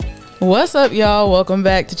What's up, y'all? Welcome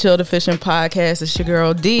back to Chill the Fishing Podcast. It's your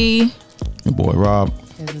girl D. Your boy Rob.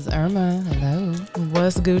 This is Irma. Hello.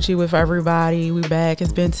 What's Gucci with everybody? We back.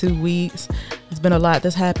 It's been 2 weeks. It's been a lot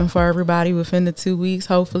that's happened for everybody within the 2 weeks.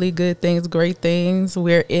 Hopefully good things, great things.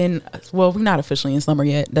 We're not officially in summer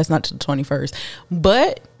yet. That's not to the 21st.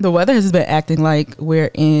 But the weather has been acting like we're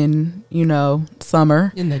in,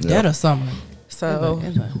 summer. In the dead of summer. So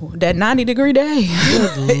that 90-degree day.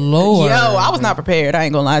 Good Lord. Yo, I was not prepared. I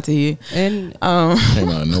ain't gonna lie to you. And came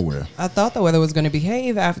out of nowhere. I thought the weather was going to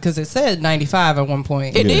behave after, because it said 95 at one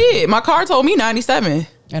point. It did. My car told me 97.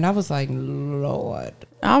 And I was like, Lord.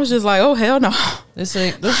 I was just like, oh, hell no. This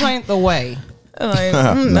ain't the way. Like,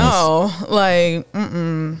 no. Like,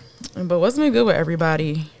 But what's been good with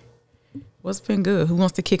everybody? What's been good? Who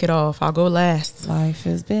wants to kick it off? I'll go last. Life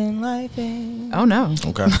has been lifing. Oh, no.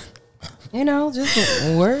 Okay.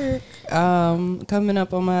 Just work. Coming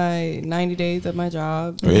up on my 90 days at my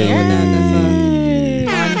job. Hey.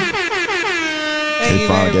 They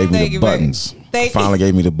finally gave me the buttons. Finally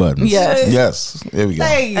gave me the buttons. Yes. There we go.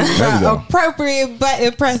 There we go. Appropriate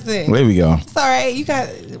button pressing. There we go. It's all right.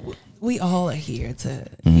 We all are here to,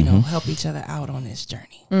 help each other out on this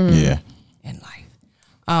journey. Yeah. In life.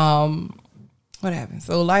 What happened?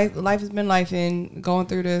 So life has been life in going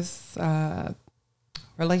through this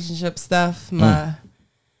relationship stuff. My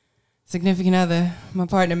significant other, my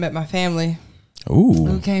partner, met my family. Ooh.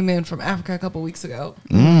 Who came in from Africa a couple weeks ago.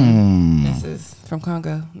 This is from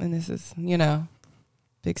Congo, and this is,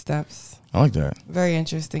 big steps. I like that. Very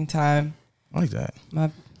interesting time. I like that.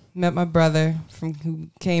 Met my brother who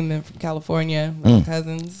came in from California. My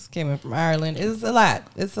cousins came in from Ireland. It's a lot.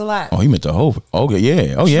 Oh, he met the whole. Okay,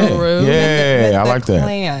 yeah. Oh, yeah. True. Yeah, Met I like that.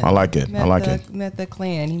 clan. I like it. Met the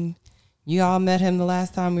clan. You all met him the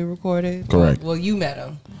last time we recorded. Correct. Well, you met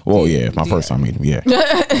him. Well, yeah, my first time meeting him.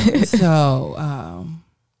 Yeah.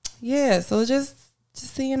 So just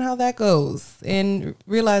seeing how that goes and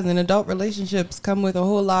realizing adult relationships come with a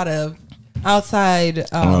whole lot of outside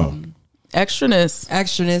extraness,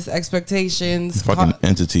 expectations, fucking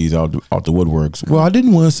entities out the woodworks. Well, I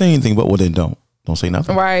didn't want to say anything, but then don't say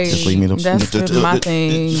nothing. Right. Just leave me. That's my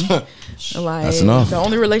thing. Like, that's enough. The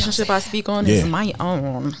only relationship I speak on is my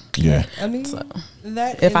own. Yeah. I mean,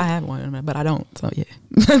 if I have one, but I don't. So yeah.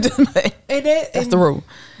 That's the rule.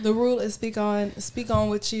 The rule is speak on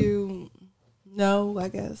what you know, I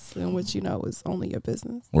guess, and what you know is only your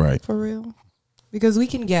business. Right. For real. Because we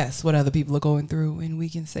can guess what other people are going through, and we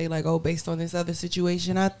can say like, oh, based on this other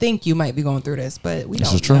situation, I think you might be going through this, but we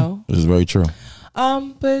don't know. This is very true.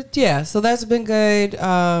 But yeah, so that's been good.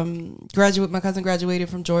 My cousin graduated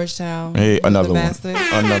from Georgetown. Hey, another one. Masters.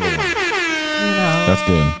 Another one. That's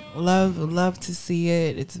good. Love to see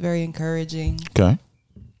it. It's very encouraging. Okay.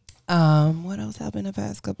 What else happened the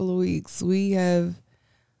past couple of weeks? We have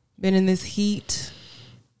been in this heat.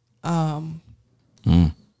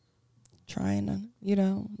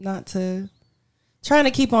 Trying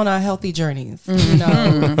to keep on our healthy journeys,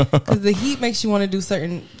 because the heat makes you want to do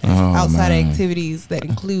certain outside activities that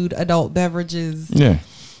include adult beverages,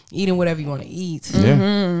 eating whatever you want to eat,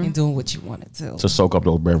 and doing what you want to do to soak up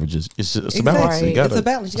those beverages. It's a balance. It's a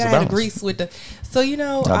balance. You gotta have the grease with the. So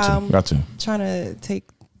got to. Trying to take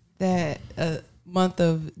that month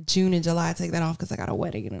of June and July, take that off because I got a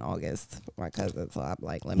wedding in August for my cousin. So I'm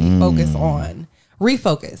like, let me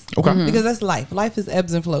refocus. Okay. Because that's life. Life is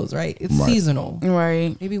ebbs and flows, right? It's seasonal.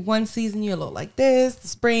 Right. Maybe one season you're a little like this. The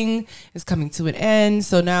spring is coming to an end.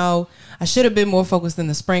 So now I should have been more focused in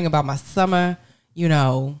the spring about my summer,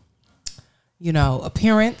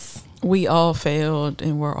 appearance. We all failed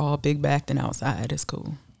and we're all big backed and outside. It's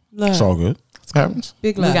cool. It's all good. It happens.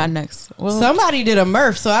 Big love. We got next. Well, somebody did a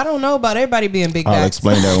Murph, so I don't know about everybody being big. I'll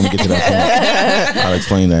explain that when we get to that point. I'll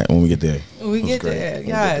explain that when we get there.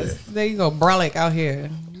 Yes. There you go. Brolic out here.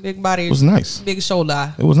 Big body. It was nice. Big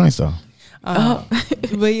shoulder. It was nice though.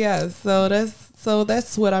 But yeah, so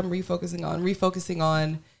that's what I'm refocusing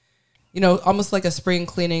on, almost like a spring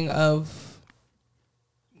cleaning of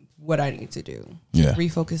what I need to do. Yeah.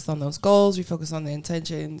 Refocus on those goals, refocus on the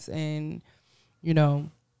intentions, and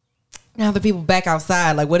now the people back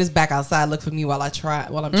outside, like what does back outside look for me while I'm trying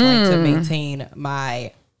to maintain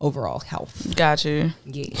my overall health. Got you.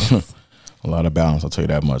 Yes. A lot of balance, I'll tell you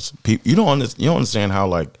that much. You don't understand how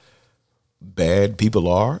like bad people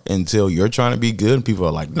are until you're trying to be good and people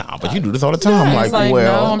are like, nah, but you do this all the time. Yeah, like,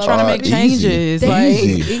 well, no, I'm trying to make changes.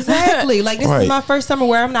 Easy. Exactly. Like this is my first summer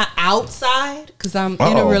where I'm not outside because I'm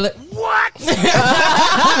in a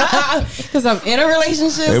because I'm in a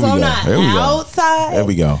relationship, so I'm not outside. There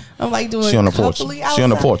we go. I'm like doing she on the porch. Outside. She on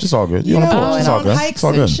the porch. It's all good. You on the porch. It's all good. Hikes it's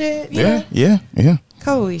all good. And shit, yeah.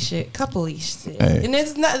 couple-y shit. Hey. And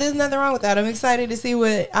there's nothing wrong with that. I'm excited to see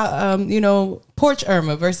what porch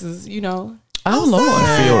Irma versus Oh Lord,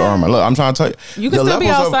 Field Irma. Look, I'm trying to tell you. you can still be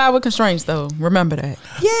outside with constraints though. Remember that.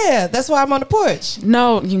 Yeah, that's why I'm on the porch.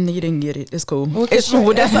 No, you didn't get it. It's cool. Well, That's an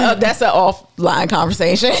offline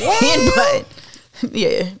conversation. But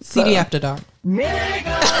yeah, CD after dark.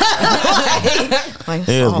 like,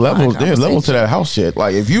 There's levels to that house shit.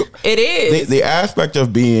 Like if you, it is the aspect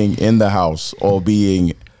of being in the house or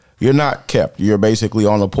being, you're not kept. You're basically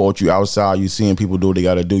on the porch. You outside. You seeing people do what they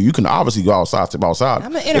got to do. You can obviously go outside, step outside.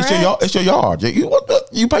 I'm gonna interact. It's your yard.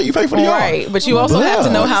 You pay for the yard. right. But you also have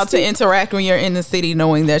to know how to interact when you're in the city,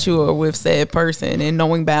 knowing that you are with said person and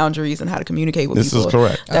knowing boundaries and how to communicate with people. This is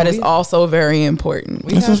correct. That is also very important.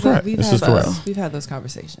 This is correct. We've had those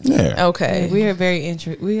conversations. Yeah. Okay. We are a very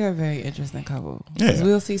interesting couple. Yeah.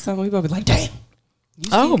 We'll see something. We both be like, damn.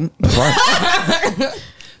 Oh, That's right.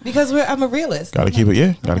 Because I'm a realist. Gotta keep it.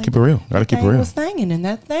 Yeah. Gotta keep it real. Gotta keep it real. Was thangin' in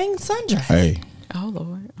that thing sundress. Hey. oh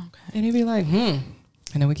Lord. Okay. And he'd be like, and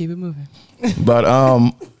then we keep it moving. But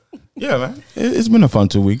yeah, man, it's been a fun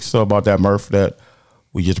 2 weeks. So about that Murph that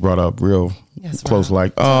we just brought up real close, Rob.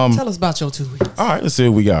 like Tell us about your 2 weeks. All right, let's see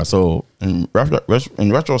what we got. So in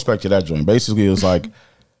retrospect to that joint, basically it was like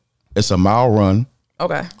it's a mile run,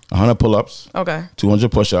 Okay. 100 pull-ups, Okay.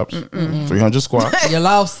 200 push-ups, 300 squats, You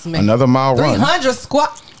lost me. another mile run 300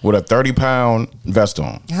 squat. with a 30-pound vest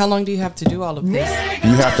on. How long do you have to do all of this? You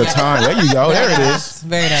have to time. There you go. There it is.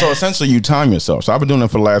 Very nice. So essentially, you time yourself. So I've been doing it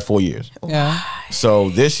for the last 4 years. Yeah. So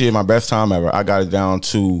this year, my best time ever, I got it down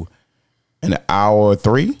to an hour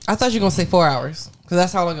 3. I thought you were going to say 4 hours. Because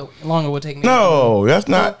that's how long it would take me. No, that's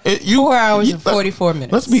not it. 4 hours and 44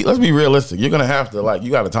 minutes. Let's be realistic. You're gonna have to you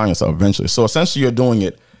got to time yourself eventually. So essentially, you're doing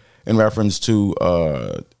it in reference to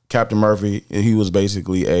Captain Murphy. He was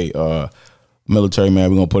basically a military man.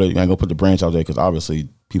 We're gonna put the branch out there because obviously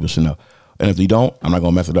people should know. And if you don't, I'm not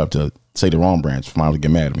gonna mess it up to say the wrong branch for mine to get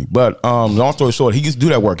mad at me. But long story short, he used to do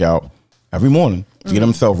that workout every morning to get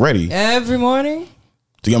himself ready. Every morning?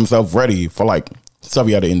 To get himself ready for like stuff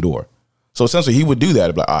he had to endure. So essentially, he would do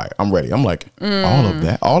that. Be like, all right, I'm ready. I'm like, all of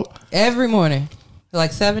that, Every morning.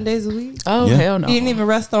 Like 7 days a week? Oh, Yeah. hell no. He didn't even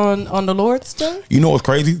rest on the Lord's stuff? You know what's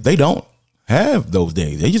crazy? They don't have those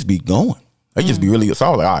days. They just be going. They just be really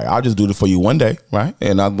solid. Like, all right, I'll just do this for you one day, right?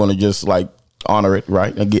 And I'm gonna just like honor it,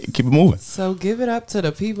 right, and keep it moving. So give it up to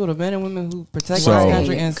the people, the men and women who protect So- this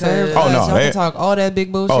country and serve. Oh, us. no, Y'all they- can talk all that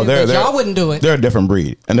big bullshit, Oh, but y'all wouldn't do it. They're a different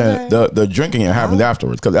breed, and then the drinking it happens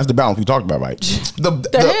afterwards because that's the balance we talked about, right?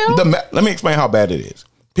 Let me explain how bad it is.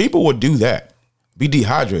 People would do that, be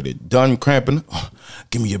dehydrated, done cramping.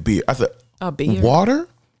 Give me a beer. I said, A beer? water,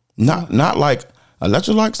 not like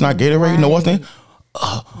electrolytes, not Gatorade. You know what's name?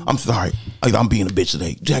 I'm sorry, I'm being a bitch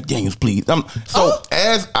today. Jack Daniels, please.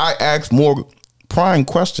 As I ask more prying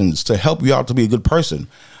questions to help you out to be a good person,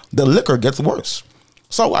 the liquor gets worse.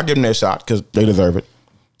 So I give them that shot because they deserve it.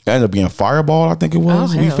 It ended up being Fireball, I think it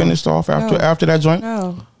was. We finished off after that joint.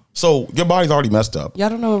 No. So your body's already messed up. Y'all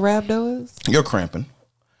don't know what rhabdo is? You're cramping.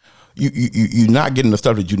 You're not getting the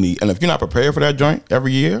stuff that you need. And if you're not prepared for that joint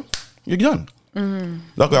every year, you're done.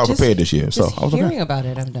 Luckily, I was prepared this year, so I was hearing okay. about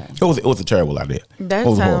it, I'm done. It was a terrible idea. That it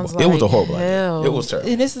was sounds horrible. It was a like horrible hell. idea. It was terrible.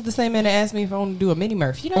 And this is the same man that asked me if I want to do a mini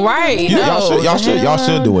Murph. You know, Right. Y'all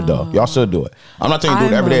should do it though. Y'all should do it. I'm not telling you to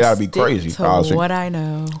do it every day. That'd be crazy. To honestly. what I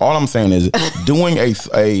know. All I'm saying is doing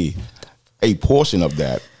a portion of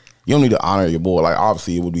that. You don't need to honor your boy. Like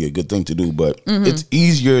obviously, it would be a good thing to do, but it's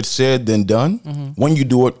easier said than done. When you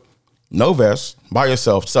do it, no vest, by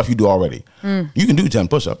yourself, stuff you do already. You can do 10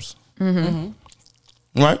 push-ups.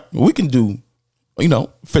 Right? We can do,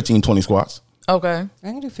 15, 20 squats. Okay. I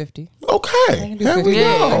can do 50. Okay. There we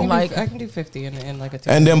Yeah. go. Like- I can do 50 in like a 2.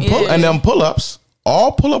 And then pull-ups.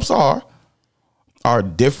 All pull-ups are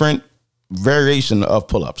different variation of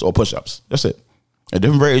pull-ups or push-ups. That's it. A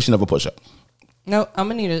different variation of a push-up. No, I'm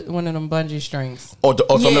gonna need one of them bungee strings. Or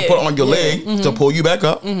something to put on your leg to pull you back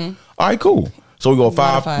up. All right, cool. So we go 5.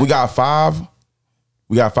 Modified. We got 5.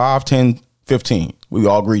 We got 5, 10, 15. We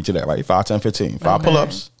all agreed to that, right? 5, 10, 15. 5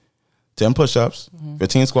 pull-ups, 10 push-ups,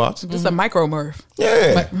 15 squats. Just a micro Murph.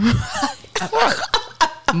 Yeah.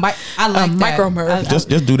 I like micro that. Murph. Just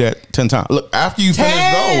do that 10 times. Look, after you 10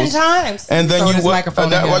 finish those, times. and then Throw you this microphone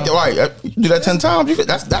in here. right, you do that 10 times.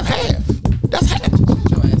 That's half. That's half.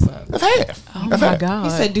 That's half. Oh That's my half. God. He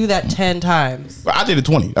said do that 10 times. But I did it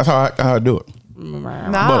 20. That's how I do it.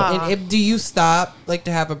 Nah. And do you stop like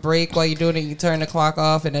to have a break while you're doing it? You turn the clock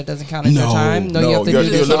off and it doesn't count as your time. No, you have to you're do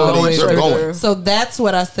this all the literally way you're through. going. So that's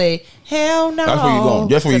what I say. Hell no. That's where you're going.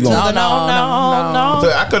 That's where you're going. No.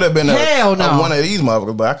 So I could have been Hell no. one of these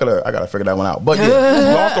motherfuckers, but I gotta figure that one out. But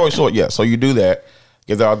yeah, long story short, yeah. So you do that,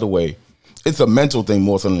 get that out of the way. It's a mental thing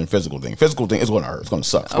more so than a physical thing. Physical thing is going to hurt. It's going to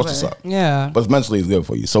suck. It's supposed to suck. Yeah. But mentally, it's good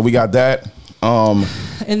for you. So we got that. And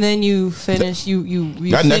then you finish you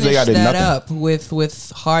That next day I did that nothing. up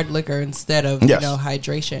with hard liquor instead of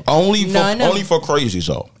hydration. Only for crazy.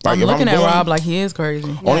 So like, I'm looking at Rob like he is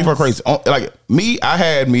crazy. Only for crazy. Like me, I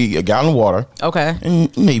had me a gallon of water. Okay.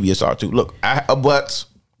 And maybe a shot too. Look, but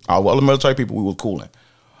our other military people, we were cooling.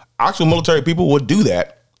 Actual military people would do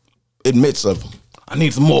that in midst of, I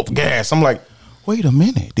need some more gas. I'm like, wait a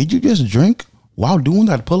minute. Did you just drink while doing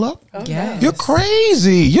that pull up? Yes. You're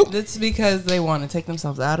crazy. That's because they want to take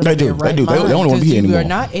themselves out of their right mind. They don't want to be here anymore. You're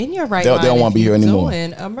not in your right mind. They don't want to be here anymore.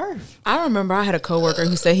 Doing a Murph. I remember I had a coworker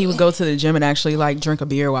who said he would go to the gym and actually like drink a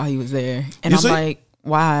beer while he was there. And I'm like,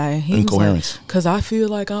 why? He Incoherence. Because I feel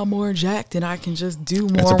like I'm more jacked and I can just do more.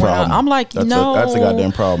 That's a problem. I'm like, that's no. That's a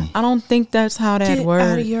goddamn problem. I don't think that's how that works.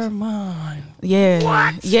 Get out of your mind. Yeah.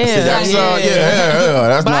 What? Yeah.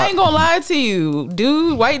 That's but I ain't gonna lie to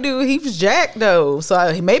you. White dude, he was jacked though.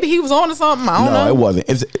 So maybe he was on to something. I don't know. No, it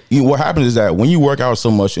wasn't. What happens is that when you work out so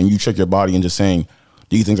much and you trick your body into saying,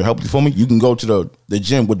 these things are healthy for me, you can go to the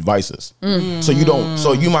gym with vices.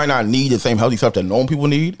 So you might not need the same healthy stuff that normal people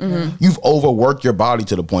need. You've overworked your body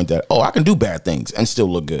to the point that, I can do bad things and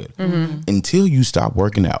still look good. Until you stop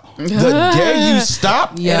working out. The day you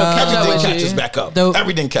stop, everything catches back up.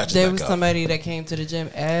 Everything catches back up. There was somebody that came to the gym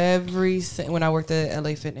when I worked at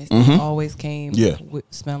LA Fitness, they always came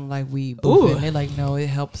smelling like weed. They're like, no, it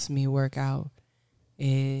helps me work out.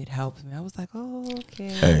 It helps me. I was like, okay.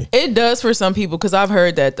 Hey. It does for some people because I've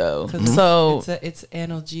heard that though. So it's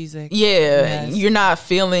analgesic. Yeah, you're not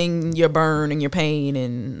feeling your burn and your pain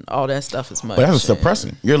and all that stuff as much. But that's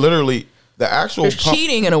suppressing. You're literally the actual pump,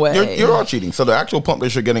 cheating in a way. You're all cheating. So the actual pump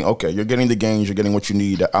that you're getting, you're getting the gains, you're getting what you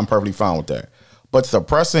need. I'm perfectly fine with that. But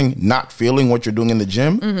suppressing, not feeling what you're doing in the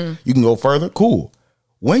gym, you can go further. Cool.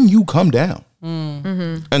 When you come down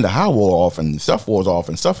and the high wore off and stuff wears off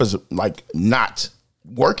and stuff is like not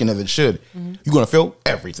working as it should, you're gonna feel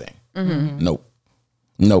everything. Nope.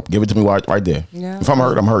 Give it to me right there. Yeah. If I'm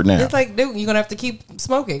hurt, I'm hurt now. It's like, dude, you're gonna have to keep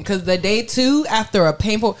smoking because the day two after a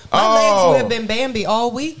painful, my legs would have been Bambi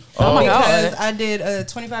all week because I did a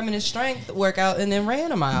 25-minute strength workout and then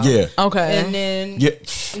ran a mile. Yeah. Okay. And then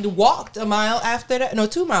walked a mile after that. No,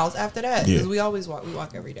 2 miles after that because we always walk. We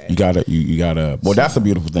walk every day. You gotta. Well, that's a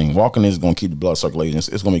beautiful thing. Walking is gonna keep the blood circulating.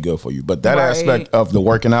 It's gonna be good for you. But that aspect of the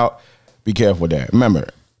working out, be careful with that. Remember,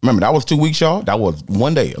 that was 2 weeks, y'all. That was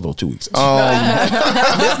 1 day of those 2 weeks. This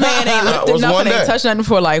man ain't lifted nothing, ain't touched nothing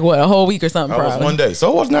for like a whole week or something. That was 1 day,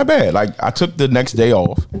 so it wasn't that bad. Like I took the next day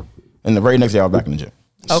off, and the very next day I was back in the gym.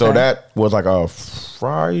 Okay. So that was like a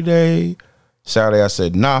Friday, Saturday. I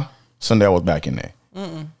said nah. Sunday I was back in there.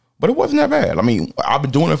 But it wasn't that bad. I mean, I've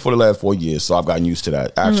been doing it for the last 4 years, so I've gotten used to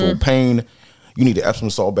that. Actual pain. You need the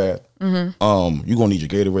Epsom salt bath. You're gonna need your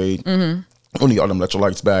Gatorade. You're gonna need all them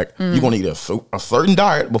electrolytes back. You're gonna need a certain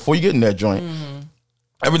diet before you get in that joint.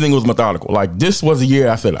 Everything was methodical. Like this was a year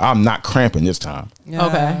I said, I'm not cramping this time. Yeah.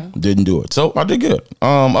 Okay. Didn't do it. So I did good.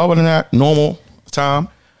 Other than that, normal time.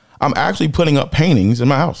 I'm actually putting up paintings in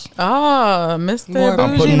my house. Oh, Mr.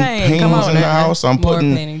 I'm putting paintings in the house. I'm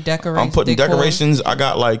putting decorations. I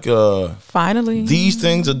got like finally these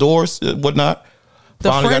things, the doors, whatnot.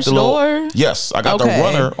 The French door? Yes, I got the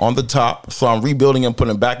runner on the top, so I'm rebuilding and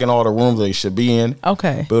putting it back in all the rooms they should be in.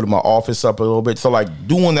 Okay. Building my office up a little bit. So like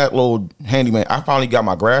doing that little handyman, I finally got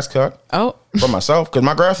my grass cut for myself because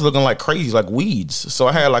my grass is looking like crazy, like weeds. So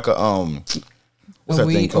I had like a what's that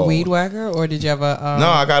thing called? A weed whacker, or did you have a No,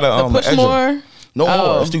 I got a push edger. More? No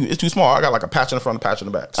more. It's too small. I got like a patch in the front, a patch in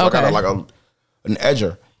the back. So I got like an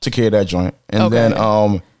edger to carry that joint, and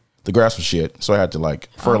then the grass was shit, so I had to like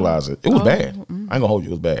fertilize it. It was bad. I ain't gonna hold you.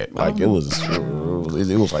 It was bad. Like it was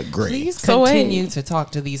like great. Please continue to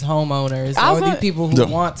talk to these homeowners or these people who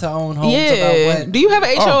want to own homes. About what do you have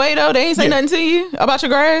an HOA though? They ain't say nothing to you about your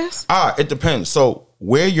grass. It depends. So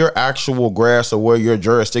where your actual grass or where your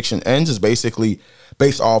jurisdiction ends is basically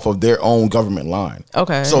based off of their own government line.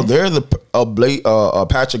 Okay. So there's a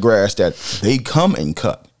patch of grass that they come and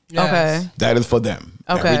cut. Yes. Okay. That is for them.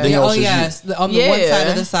 Okay. Everything else is on the one side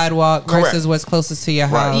of the sidewalk versus what's closest to your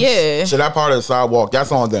house. Yeah. So that part of the sidewalk,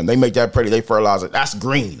 that's on them. They make that pretty. They fertilize it. That's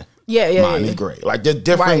green. Mine is gray. Like the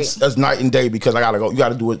difference is night and day because I gotta go. You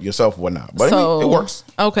gotta do it yourself or whatnot. But I mean, it works.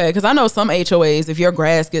 Okay, because I know some HOAs, if your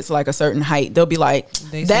grass gets like a certain height, they'll be like,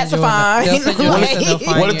 "That's fine."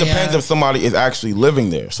 Well, it depends if somebody is actually living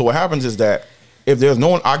there. So what happens is that if there's no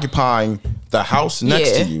one occupying the house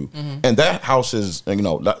next to you, and that house is,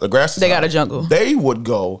 the grass is they got a jungle. They would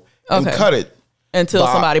go and cut it until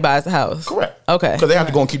somebody buys the house. Correct. Okay. Because they have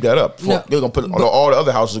to go and keep that up. No, They're going to put all the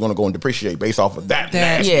other houses are going to go and depreciate based off of that.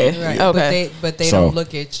 Yeah. Right. Okay. But they So- don't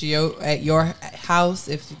look at your house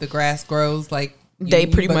if the grass grows like. They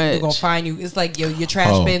pretty much They're gonna find you. It's like your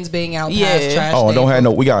trash bins being out past trash. Oh, day. don't have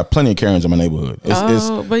no. We got plenty of Karens in my neighborhood.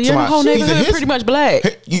 But your whole neighborhood pretty much black.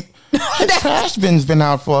 His trash bin's been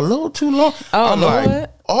out for a little too long. Oh, I'm Lord. like,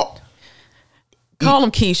 Call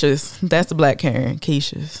them quiches. That's the black Karen.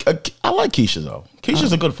 Quiches. I like quiches though.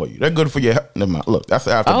 Quiches are good for you. They're good for your health. Never mind. Look, that's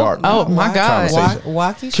after dark. Oh my God. Conversation.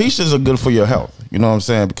 Why quiches? Quiches are good for your health. You know what I'm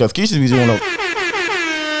saying? Because quiches be doing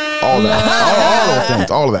all that, all those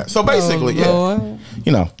things, all of that. So basically, Lord.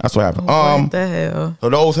 you know, that's what happened. What the hell? So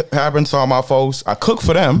those happened. Saw my folks. I cooked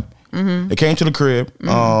for them. They came to the crib.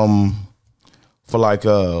 For like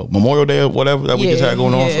Memorial Day or whatever that we just had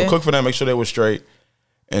going on. So cook for them, make sure they were straight.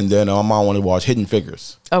 And then my mom wanted to watch Hidden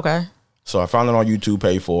Figures. Okay. So I found it on YouTube,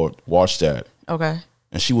 paid for it, watched that. Okay.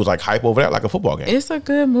 And she was like hype over that like a football game. It's a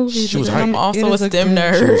good movie. She was I'm hype. also a STEM She was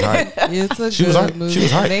nerd. hype. It's a She was good hype. movie. She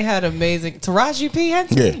was hype. They had amazing Taraji P.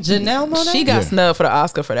 Henson, Yeah. Janelle Monáe. She got snubbed for the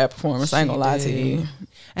Oscar for that performance. I ain't gonna lie to did. you.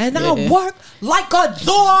 And I work like a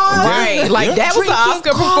dog. Right, like that was the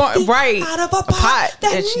Oscar performance. Right, out of a pot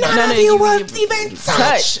that And she- none of you would even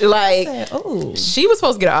touch. Like Oh, she was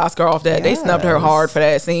supposed to get an Oscar off that. They snubbed her Yes. hard for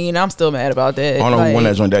that scene. I'm still mad about that. I don't know who won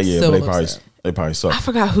that joint that year, but Still upset. they probably sucked. I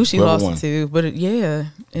forgot who she Whoever lost won. it to, but yeah,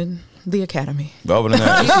 in the Academy. But other than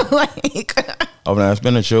that, Like, it's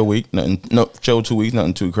been a chill week. Chill 2 weeks,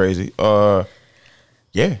 nothing too crazy. Yeah.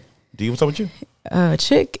 D, what's up with you?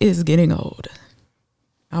 chick is getting old.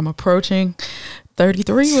 I'm approaching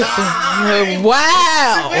 33 with the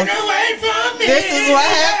wow. this is what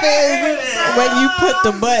happens when you put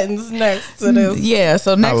the buttons next to this. Yeah,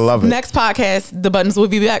 so love it. next podcast, the buttons will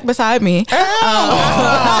be back beside me.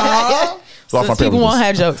 Lost my Since people privileges. won't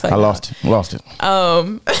have jokes like I lost it.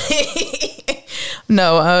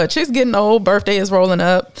 No, chick's getting old. Birthday is rolling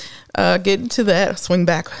up. Getting to that, swing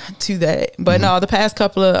back to that. But no, the past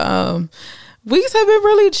couple of weeks have been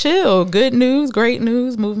really chill. Good news, great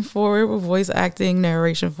news. Moving forward with voice acting,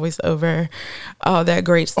 narration, voiceover, all that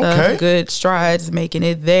great stuff. Okay. Good strides, making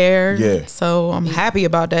it there. Yeah. So I'm happy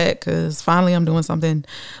about that because finally I'm doing something.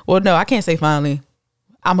 Well, no, I can't say finally.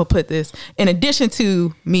 I'm going to put this in addition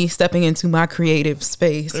to me stepping into my creative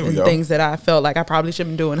space There we and go. things that I felt like I probably should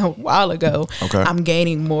have been doing a while ago. Okay. I'm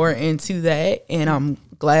gaining more into that, and I'm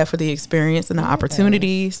glad for the experience and the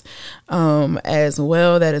opportunities as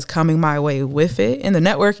well that is coming my way with it, and the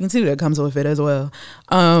networking too that comes with it as well.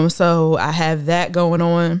 So I have that going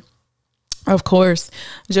on. Of course,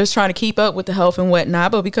 just trying to keep up with the health and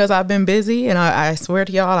whatnot. But because I've been busy, and I swear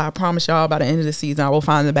to y'all, I promise y'all by the end of the season, I will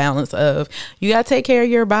find the balance of you got to take care of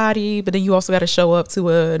your body, but then you also got to show up to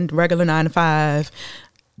a regular 9 to 5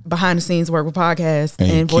 behind the scenes work with podcasts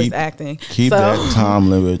and voice acting. Keep that time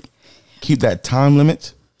limit. Keep that time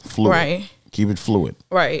limit fluid. Right. Keep it fluid.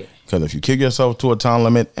 Right. Because if you kick yourself to a time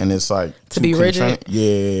limit and it's like To too be rigid? constrained,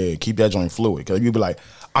 yeah, keep that joint fluid. Because you'll be like,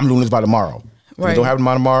 I'm doing this by tomorrow. If Right. it don't happen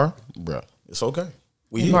by tomorrow, bruh, it's okay.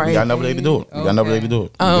 We here. Right. We got another day to do it. We got another day to do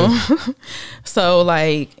it. We good. So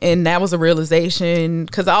like, and that was a realization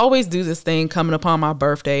because I always do this thing coming upon my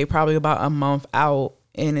birthday, probably about a month out,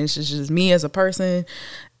 and it's just me as a person.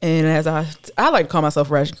 And as I like to call myself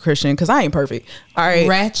Ratchet Christian because I ain't perfect. All right,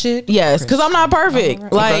 Ratchet. yes, because I'm not perfect.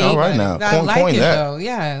 Like, all right now. I like Coin it that. though.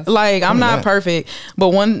 Yes. like I'm not that. perfect, but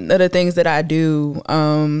one of the things that I do,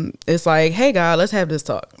 it's like, hey God, let's have this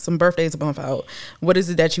talk. Some birthdays a month out. What is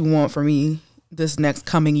it that you want for me this next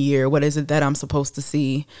coming year? What is it that I'm supposed to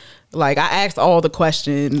see? Like I asked all the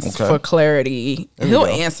questions Okay. for clarity. There we He'll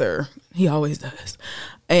go. answer. He always does.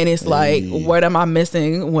 And it's like, what am I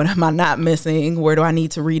missing? What am I not missing? Where do I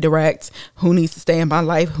need to redirect? Who needs to stay in my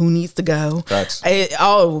life? Who needs to go? Facts.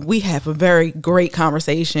 We have a very great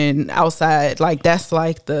conversation outside. Like that's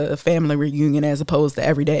like the family reunion as opposed to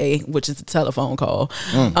every day, which is a telephone call.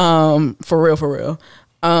 For real.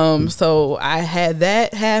 So I had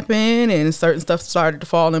that happen and certain stuff started to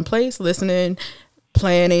fall in place, listening,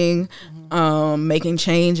 planning, making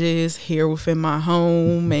changes here within my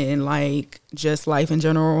home and like just life in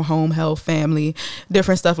general, home health, family,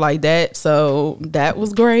 different stuff like that. So that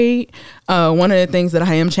was great. One of the things that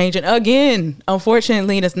I am changing again,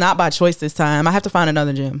 unfortunately, it's not by choice this time. I have to find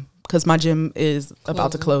another gym because my gym is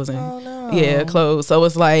about to close in. Oh, no. Yeah, close. So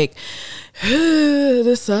it's like,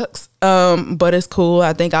 this sucks. But it's cool.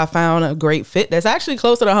 I think I found a great fit that's actually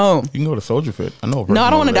closer to home. You can go to Soldier Fit. I know. No, I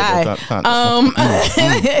don't want to die.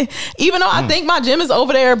 Even though I think my gym is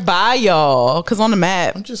over there by y'all, because on the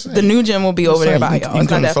map, the new gym will be over there by y'all. You it's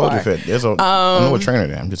can not go to that Soldier far. Fit. I know a trainer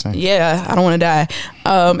there. I'm just saying. Yeah, I don't want to die.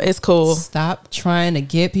 It's cool. Stop trying to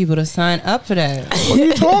get people to sign up for that. What are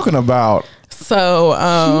you talking about? So,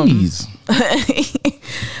 Jeez.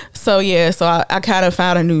 so I kind of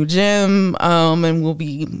found a new gym, and we'll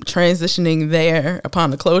be transitioning there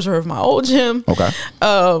upon the closure of my old gym. Okay.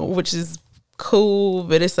 Which is cool,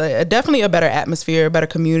 but it's definitely a better atmosphere, a better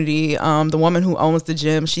community. The woman who owns the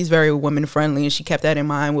gym, she's very women friendly, and she kept that in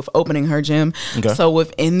mind with opening her gym. Okay. So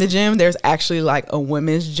within the gym, there's actually like a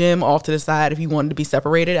women's gym off to the side if you wanted to be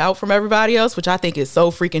separated out from everybody else, which I think is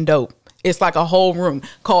so freaking dope. It's like a whole room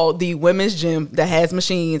called the women's gym that has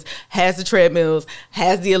machines, has the treadmills,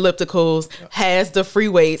 has the ellipticals, has the free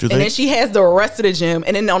weights, and then she has the rest of the gym.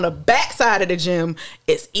 And then on the back side of the gym,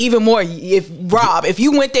 it's even more. If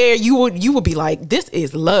you went there, you would be like, this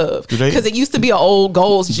is love, because it used to be an old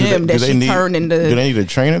Gold's gym that she turned into. Do they need a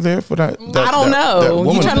trainer there for that? I don't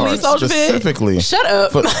know. You trying to leave Soldier Fit? Specifically, shut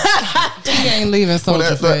up. You ain't leaving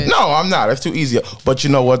Soldier Fit. No, I'm not. That's too easy. But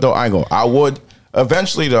you know what though? I ain't go. I would.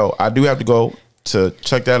 Eventually, though, I do have to go to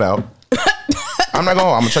check that out. I'm not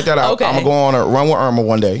going. I'm gonna check that out. Okay. I'm gonna go on a run with Irma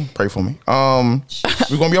one day. Pray for me.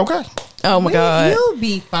 We're gonna be okay. Oh my God, you'll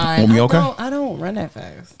be fine. We'll be okay. I don't run that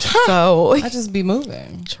fast, so I just be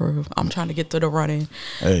moving. True. I'm trying to get through the running.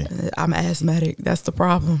 Hey, I'm asthmatic. That's the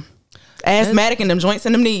problem. Asthmatic and them joints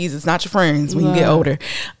and them knees. It's not your friends when you get older.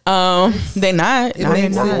 They not.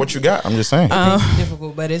 What you got? I'm just saying. It's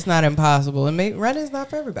difficult, but it's not impossible. And running's not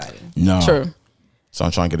for everybody. No. True. So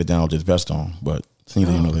I'm trying to get it down with this vest on, but it's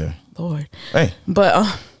neither here nor there. Lord. Hey. But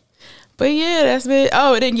yeah, that's it.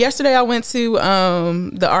 Oh, and then yesterday I went to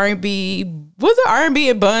the R&B. Was it R&B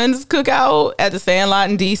and Buns cookout at the Sandlot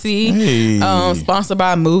in DC? Hey. Sponsored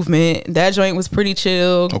by Movement. That joint was pretty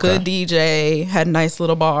chill. Okay. Good DJ. Had a nice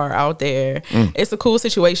little bar out there. It's a cool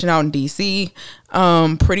situation out in DC.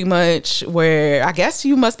 Pretty much where I guess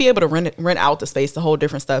you must be able to rent out the space to hold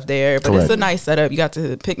different stuff there. But Correct. It's a nice setup. You got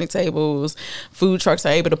the picnic tables. Food trucks are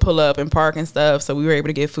able to pull up and park and stuff. So we were able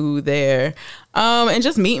to get food there. And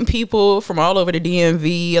just meeting people from all over the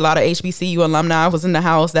DMV. A lot of HBCU alumni was in the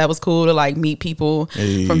house. That was cool to like meet people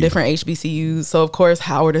from different HBCUs. So of course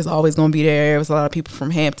Howard is always going to be there. There was a lot of people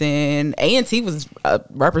from Hampton. A&T was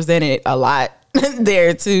represented a lot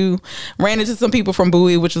there too. Ran into some people from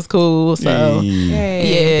Bowie, which was cool. So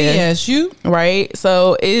yeah, BSU, right?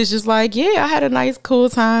 So it's just like, yeah, I had a nice cool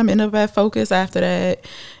time. Ended up at Focus after that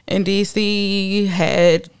in DC.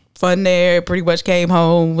 Had fun there. Pretty much came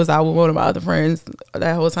home. Was out with one of my other friends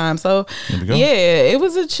that whole time. So yeah, it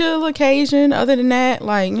was a chill occasion. Other than that,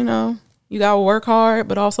 like, you know, you gotta work hard,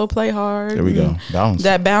 but also play hard. There we go. Balance.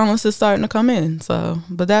 That balance is starting to come in. So,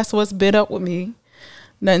 but that's what's been up with me.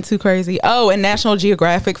 Nothing too crazy. Oh, and National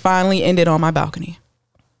Geographic finally ended on my balcony.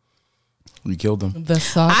 You killed them? The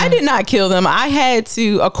saga? I did not kill them. I had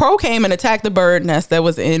to. A crow came and attacked the bird nest that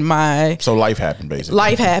was in my. So life happened, basically.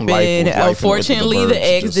 Life happened. Unfortunately, the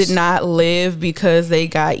eggs did not live because they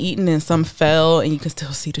got eaten and some fell, and you can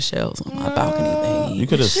still see the shells on my balcony thing. You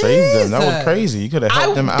could have saved them. That was crazy. You could have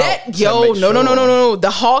helped them out. No. The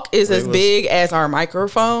hawk is as big as our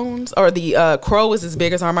microphones, or the crow is as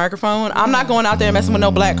big as our microphone. I'm not going out there messing with no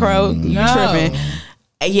black crow. You tripping?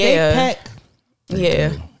 Yeah.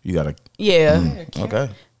 Yeah. You gotta. Yeah. Okay.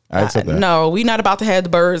 I accept that. No, we not about to have the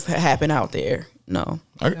birds happen out there. No.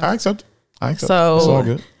 I accept. So it's all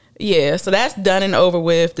good. Yeah. So that's done and over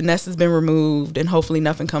with. The nest has been removed, and hopefully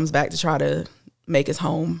nothing comes back to try to make its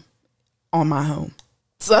home on my home.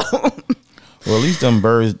 So. Well, at least them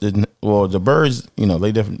birds didn't. Well, the birds, you know,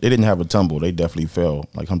 they didn't have a tumble. They definitely fell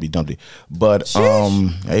like Humpty Dumpty. But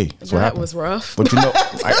hey, that's what happened. That was rough. But you know,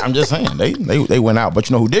 I'm just saying they went out. But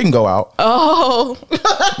you know who didn't go out? Oh,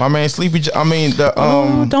 my man Sleepy. I mean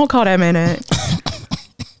don't call that man that.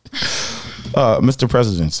 Mr.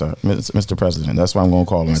 President, sir. Mr. President. That's what I'm gonna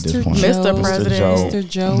call him at this point. Mr. President. Mr.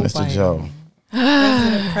 Joe. Mr. Joe.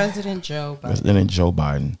 President Joe Biden. President Joe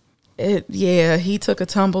Biden. He took a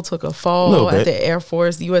tumble, took a fall at the Air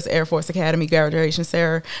Force, U.S. Air Force Academy graduation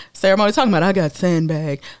ceremony. Talking about I got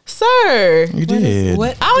sandbagged, sir. You did.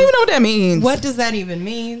 I don't even know what that means. What does that even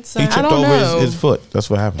mean, sir? He tripped over his foot. That's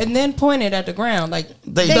what happened. And then pointed at the ground like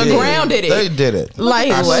the ground did it. They did it. Like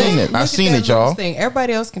I seen it. I seen it, y'all.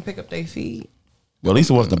 Everybody else can pick up their feet. Well, at least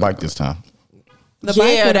it wasn't a bike this time. The Yeah,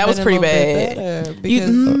 bike could that have was been a pretty little bad. bit better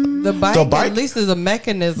because the bike at least is a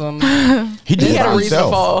mechanism. He did He it had by a reason to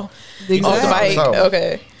himself. fall off the Exactly. bike.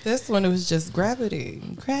 Okay. This one, it was just gravity.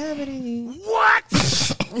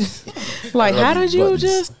 Like, how did you buttons.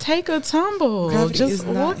 just take a tumble? Gravity Just is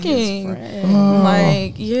not his walking. friend.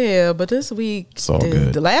 Like, yeah, but this week, So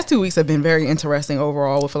good. the last 2 weeks have been very interesting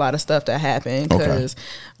overall with a lot of stuff that happened. Because,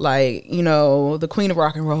 like, you know, the queen of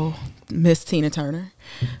rock and roll, Miss Tina Turner,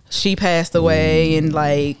 she passed away, and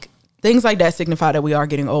like things like that signify that we are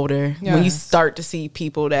getting older. When you Yes. start to see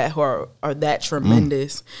people that who are that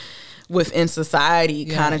tremendous within society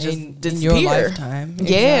kind of just in disappear. your lifetime.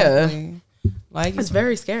 Yeah. Exactly. Like It's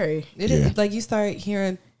very scary. it is, like you start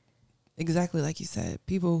hearing exactly like you said,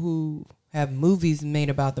 people who have movies made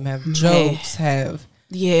about them, have jokes, have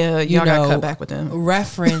Yeah, y'all gotta cut back with them.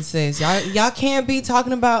 references. Y'all can't be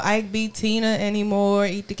talking about Ike B. Tina anymore,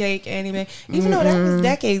 Eat the Cake anime. Even though that was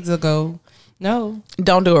decades ago. No.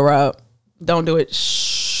 Don't do it, Rob. Don't do it.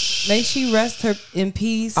 Shh. May she rest her in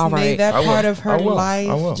peace. All May right. that I part will. of her I will. life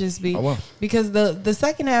I will. just be I will. because the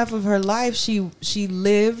second half of her life she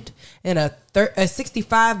lived in a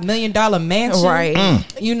 $65 million mansion, Right.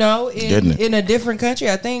 You know, Didn't it? in a different country.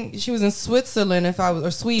 I think she was in Switzerland,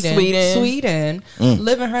 or Sweden, Sweden.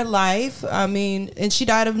 living her life. I mean, and she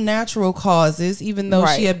died of natural causes, even though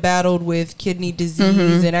Right. she had battled with kidney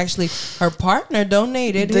disease, and actually her partner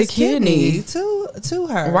donated The his kidney kidney. to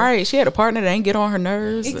her. Right. She had a partner that ain't get on her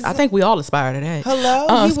nerves. I think we all aspire to that.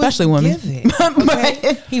 Hello, he especially was women. giving,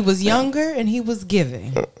 okay? He was younger and he was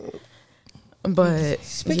giving. But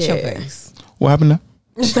Fix your face. What happened now?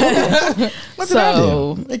 What did I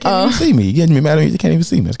So, do? They can't even see me. You getting me mad at me? They can't even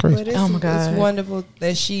see me. That's crazy. But it's, Oh my God. it's wonderful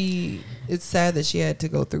that it's sad that she had to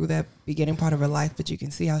go through that beginning part of her life, but you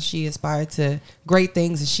can see how she aspired to great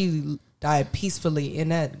things, and she died peacefully in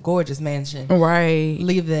that gorgeous mansion. right.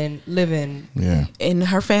 Living. Yeah. And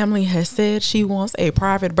her family has said she wants a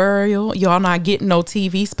private burial. Y'all not getting no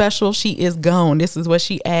TV special. She is gone. This is what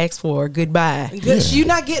she asked for. Goodbye. Good. You're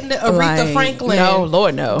not getting the Aretha Like, Franklin. no,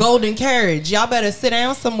 Lord, no. Golden carriage. Y'all better sit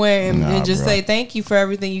down somewhere and just bro. say thank you for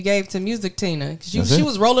everything you gave to music, Tina. 'Cause That's she it.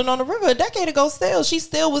 was rolling on the river a decade ago. She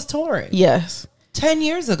still was touring. Yes. 10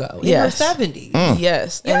 years ago in Yes. her 70s.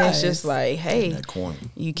 Yes. And it's Yes. just like, hey, That coin.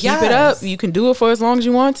 you keep Yes. it up. You can do it for as long as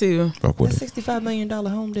you want to. Fuck That with it. $65 million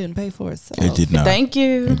home didn't pay for itself. It did not. Thank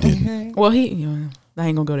you. It didn't. Okay. Well, I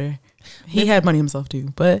ain't gonna go there. He had money himself too,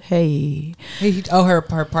 but hey, Her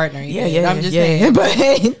partner. yeah. I'm just saying. But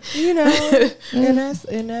hey, You know,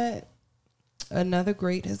 and that another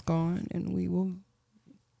great has gone, and we will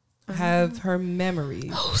have her memory.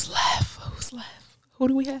 who's left? Who's left? Who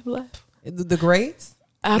do we have left? The greats.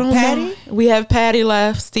 I don't Patty? know. We have Patty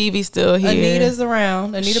left. Stevie's still here. Anita's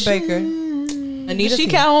around. Anita Baker. Anita, She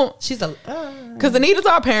count She's a. because Anita's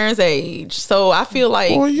our parents' age, so I feel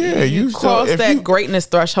like Well, yeah, you still- crossed if that you- greather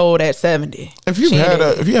threshold at 70. If you've She had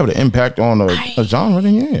ain't if you have an impact on a genre,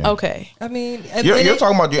 then yeah. okay. I mean, You're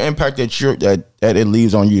talking about your impact that it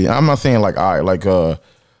leaves on you. I'm not saying like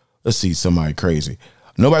let's see somebody crazy.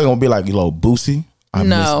 Nobody's gonna be like Boosie. I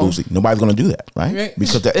No. miss Boosie. Nobody's gonna do that, right? Right.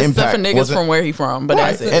 Because the Except impact for niggas wasn't- from where he from, but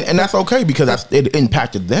right. that's it. And that's okay because it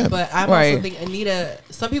impacted them. But I'm Right. also thinking Anita.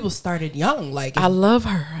 Some people started young. Like I love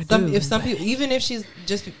her. I do. if some people, even if she's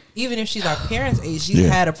our parents' age, she's Yeah.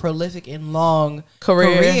 had a prolific and long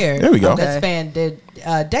Career. There we go. that Okay. spanned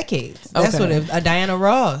decades. That's Okay. what Diana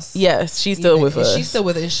Ross. Yes, she's still with And us. She's still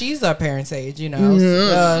with us. And she's our parents' age. You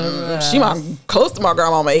know, She close to my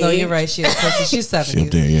grandma age. No, you're right. She's 70s. She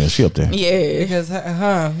up there, yeah, she up there. Yeah.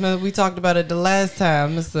 Because we talked about it the last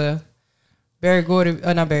time, Mr. Barry Gordy,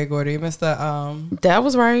 not Barry Gordy, Mr. That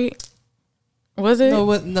was right. Was it?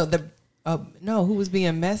 No, who was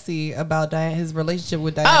being messy about his relationship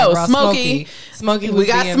with Diana Oh, Ross? Smokey. Smokey was We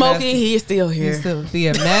got being Smokey. messy. He's still here. He's still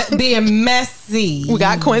being messy. We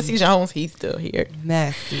got Quincy Jones. He's still here.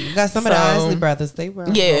 messy. We got some of the So, Isley brothers. They were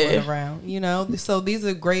yeah. rolling around. You know, so these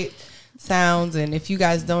are great sounds. And if you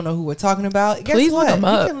guys don't know who we're talking about, guess Please look what? them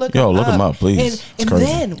up. You can look Yo, them look up. 'em up, please. And It's crazy.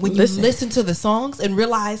 then when you listen to the songs and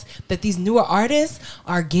realize that these newer artists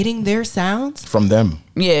are getting their sounds, From them.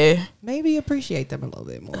 Yeah. maybe appreciate them a little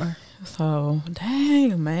bit more. So,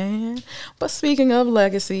 dang, man. But speaking of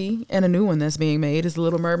legacy, and a new one that's being made is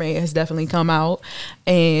Little Mermaid has definitely come out.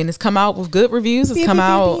 And it's come out with good reviews. It's come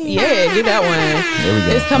out. Yeah, get that one. There we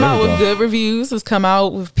go. It's come There out we with go. good reviews. It's come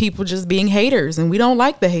out with people just being haters. And we don't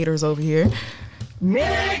like the haters over here.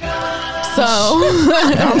 So,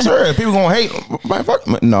 I'm sure people gonna hate. Man, fuck.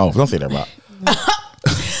 No, don't say that, Rob.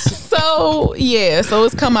 so yeah. So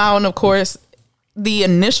it's come out. And of course, the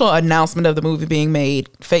initial announcement of the movie being made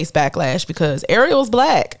faced backlash because Ariel's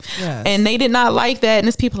black. Yes. And they did not like that. And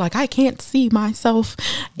it's people like, I can't see myself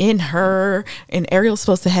in her. And Ariel's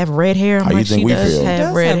supposed to have red hair. How you think we feel? Have She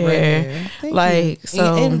does red have hair. Thank Like, you.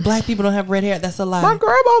 so. And black people don't have red hair. That's a lie. My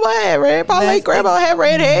grandma had red. My late grandma had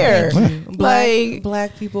red hair.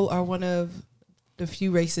 Black people are one of the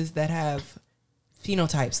few races that have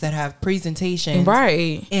phenotypes, that have presentation.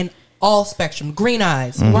 Right. In all spectrum. Green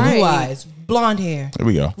eyes, Right. blue eyes, blonde hair. Here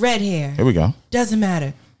we go. Red hair. Here we go. Doesn't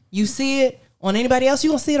matter. You see it on anybody else, you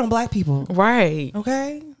gonna see it on black people. Right.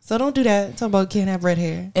 Okay? So don't do that. Talk about can't have red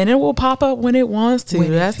hair. And it will pop up when it wants to. When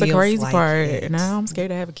it That's the feels crazy like part. it. Now I'm scared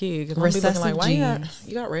to have a kid. Because I'm be looking Recessive like, why genes.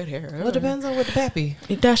 you got red hair? Well, it depends on what the pappy.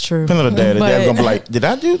 That's true. Depending on the dad. The But- dad's gonna be like, did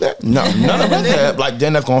I do that? No, none of us have. Like,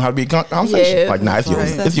 then that's gonna have to be a conversation. Yeah. Like, nah, it's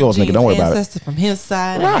yours. Right. It's yours, nigga. Don't worry about it. Ancestor from his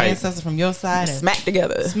side, Right. and ancestor from your side, and Smack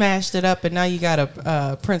together. smashed it up, and now you got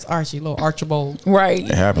a Prince Archie, little Archibald. Right.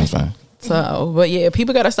 It happens, man. So, but yeah,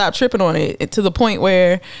 people got to stop tripping on it to the point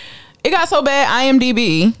where it got so bad.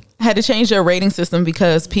 IMDb had to change their rating system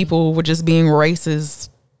because people were just being racist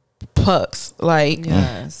pucks. Like,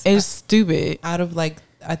 Yes. it's stupid. Out of like,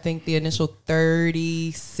 I think the initial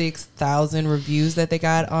 36,000 reviews that they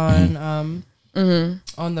got on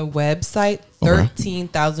on the website,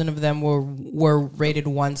 13,000 of them were rated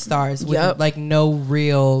 1 stars with Yep. like no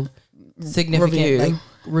real significant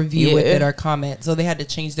review with Yeah. it or comment. So they had to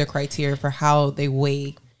change their criteria for how they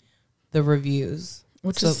weigh the reviews.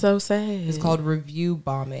 Which is so sad. It's called review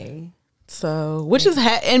bombing. So, which is,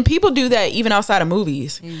 and people do that even outside of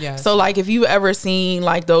movies. Yes. So, like, if you ever seen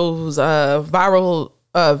like those viral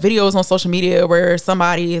videos on social media where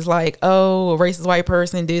somebody is like, oh, a racist white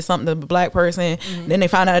person did something to a black person, then they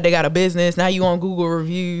find out they got a business. Now you on Google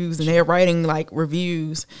reviews and they're writing like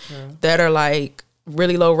reviews that are like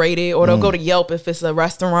really low rated, or they'll go to Yelp if it's a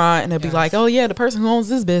restaurant and they'll be like, oh yeah, the person who owns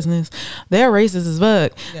this business, they're racist as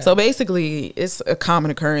fuck. Yeah. So basically it's a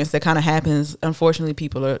common occurrence that kind of happens. Unfortunately,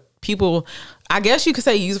 people I guess you could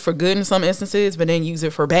say use it for good in some instances, but then use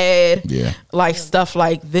it for bad. Yeah. Like stuff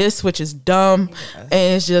like this, which is dumb.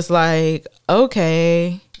 And it's just like,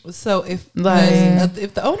 okay. So if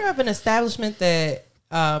the owner of an establishment that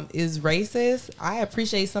is racist, I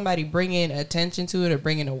appreciate somebody bringing attention to it or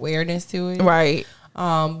bringing awareness to it. Right.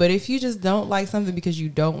 But if you just don't like something because you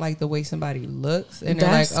don't like the way somebody looks, and they're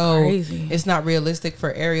That's like, oh, crazy. it's not realistic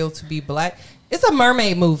for Ariel to be black. It's a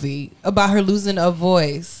mermaid movie about her losing a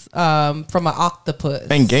voice from an octopus.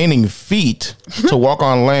 And gaining feet to walk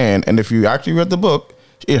on land. And if you actually read the book,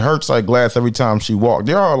 it hurts like glass every time she walked.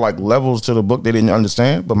 There are like levels to the book they didn't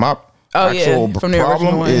understand. But my actual from the original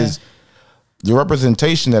problem one, is the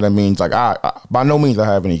representation that it means. Like I by no means I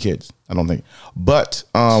have any kids. I don't think. But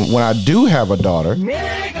when I do have a daughter,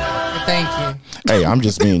 Thank you. hey, I'm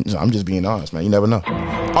just being honest, man. You never know.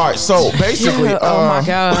 All right, so basically, oh my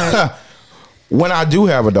God. when I do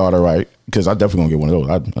have a daughter, right? Because I definitely gonna get one of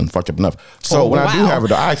those. I'm fucked up enough. So when I do have a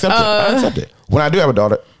daughter, I accept it. I accept it. When I do have a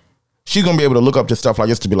daughter, she's gonna be able to look up to stuff like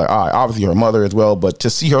this to be like, all right, obviously her mother as well, but to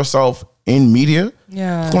see herself in media,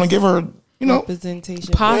 it's gonna give her,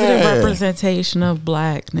 representation. Positive representation of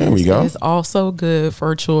blackness There we go. is also good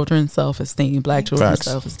for children's self-esteem, black children's Facts.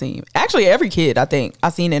 self-esteem. Actually, every kid, I think,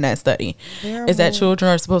 I've seen in that study, is that children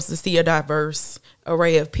are supposed to see a diverse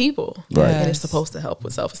array of people. Right. And it's supposed to help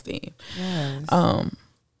with self-esteem. Yes.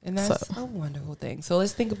 And that's So. a wonderful thing. So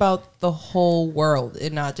let's think about the whole world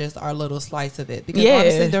and not just our little slice of it. Because Yeah.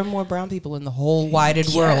 honestly, there are more brown people in the whole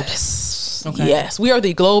wided world. Yes. Okay. Yes. We are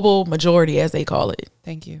the global majority, as they call it.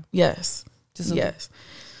 Thank you. Yes. Just a- Yes.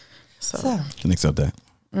 So, Can accept that.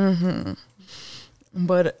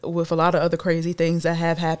 but with a lot of other crazy things that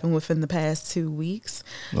have happened within the past 2 weeks.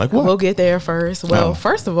 Like what? We'll get there first. Well, Oh.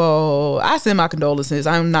 first of all, I send my condolences.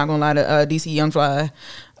 I'm not gonna lie to DC Young Fly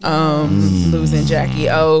losing Jackie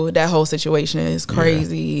O. That whole situation is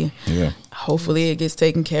crazy. Yeah. Hopefully it gets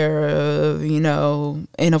taken care of,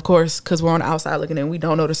 and of course, because we're on the outside looking in, we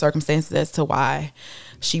don't know the circumstances as to why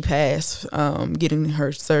she passed getting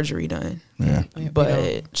her surgery done. Yeah.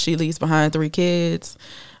 But she leaves behind 3 kids.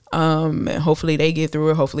 And hopefully they get through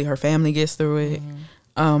it. Hopefully her family gets through it.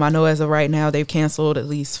 I know as of right now, they've canceled at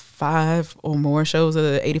least 5 or more shows of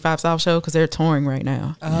the 85 South show because they're touring right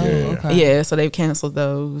now. Oh, Yeah. okay. Yeah, so they've canceled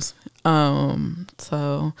those.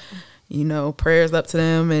 So, prayers up to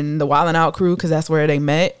them and the Wildin' Out crew because that's where they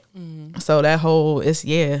met. So that whole, it's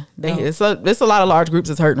a lot of large groups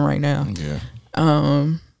that's hurting right now. Yeah.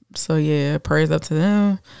 So yeah, prayers up to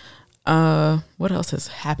them. What else has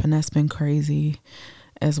happened that's been crazy?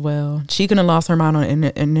 as well. She could have lost her mind on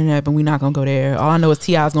the internet, but we're not gonna go there. All I know is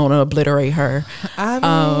T.I.'s gonna obliterate her. I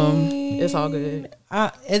mean, it's all good.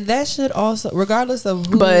 And that should also, regardless of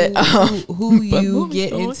who you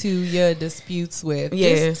get into your disputes with. Yeah,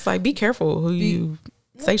 it's like, be careful who you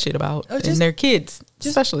say shit about, and their kids,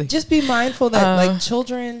 especially. Just be mindful that like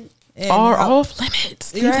children are off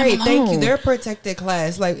limits. Right, thank you. They're a protected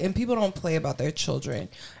class. Like, and people don't play about their children.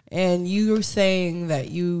 And you're saying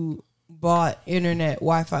that you bought internet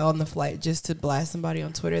Wi-Fi on the flight just to blast somebody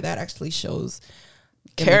on Twitter. That actually shows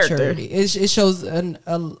character. It shows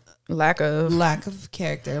a lack of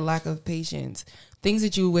character, lack of patience, things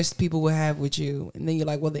that you wish people would have with you. And then you're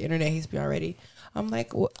like, well, the internet hates me already. I'm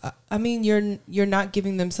like, well, I mean, you're not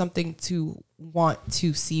giving them something to want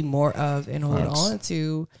to see more of and hold on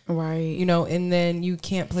to, right? You know, and then you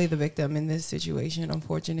can't play the victim in this situation,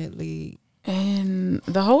 unfortunately. And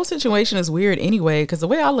the whole situation is weird anyway, because the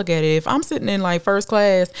way I look at it, if I'm sitting in like first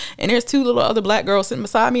class and there's two little other black girls sitting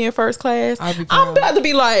beside me in first class, I'm about to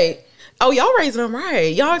be like, oh, y'all raising them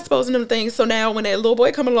right. Y'all exposing them to things. So now when that little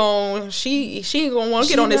boy come along, she ain't gonna want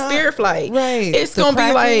to get on this spirit flight. Right. It's gonna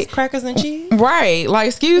be like crackers and cheese. Right. Like,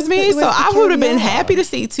 excuse me. So I would have been happy to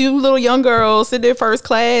see two little young girls sit there first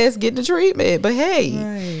class getting the treatment. But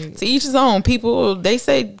hey, to each his own. People, they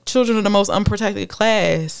say children are the most unprotected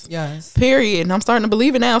class. Yes. Period. And I'm starting to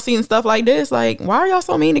believe it now, seeing stuff like this. Like, why are y'all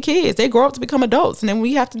so mean to kids? They grow up to become adults, and then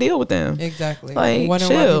we have to deal with them. Exactly. Like,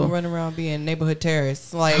 wondering why chill. people run around being neighborhood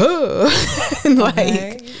terrorists. Like,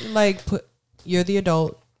 you're the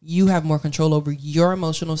adult. You have more control over your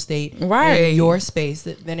emotional state, in your space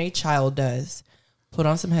than a child does. Put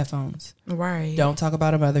on some headphones. Right. Don't talk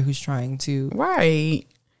about a mother who's trying to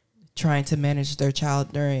manage their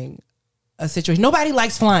child during a situation. Nobody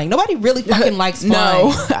likes flying. Nobody really fucking likes flying.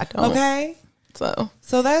 No, I don't. Okay.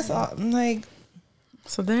 So that's all. Like.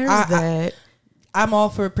 So there's that. I'm all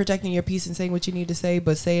for protecting your peace and saying what you need to say,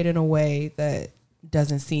 but say it in a way that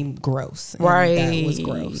doesn't seem gross. Right. That was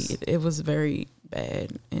gross. It was very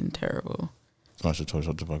bad and terrible. I should have told her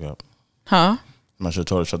shut the fuck up. Huh? I should have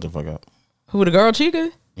told her shut the fuck up. Who, the girl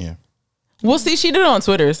Chica? Yeah. Well, see, she did it on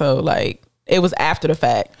Twitter, so like it was after the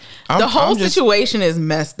fact. The whole situation is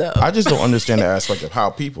messed up. I just don't understand the aspect of how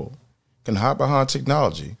people can hide behind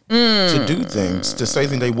technology to do things, to say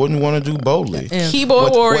things they wouldn't want to do boldly.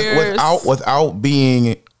 Keyboard warriors. Without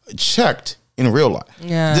being checked in real life.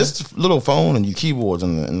 Yeah. This little phone and your keyboards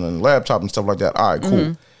and the laptop and stuff like that, all right,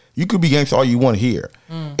 cool. You could be gangster all you want here.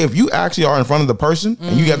 If you actually are in front of the person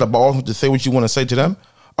and you got the balls to say what you want to say to them,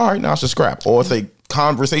 all right, now it's a scrap. Or it's a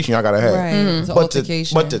conversation I got to have. Right. It's an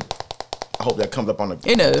altercation. I hope that comes up on the...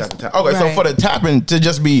 It is. Okay, so for the tapping to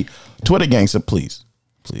just be Twitter gangster, please.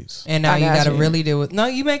 And now you got to really deal with... No,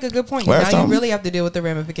 you make a good point. Now you really have to deal with the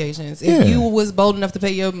ramifications. If you was bold enough to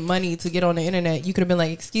pay your money to get on the internet, you could have been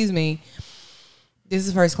like, excuse me, this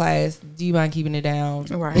is first class. Do you mind keeping it down?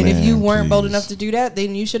 Right. And if you weren't bold enough to do that,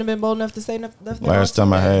 then you should have been bold enough to say nothing. Last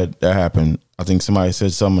time I had that happen, I think somebody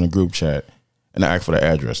said something in a group chat and I asked for the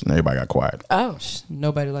address and everybody got quiet. Oh.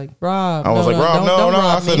 Nobody like, Rob. I was like, Rob, no.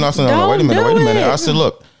 I said, no, wait a minute. I said,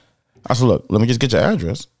 look, let me just get your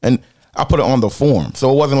address. And I put it on the form. So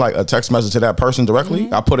it wasn't like a text message to that person directly.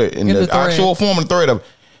 I put it in the actual form and thread of,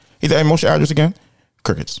 he said, hey, what's your address again?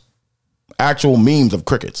 Crickets. Actual memes of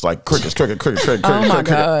crickets, like cricket. Oh my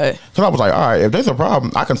God. So I was like, all right, if there's a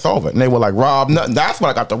problem, I can solve it. And they were like, Rob, nothing. That's what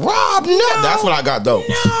I got. That's what I got though.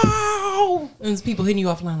 No. And there's people hitting you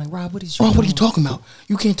offline like, Rob, what are you talking about?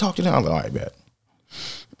 You can't talk to them. I was like, all right, bet.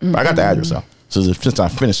 I got the address though. So since I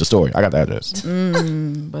finished the story, I got the address.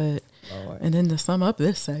 But and then to sum up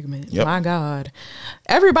this segment, my God,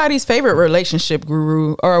 everybody's favorite relationship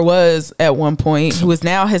guru, or was at one point, who is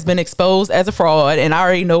now has been exposed as a fraud. And I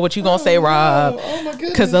already know what you're gonna say, Rob,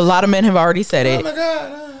 because a lot of men have already said it.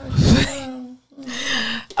 Oh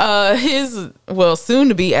my God. His soon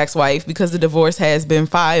to be ex-wife, because the divorce has been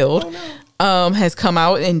filed, has come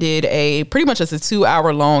out and did pretty much just a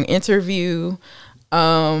 2-hour long interview.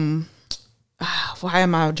 Why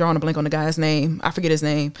am I drawing a blank on the guy's name? I forget his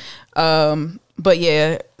name. But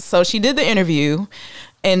yeah, so she did the interview,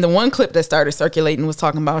 and the one clip that started circulating was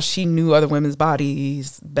talking about she knew other women's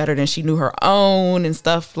bodies better than she knew her own and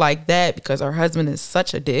stuff like that, because her husband is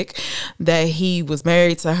such a dick that he was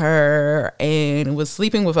married to her and was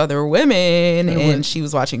sleeping with other women, and she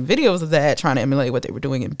was watching videos of that, trying to emulate what they were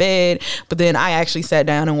doing in bed. But then I actually sat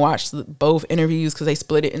down and watched both interviews because they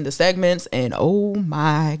split it into segments, and oh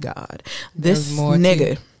my God, this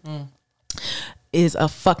nigga is a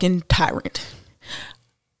fucking tyrant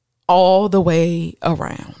all the way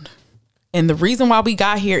around. And the reason why we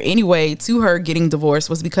got here anyway to her getting divorced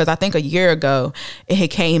was because I think a year ago it had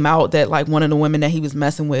came out that like one of the women that he was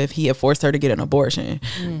messing with, he had forced her to get an abortion.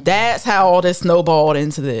 That's how all this snowballed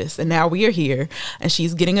into this. And now we are here and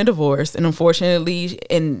she's getting a divorce. And unfortunately,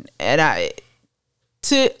 and I,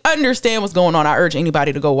 to understand what's going on, I urge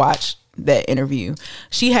anybody to go watch that interview.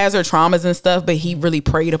 She has her traumas and stuff, but he really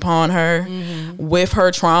preyed upon her with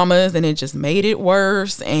her traumas, and it just made it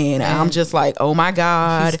worse. And I'm just like, oh my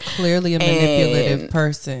God. He's clearly a manipulative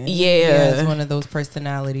person. Yeah. He has one of those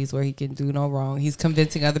personalities where he can do no wrong. He's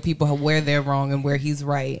convincing other people where they're wrong and where he's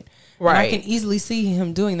right. Right. And I can easily see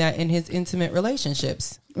him doing that in his intimate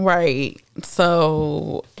relationships. Right.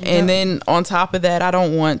 So, and then on top of that, I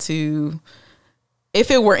don't want to, if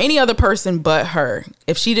it were any other person but her,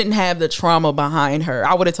 if she didn't have the trauma behind her,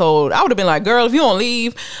 I would have been like, girl, if you don't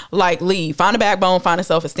leave, like leave, find a backbone, find a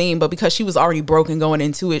self-esteem. But because she was already broken going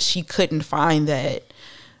into it, she couldn't find that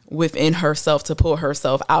within herself to pull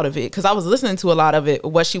herself out of it. Because I was listening to a lot of it,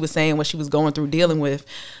 what she was saying, what she was going through, dealing with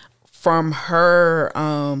from her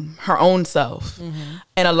own self.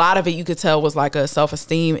 And a lot of it you could tell was like a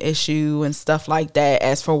self-esteem issue and stuff like that,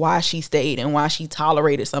 as for why she stayed and why she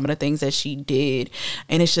tolerated some of the things that she did.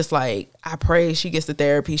 And it's just like, I pray she gets the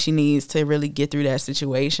therapy she needs to really get through that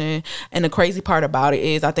situation. And the crazy part about it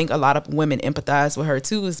is I think a lot of women empathize with her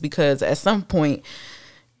too, is because at some point,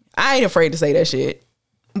 I ain't afraid to say that shit,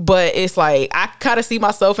 but it's like I kind of see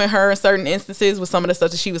myself in her in certain instances with some of the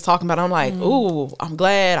stuff that she was talking about. I'm like, ooh, I'm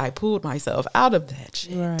glad I pulled myself out of that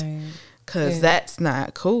shit. Right. Because that's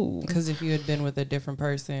not cool. Because if you had been with a different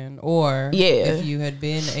person, or if you had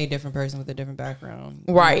been a different person with a different background.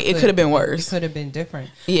 Right. It could have been worse. It could have been different.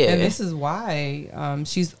 Yeah. And this is why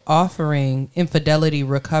she's offering infidelity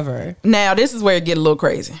recover. Now, this is where it get a little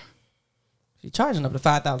crazy. She's charging up to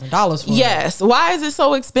 $5,000 for Yes. Why is it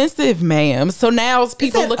so expensive, ma'am? So now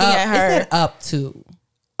people looking at her. It said up to.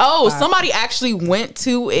 Oh, somebody actually went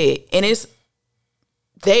to it and it's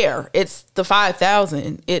there. It's the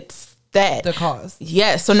 5,000. It's that. The cost.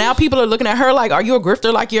 Yes. So now people are looking at her like, are you a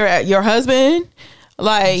grifter like your husband?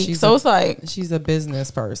 Like, it's like, she's a business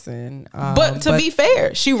person. But to be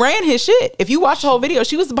fair, she ran his shit. If you watch the whole video,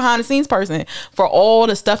 she was the behind the scenes person for all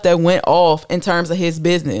the stuff that went off in terms of his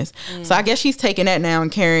business. So I guess she's taking that now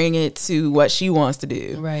and carrying it to what she wants to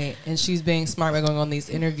do. Right. And she's being smart by going on these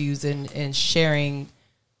interviews and sharing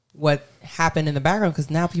what happened in the background, because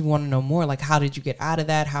now people want to know more. Like, how did you get out of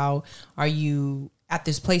that? How are you at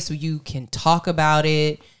this place where you can talk about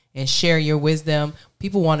it and share your wisdom?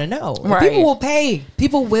 People want to know. Right. People will pay.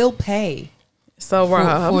 People will pay. So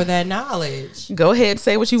for that knowledge. Go ahead,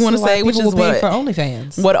 say what you want to say, which is what for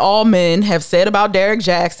OnlyFans. What all men have said about Derek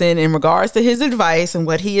Jackson in regards to his advice and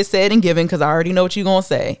what he has said and given, because I already know what you're gonna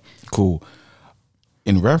say. Cool.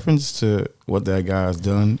 In reference to what that guy's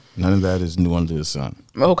done, none of that is new under the sun.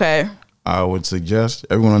 Okay. I would suggest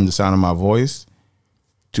everyone under the sound of my voice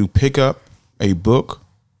to pick up a book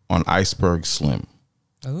on Iceberg Slim.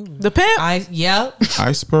 Ooh. The pimp.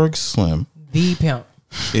 Iceberg Slim. The pimp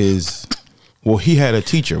is, well, he had a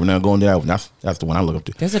teacher. We're not going there. That's the one I look up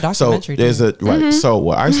to. There's a documentary. So there's right.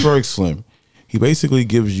 So Iceberg Slim, he basically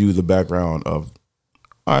gives you the background of,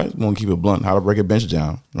 all right, I'm gonna keep it blunt, how to break a bench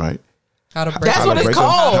down, right? How to break. That's what it's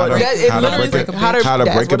called. How to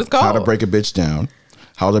break a bitch down,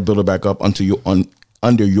 how to build it back up under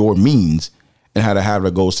your means, and how to have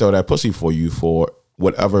her go sell that pussy for you for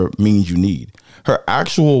whatever means you need. Her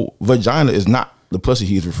actual vagina is not the pussy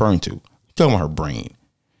he's referring to. He's talking about her brain.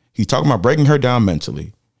 He's talking about breaking her down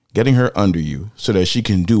mentally, getting her under you so that she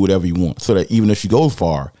can do whatever you want. So that even if she goes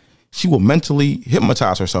far, she will mentally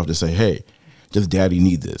hypnotize herself to say, hey, does daddy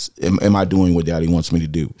need this? Am I doing what daddy wants me to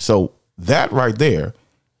do? So that right there,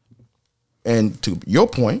 and to your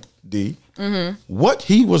point, D, what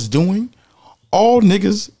he was doing, all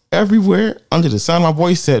niggas everywhere under the sound of my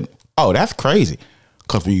voice said, oh, that's crazy.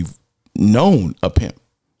 Because we've known a pimp,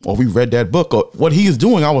 or we read that book, or what he is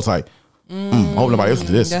doing. I was like, I hope nobody listens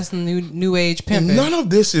to this. That's new age pimping. None of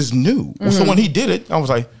this is new. So when he did it, I was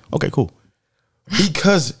like, okay, cool.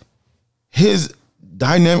 Because his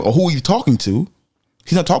dynamic, or who he's talking to,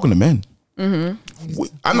 he's not talking to men. I'm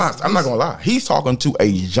not gonna lie. He's talking to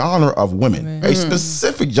a genre of women, a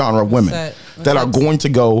specific genre of women that are going to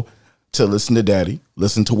go to listen to daddy,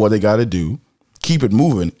 listen to what they got to do, keep it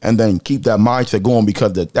moving, and then keep that mindset going,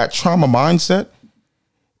 because that trauma mindset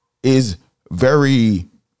is very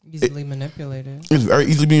easily manipulated. It's very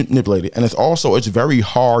easily manipulated, and it's very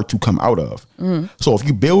hard to come out of. So if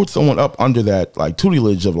you build someone up under that like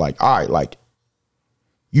tutelage of like, all right, like,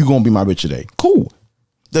 you gonna be my bitch today, cool.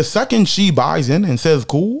 The second she buys in and says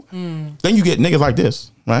cool, then you get niggas like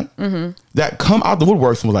this, right? That come out the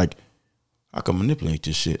woodworks and was like, I can manipulate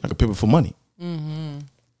this shit. I can pivot for money. Mm-hmm.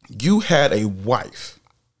 You had a wife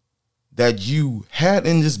that you had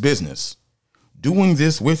in this business doing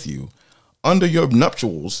this with you under your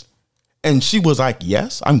nuptials, and she was like,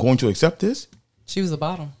 yes, I'm going to accept this. She was the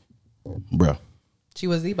bottom. Bruh. She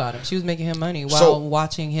was the bottom. She was making him money while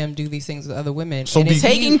watching him do these things with other women. So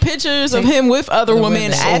taking pictures of him with other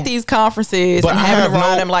women at these conferences and having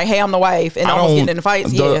around him like, hey, I'm the wife, and almost getting in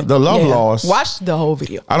fights. The love loss. Watch the whole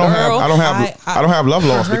video. I don't have love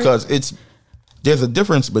loss because there's a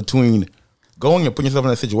difference between going and putting yourself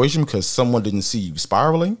in that situation because someone didn't see you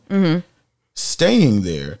spiraling, staying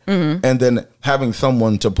there, and then having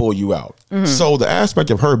someone to pull you out. So the aspect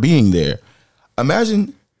of her being there,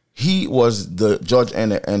 imagine he was the judge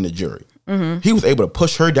and the jury. He was able to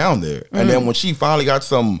push her down there. And then when she finally got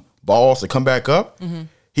some balls to come back up,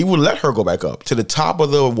 he would let her go back up to the top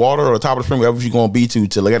of the water or the top of the stream, wherever she's going to be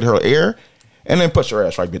to let her air, and then push her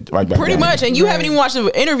ass right back pretty down. Much. And you haven't even watched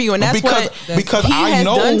the interview, and that's because he has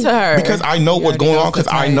done to her. Because I know what's going on, because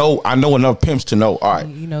I know enough pimps to know, all right,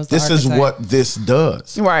 this is what this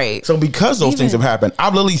does. Right. So because those things have happened,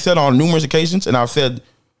 I've literally said on numerous occasions, and I've said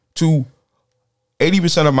to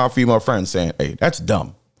 80% of my female friends saying, hey, that's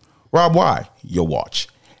dumb. Rob, why? Your watch.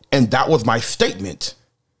 And that was my statement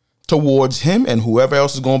towards him and whoever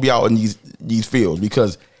else is going to be out in these fields,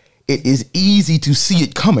 because it is easy to see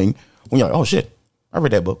it coming when you're like, oh, shit, I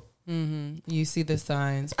read that book. You see the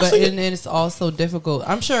signs. But it's also difficult.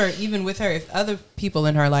 I'm sure even with her, if other people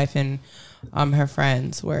in her life and her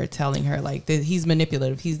friends were telling her, like, he's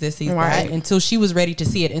manipulative, he's this, he's that, until she was ready to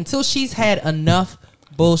see it, until she's had enough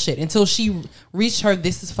bullshit, until she reached her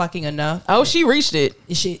this is fucking enough. Oh, she reached it.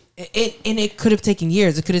 And it could have taken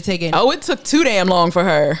years. It could have taken. Oh, it took too damn long for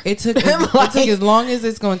her. It took as long as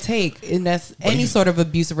it's going to take, and that's any sort of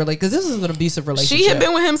abusive relationship. Because this is an abusive relationship. She had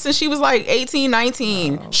been with him since she was like 18,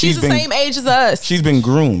 19. Oh. She's the same age as us. She's been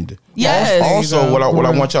groomed. Yes. Also, what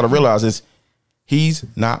I want y'all to realize is he's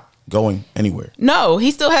not going anywhere. No,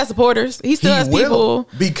 he still has supporters. He still has people.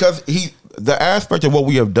 Because the aspect of what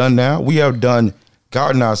we have done now, we have gotten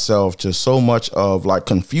ourselves to so much of like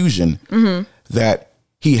confusion that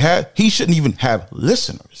he shouldn't even have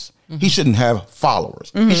listeners. He shouldn't have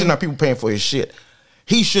followers. He shouldn't have people paying for his shit.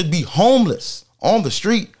 He should be homeless on the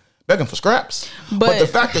street begging for scraps. But the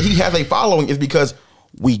fact that he has a following is because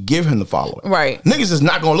we give him the following. Right. Niggas is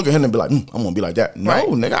not going to look at him and be like, I'm going to be like that. No,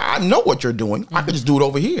 nigga, I know what you're doing. I could just do it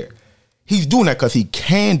over here. He's doing that because he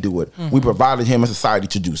can do it. We provided him a society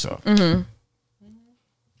to do so.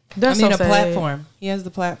 That's a platform. He has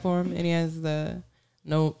the platform, and he has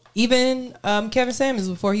even Kevin Samuels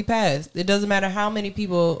before he passed. It doesn't matter how many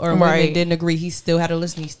people or women didn't agree. He still had to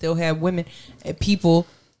listen. He still had women and people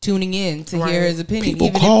tuning in to hear his opinion. People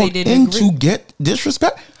even called if they didn't agree. to get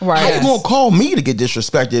disrespect. How you gonna call me to get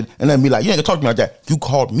disrespected and then be like, you ain't gonna talk to me like that? You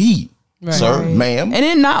called me. Sir, ma'am. And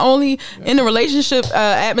then not only in the relationship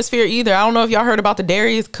atmosphere either. I don't know if y'all heard about the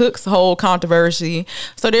Darius Cook's whole controversy.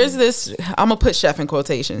 So there's this, I'm going to put chef in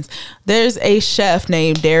quotations. There's a chef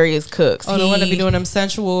named Darius Cooks. Oh, the one that be doing them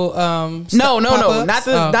sensual No, not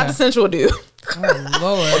the sensual dude. Oh,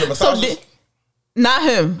 Lord. So not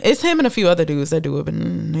him. It's him and a few other dudes that do it, but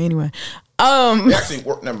anyway. Actually,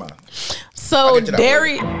 never mind. So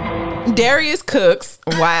Darius Cooks,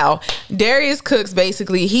 Darius Cooks,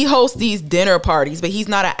 basically, he hosts these dinner parties, but he's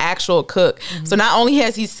not an actual cook. So not only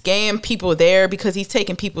has he scammed people there because he's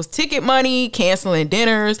taking people's ticket money, canceling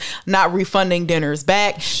dinners, not refunding dinners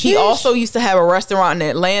back. Sheesh. He also used to have a restaurant in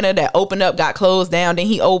Atlanta that opened up, got closed down. Then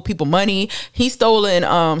he owed people money. He's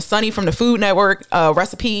stolen Sunny from the Food Network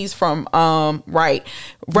recipes from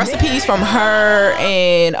recipes from her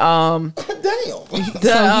and damn. So he's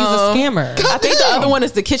a scammer. I think the other one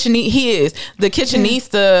is the kitchenista. He is the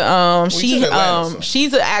kitchenista.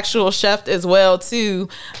 She's an actual chef as well too,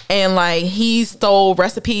 and like he stole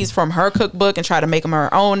recipes from her cookbook and tried to make them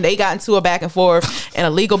her own. They got into a back and forth and a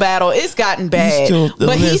legal battle. It's gotten bad,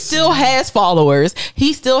 but he still has followers.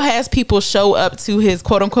 He still has people show up to his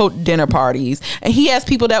quote unquote dinner parties, and he has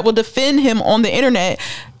people that will defend him on the internet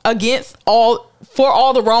for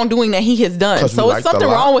all the wrongdoing that he has done. So it's something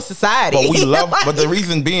wrong with society. But the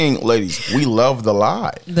reason being, ladies, we love the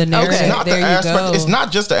lie. The narrative. It's not it's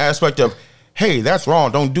not just the aspect of, hey, that's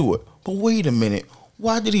wrong, don't do it. But wait a minute.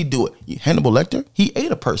 Why did he do it? Hannibal Lecter, he ate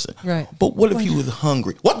a person. Right. But what if he was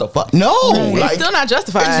hungry? What the fuck? No. Right. It's still not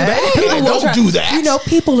justified. Exactly. Don't do that. You know,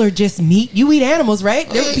 people are just meat. You eat animals,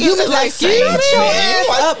 right? Humans like, excuse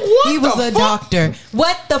me. He was a doctor.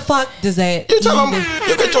 What the fuck does that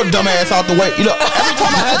you get your dumb ass out the way. You know, every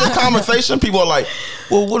time I have this conversation, people are like,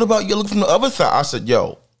 well, what about you look from the other side? I said,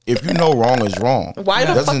 yo, if you know wrong is wrong. Why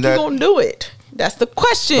the fuck you gonna do it? That's the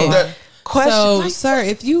question. Question. So, sir,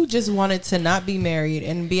 if you just wanted to not be married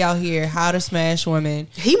and be out here, how to smash women,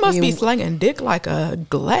 he must be slinging dick like a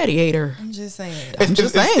gladiator. I'm just saying.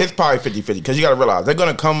 It's probably 50-50 because you got to realize they're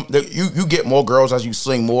gonna come. You get more girls as you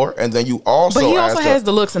sling more, and then you also. But he also has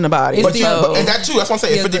the looks in the body. And that too. That's what I'm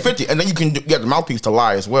saying. It's 50-50, and then you can get the mouthpiece to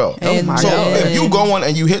lie as well. And so if you go on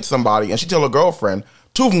and you hit somebody, and she tell her girlfriend,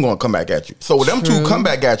 two of them gonna come back at you. So when them two come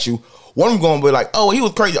back at you, one of them gonna be like, "Oh, he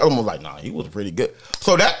was crazy." The other one was like, "Nah, he was pretty good."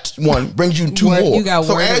 So that one brings you two more. You got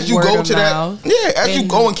so as you go to mouth. that, as you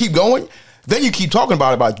go and keep going, then you keep talking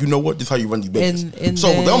about it. Like, you know what? This is how you run these business. And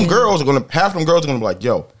so them girls are gonna half them girls are gonna be like,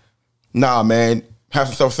 "Yo, nah, man, have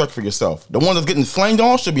some self-respect for yourself." The one that's getting slanged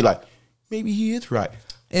on should be like, "Maybe he is right."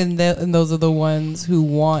 And those are the ones who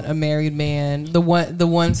want a married man. The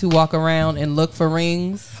ones who walk around and look for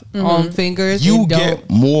rings on fingers. You get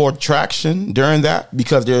more traction during that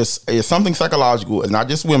because there's something psychological. It's not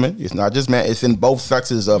just women. It's not just men. It's in both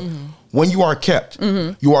sexes of when you are kept,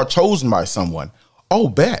 you are chosen by someone. Oh,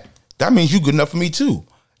 bet. That means you good enough for me too.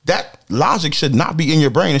 That logic should not be in your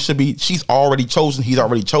brain. It should be she's already chosen. He's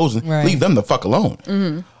already chosen. Right. Leave them the fuck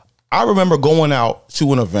alone. I remember going out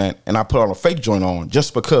to an event and I put on a fake joint on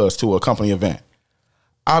just because to a company event.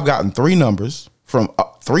 I've gotten 3 numbers from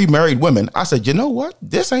 3 married women. I said, you know what?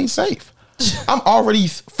 This ain't safe. I'm already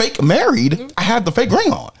fake married. I have the fake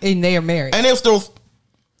ring on. And they are married. And they're still,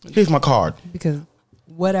 here's my card. Because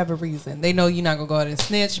whatever reason. They know you're not going to go out and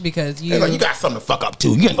snitch because you... They're like, you got something to fuck up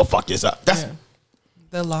too. You ain't gonna fuck this up. That's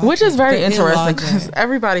the logic. Which is very interesting because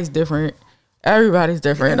everybody's different. Everybody's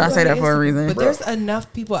different. I say that for a reason. But there's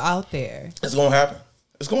enough people out there. It's gonna happen.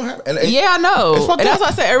 It's gonna happen. And yeah, I know. And that's why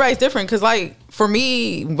I say everybody's different. Because like for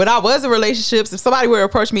me, when I was in relationships, if somebody would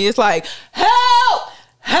approach me, it's like, help,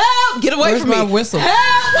 get away from me. Where's my whistle?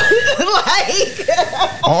 Help.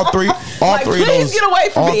 Like all three like, of please those get away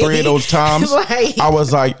from all me. 3 of those times Like- I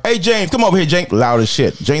was like, hey James, come over here. James, loud as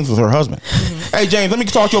shit. James was her husband. Hey James, let me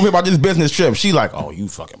talk to you over here about this business trip. She like, oh, you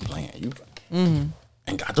fucking playing. You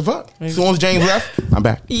and got the fuck. As soon as James left, I'm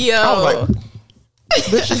back. Yo. I was like,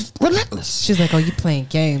 bitch is relentless. She's like, oh, you playing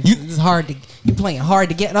games. It's hard to... You playing hard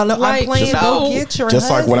to get... No, Like, I'm playing... Go get your just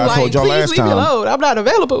like what I told y'all please last leave me time. alone. I'm not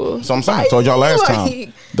available. So I'm saying, I told y'all last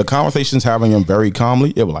time. The conversations having them very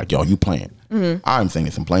calmly, it was like, yo, you playing. I'm saying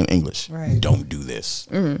this in plain English. Right. Don't do this.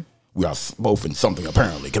 We are both in something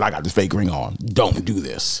apparently because I got this fake ring on. Don't do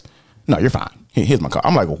this. No, you're fine. Here's my card.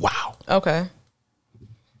 I'm like, wow. Okay.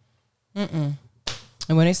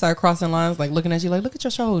 And when they start crossing lines, like looking at you, like, look at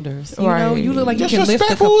your shoulders. You Right. know, you look like you can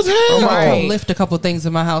Disrespectful as hell. Right. lift a couple things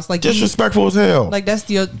in my house. Like Disrespectful as hell. Like that's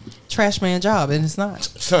your trash man job, and it's not.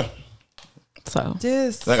 So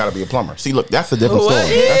Just I gotta be a plumber. See, look, that's a different What?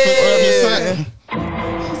 story. That's what I'm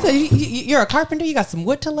just saying. so you're a carpenter. You got some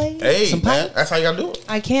wood to lay. Hey, some man, pipe? that's how you gotta do it.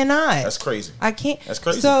 I cannot. That's crazy. I can't. That's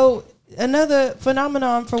crazy. So another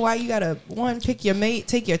phenomenon for why you gotta pick your mate,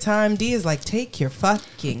 take your time. D is like take your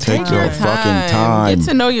fucking Take time. your fucking time. Get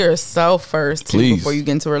to know yourself first, too, Please. before you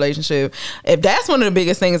get into a relationship. If that's one of the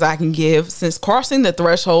biggest things I can give, since crossing the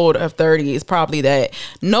threshold of 30 is probably that.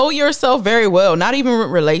 Know yourself very well. Not even with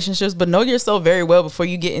relationships, but know yourself very well before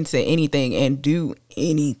you get into anything and do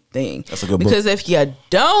anything. That's a good book. Because if you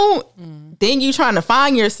don't, then you trying to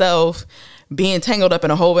find yourself being tangled up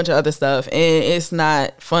in a whole bunch of other stuff, and it's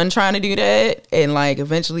not fun trying to do that. And like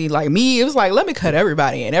eventually, like me, it was like, let me cut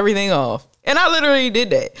everybody and everything off. And I literally did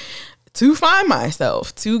that to find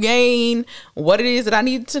myself, to gain what it is that I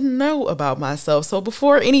need to know about myself. So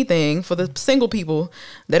before anything, for the single people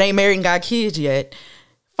that ain't married and got kids yet,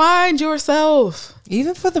 find yourself.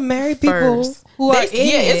 Even for the married people First. who are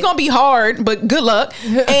it's gonna be hard, but good luck.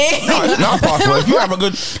 No, it's not possible. If you have a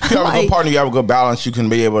good, Like- partner, you have a good balance. You can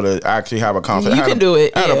be able to actually have a conversation. You can do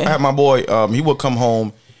it, I yeah. had my boy. He would come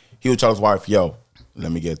home. He would tell his wife, "Yo,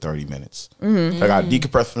 let me get 30 minutes. I got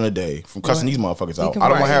decompressed from the day from cussing these motherfuckers out. I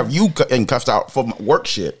don't want to have you getting cussed out for my work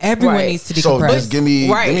shit. Everyone Right. needs to decompress. So just give me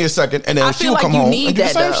a second, and then I she'll feel like come you home need and do the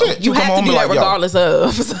that same though. shit. You She'll come have to home do and that be like, yo, regardless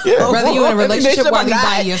of. Yeah. Whether you're in a relationship, Bitch, whether you're I'm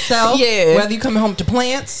by not. yourself, Yeah. whether you're coming home to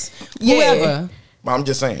plants, Yeah. whoever. But I'm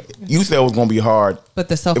just saying, you said it was going to be hard. But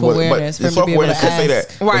the It was- self-awareness but the for him to be able to self-awareness could say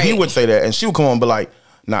ask. that. But he Right. would say that, and she would come on and be like,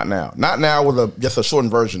 not now. Not now with just a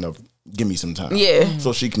shortened version of give me some time. Yeah.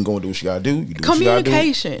 So she can go and do what she got to do. You do what you gotta do.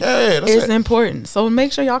 Communication Yeah, that's is it. important. So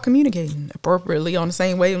make sure y'all communicating appropriately on the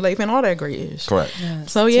same wavelength and all that great ish. Correct.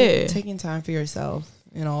 Yes. So, yeah. Taking time for yourself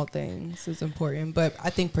in all things is important. But I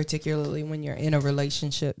think particularly when you're in a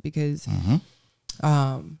relationship because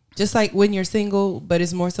Just like when you're single, but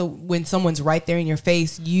it's more so when someone's right there in your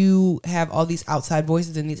face, you have all these outside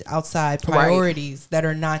voices and these outside priorities that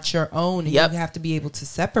are not your own. And you have to be able to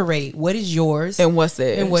separate what is yours and what's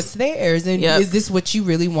theirs. And is this what you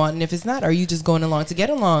really want? And if it's not, are you just going along to get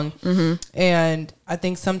along? And I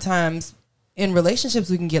think sometimes in relationships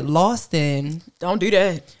we can get lost in. Don't do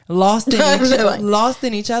that. Lost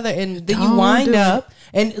in each other. And then you wind up.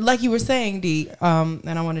 And like you were saying, D,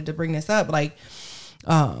 and I wanted to bring this up, like,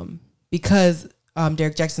 because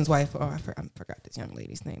Derek Jackson's wife, I forgot this young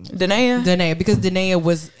lady's name. Danae. Because Danae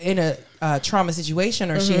was in a trauma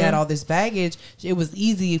situation, or she had all this baggage, it was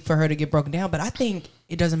easy for her to get broken down. But I think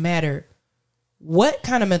it doesn't matter what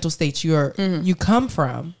kind of mental state you come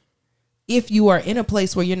from. If you are in a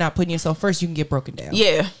place where you're not putting yourself first, you can get broken down.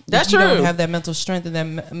 Yeah, that's true. If you don't have that mental strength and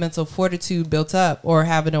that mental fortitude built up, or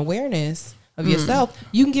have an awareness of yourself,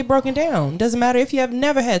 you can get broken down. Doesn't matter if you have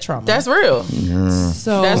never had trauma. That's real. Yeah.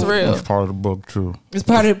 So that's real. It's part of the book too. It's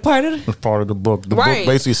part of It's part of the book. The book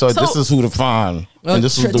basically said this is who to find. And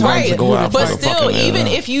this is the ones to go out. But still, even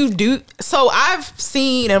if you do, so I've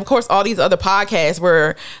seen, and of course, all these other podcasts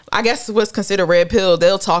where I guess what's considered red pill,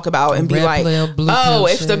 they'll talk about and be like, oh,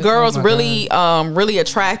 if the girl's really, really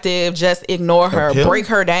attractive, just ignore her, break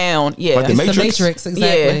her down. Yeah, like the Matrix,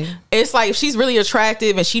 exactly. Yeah. It's like if she's really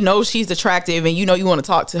attractive and she knows she's attractive, and you know you want to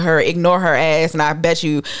talk to her, ignore her ass, and I bet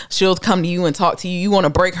you she'll come to you and talk to you. You want to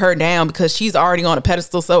break her down because she's already on a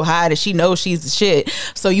pedestal so high that she knows she's the shit.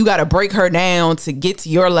 So you got to break her down to get to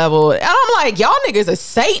your level. And I'm like, y'all niggas are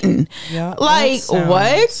Satan. Yeah, like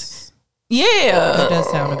what? Yeah, that does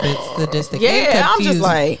sound a bit sadistic. Yeah, I'm just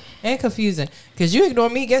like, and confusing, because you ignore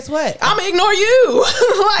me, guess what? I'm gonna ignore you.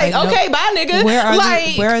 Like, okay, bye, nigga.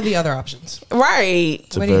 Where are the other options? Right.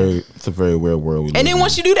 It's a very weird world we live in. And then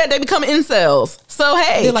once you do that, they become incels. So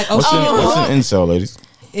hey, they're like, what's an incel, ladies?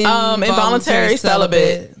 Involuntary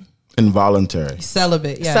celibate. Involuntary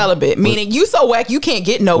celibate, yeah. Celibate, meaning you so whack you can't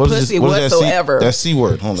get no pussy whatsoever. That C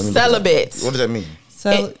word. Hold on, celibate. What does that mean?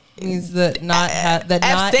 Means that not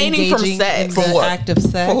abstaining engaging from sex. in the act of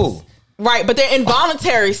sex. For who? Right, but they're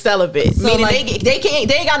involuntary celibate, so meaning like, they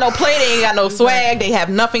ain't got no play, they ain't got no swag, they have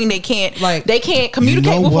nothing, they can't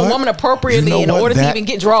communicate with a woman appropriately in order to even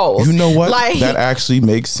get draws. You know what? Like, that actually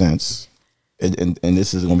makes sense. And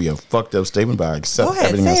this is going to be a fucked up statement, but I accept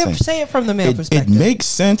everything I'm saying. Say it from the male perspective. It makes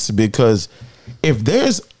sense because if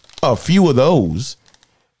there's a few of those,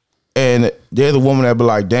 and they're the woman that be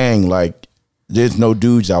like, dang, like there's no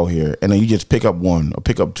dudes out here, and then you just pick up one, or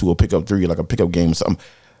pick up two, or pick up three, like a pickup game or something.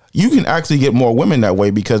 You can actually get more women that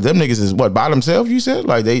way because them niggas is what, by themselves, you said?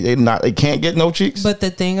 Like they can't get no cheeks? But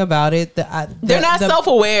the thing about it, they're not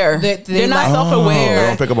self-aware. They're not self-aware. They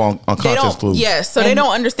don't pick up on conscious clues. Yes, so they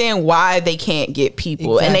don't understand why they can't get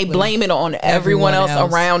people. Exactly. And they blame it on everyone else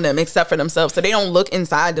around them except for themselves. So they don't look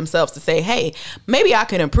inside themselves to say, hey, maybe I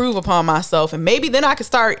can improve upon myself, and maybe then I can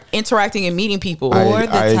start interacting and meeting people. Or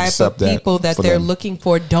the type of people that they're looking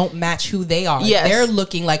for don't match who they are. Yes. They're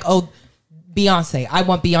looking like, oh, Beyonce. I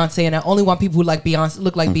want Beyonce, and I only want people who like Beyonce,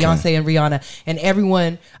 look like Beyonce and Rihanna. And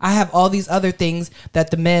everyone, I have all these other things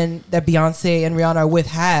that the men that Beyonce and Rihanna are with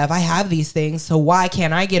have. I have these things, so why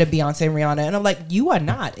can't I get a Beyonce and Rihanna? And I'm like, you are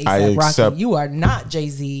not A$AP Rocky. You are not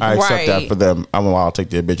Jay-Z. I accept that for them. I'll take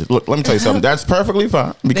their bitches. Look, let me tell you something. That's perfectly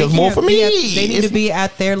fine because more for me. They need to be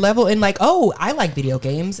at their level and like, oh, I like video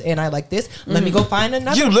games and I like this. Let me go find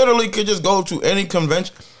another. You literally could just go to any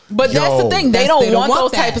convention. But that's the thing. They don't want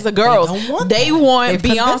those types of girls. They want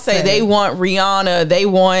Beyonce. They want Rihanna. They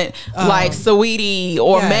want like Saweetie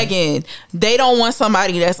or Megan. They don't want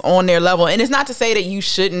somebody that's on their level. And it's not to say that you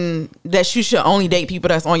should only date people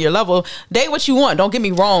that's on your level. Date what you want. Don't get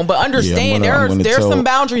me wrong. But understand there's some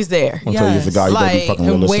boundaries there. I'm telling you, as a guy, you better be fucking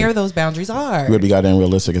realistic. Where those boundaries are. You better be goddamn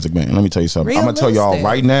realistic as a man. Let me tell you something. I'm gonna tell y'all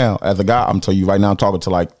right now, as a guy, I'm telling you right now, I'm talking to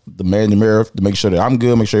like the man in the mirror to make sure that I'm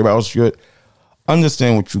good, make sure everybody else is good.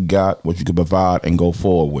 Understand what you got, what you can provide, and go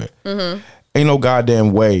forward with. Ain't no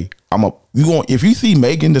goddamn way. If you see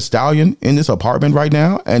Megan Thee Stallion in this apartment right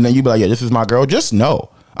now, and then you be like, yeah, this is my girl. Just know,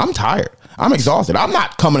 I'm tired. I'm exhausted. I'm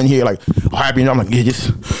not coming in here like happy. I'm like, yeah, this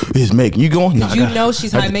is Megan. You going? Nah, you know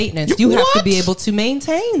she's high maintenance. You have to be able to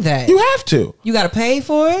maintain that. You have to. You got to pay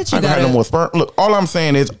for it. I got no more sperm. Look, all I'm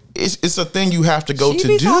saying is, it's a thing you have to go to do. She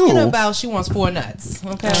be talking about she wants 4 nuts.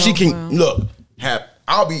 Okay, she can look.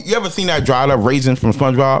 You ever seen that dried up raisin from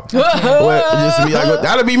SpongeBob? Just be like,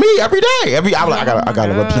 that'll be me every day. I'm like, I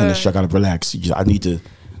gotta replenish. I gotta relax. I need to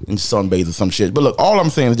sunbathe or some shit. But look, all I'm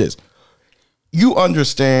saying is this: you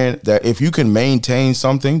understand that if you can maintain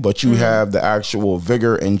something, but you have the actual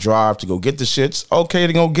vigor and drive to go get the shits, okay,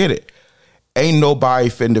 then go get it. ain't nobody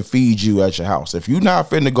finna feed you at your house. If you're not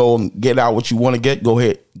finna go and get out what you want to get, go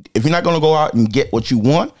ahead. If you're not gonna go out and get what you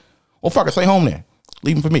want, well, fuck it, stay home then.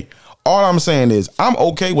 Leave them for me. All I'm saying is I'm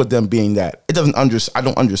okay with them being that. It doesn't I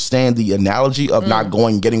don't understand the analogy of not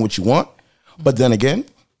going and getting what you want. But then again,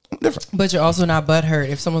 I'm different. But you're also not butthurt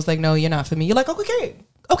if someone's like, no, you're not for me. You're like,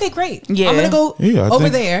 okay, great. Yeah. I'm gonna go over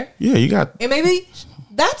there. Yeah, you got. And maybe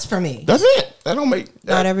that's for me. That's it. That don't make.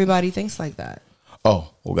 Not everybody thinks like that. Oh,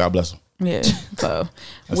 well, God bless them. Yeah. So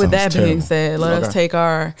with that being said, let us take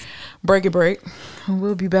our break.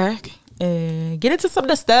 We'll be back and get into some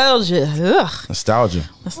nostalgia. Ugh. Nostalgia.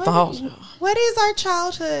 What is our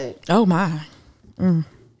childhood? Oh my.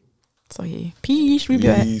 So yeah. Peace. We be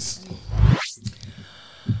back.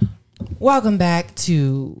 Welcome back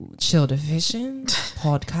to Chill Division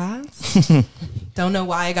podcast. Don't know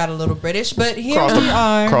why I got a little British, but here we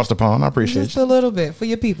are. Across the pond. I appreciate Just a little bit for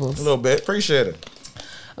your peoples. A little bit. Appreciate it.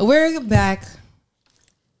 We're back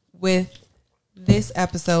with this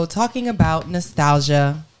episode talking about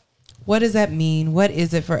nostalgia. What does that mean? What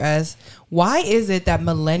is it for us? Why is it that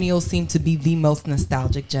millennials seem to be the most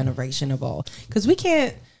nostalgic generation of all? Because we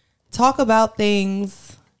can't talk about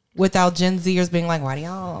things without Gen Zers being like, why do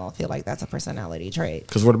y'all feel like that's a personality trait?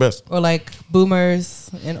 Because we're the best. Or like boomers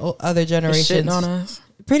and other generations. Shitting on us.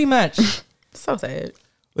 Pretty much. So sad.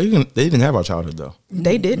 Well, they didn't have our childhood though.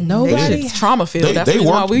 They didn't. Nobody. It's trauma filled. That's they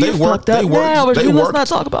why worked- we they fucked worked- up they worked- now. But they let's worked- not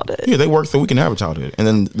talk about that. Yeah, they work so we can have a childhood. And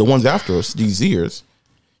then the ones after us, these years,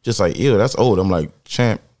 just like, ew, that's old. I'm like,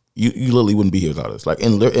 champ, you literally wouldn't be here without us. Like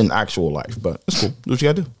in actual life. But it's cool. Do what you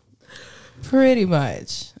gotta do. Pretty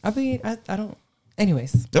much. I mean, I don't.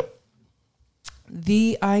 Anyways. Yep.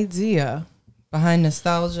 The idea behind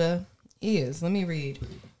nostalgia is, let me read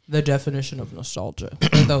the definition of nostalgia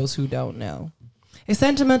for those who don't know. A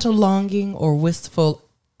sentimental longing or wistful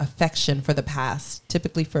affection for the past,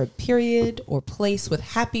 typically for a period or place with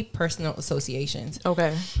happy personal associations.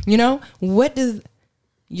 Okay. You know, what does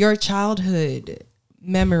your childhood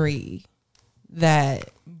memory that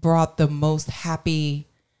brought the most happy,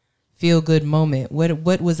 feel-good moment?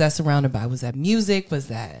 What was that surrounded by? Was that music? Was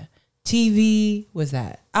that TV? Was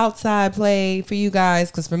that outside play for you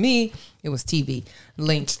guys? Because for me, it was TV.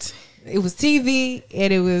 Linked. It was TV,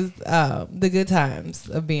 and it was the good times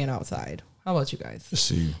of being outside. How about you guys? Let's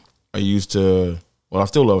see. I still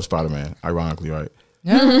love Spider-Man, ironically, right?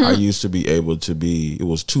 Yeah. I used to be able to it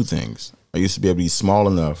was two things. I used to be able to be small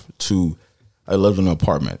enough I lived in an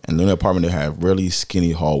apartment, and in the apartment they had really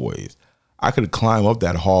skinny hallways. I could climb up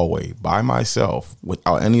that hallway by myself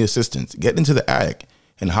without any assistance, get into the attic,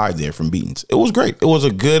 and hide there from beatings. It was great. It was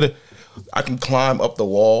I can climb up the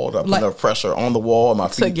wall, put enough pressure on the wall, and my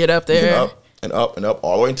feet to get up there. Up and up and up,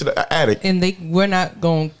 all the way into the attic. And we're not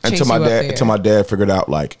going to chase until my dad figured out,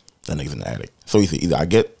 like, that nigga's in the attic. So he said, either I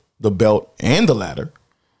get the belt and the ladder,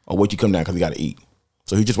 or wait you come down because he got to eat.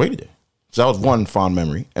 So he just waited there. So that was one fond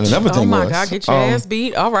memory. And another thing was, oh my God, get your ass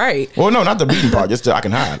beat. All right. Well, no, not the beating part, just so I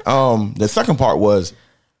can hide. The second part was,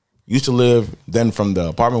 used to live, then from the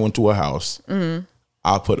apartment went to a house. Mm-hmm.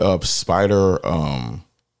 I put up spider,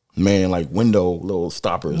 like little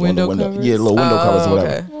stoppers on the window. Covers? Yeah, little window covers or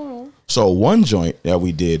whatever. Okay. So one joint that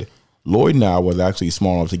we did, Lloyd and I was actually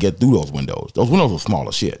small enough to get through those windows. Those windows were small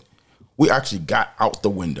as shit. We actually got out the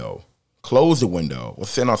window, closed the window, was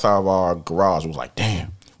sitting outside of our garage. It was like,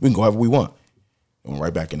 damn, we can go wherever we want. And went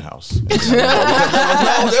right back in the house.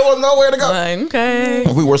 There was nowhere to go. Okay.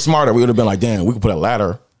 If we were smarter, we would have been like, damn, we could put a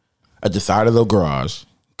ladder at the side of the garage,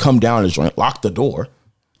 come down the joint, lock the door.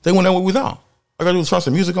 They wouldn't know what we was on. I got to trust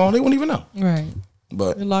the music on. They wouldn't even know. Right.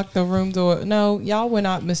 But you locked the room door. No, y'all were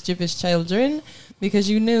not mischievous children because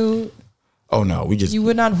you knew. Oh no, you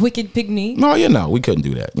were not wicked pygmy. No, we couldn't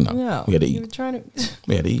do that. No, we had to eat. You were trying to.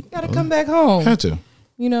 We had to eat. You got to come back home. Had to.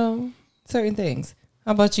 Certain things.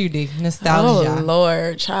 How about you, D? Nostalgia. Oh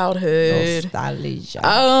Lord, childhood. Nostalgia.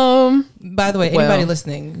 By the way, anybody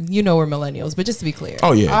listening, we're millennials, but just to be clear.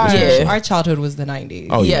 Oh yeah. Our childhood was the 90s.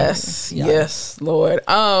 Oh yes. Yeah. Yes, Lord.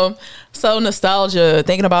 So nostalgia,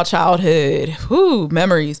 thinking about childhood,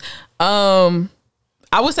 memories.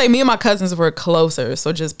 I would say me and my cousins were closer,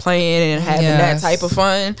 so just playing and having that type of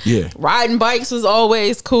fun. Yeah, riding bikes was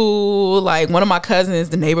always cool. Like one of my cousins,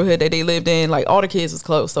 the neighborhood that they lived in, like all the kids was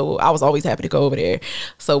close, so I was always happy to go over there.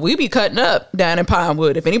 So we be cutting up down in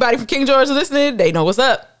Pinewood. If anybody from King George is listening, they know what's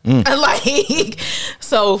up. Like,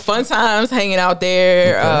 so fun times hanging out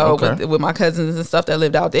there with my cousins and stuff that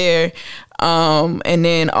lived out there. And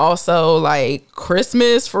then also like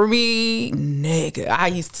Christmas for me, nigga. I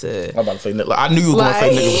used to. I'm about to say nigga. I knew you were going to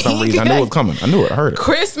say nigga for some reason. I knew it was coming. I knew it. I heard it.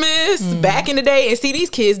 Christmas back in the day, and see, these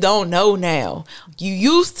kids don't know now. You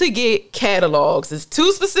used to get catalogs. There's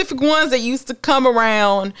 2 specific ones that used to come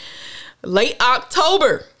around late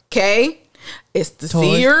October. Okay, it's the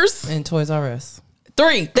Sears and Toys R Us.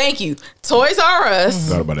 3, thank you. Toys R Us.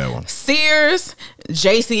 Forgot about that one. Sears,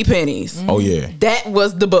 JC Penney's. Oh yeah, that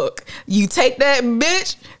was the book. You take that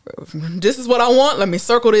bitch. This is what I want. Let me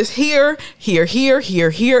circle this here, here, here, here,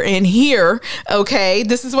 here, and here. Okay,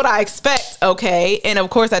 this is what I expect. Okay, and of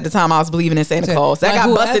course at the time I was believing in Santa Claus. That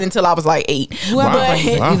got busted until I was like 8.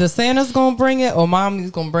 Either Santa's gonna bring it or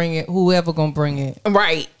Mommy's gonna bring it. Whoever gonna bring it,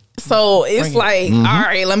 right? So it's like, all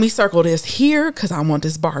right, let me circle this here because I want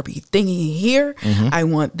this Barbie thingy here. I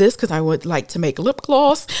want this because I would like to make lip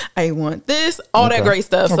gloss. I want this, all that great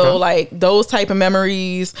stuff. So like those type of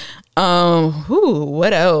memories.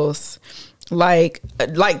 What else? Like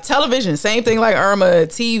television, same thing like Irma,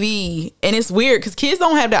 TV. And it's weird because kids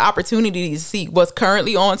don't have the opportunity to see what's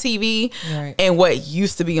currently on TV and what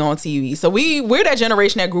used to be on TV. So we're that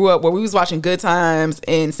generation that grew up where we was watching Good Times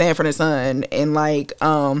and Sanford and Son and like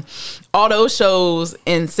all those shows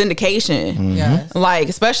in syndication. Yes. Like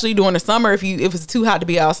especially during the summer if it's too hot to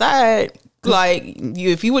be outside. Like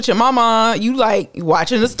if you with your mama, you like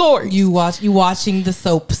watching the stories. You watching the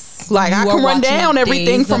soaps. Like I can run down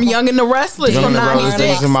everything from Young and the Restless from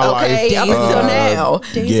 '96. Okay, up until now.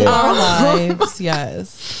 Days of Our Lives.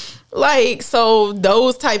 Yes. Like so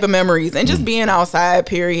those type of memories and just being outside.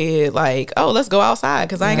 Period. Like let's go outside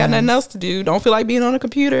because I ain't got nothing else to do. Don't feel like being on a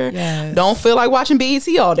computer. Yes. Don't feel like watching BET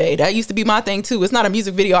all day. That used to be my thing too. It's not a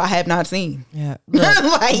music video I have not seen. Yeah. Look,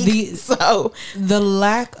 the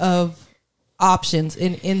lack of options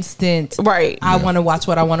in instant I want to watch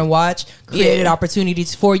what I want to watch created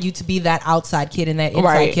opportunities for you to be that outside kid and that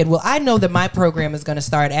inside kid. Well, I know that my program is going to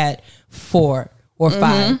start at 4 or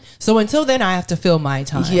 5, so until then I have to fill my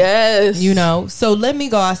time. So let me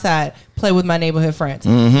go outside, play with my neighborhood friends.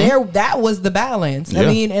 That was the balance. I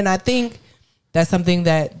mean, and I think that's something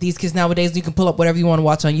that these kids nowadays, you can pull up whatever you want to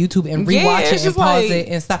watch on YouTube and rewatch it and pause it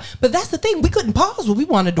and stop. But that's the thing. We couldn't pause what we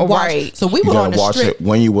wanted to watch. So we were on the watch strip. it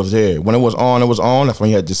when you was there. When it was on, it was on. That's when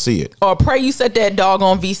you had to see it. Or pray you set that dog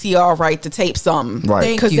on VCR right to tape something.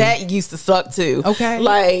 Right. Because that used to suck too. Okay.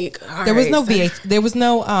 Like, there was no there was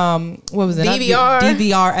no, what was it?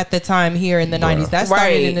 DVR at the time here in the 90s. That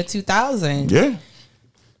started in the 2000s. Yeah.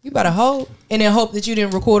 You better hope. And then hope that you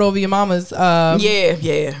didn't record over your mama's.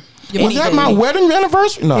 Was that my wedding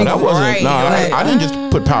anniversary? No, that wasn't. No, I didn't just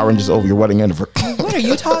put Power Rangers over your wedding anniversary. What are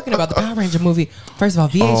you talking about? The Power Ranger movie. First of all,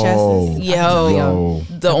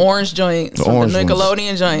 VHS. The orange joints, the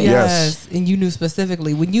Nickelodeon joints. Yes, and you knew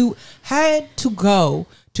specifically when you had to go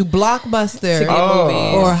to Blockbusters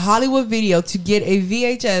or Hollywood Video to get a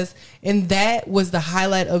VHS, and that was the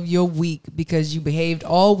highlight of your week because you behaved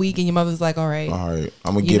all week, and your mother was like, "All right,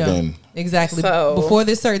 I'm gonna give in." Exactly. So, before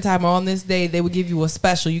this certain time or on this day, they would give you a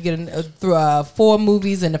special. You get 4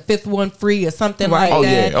 movies and the 5th one free or something like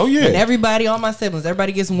that. Oh yeah. And everybody, all my siblings,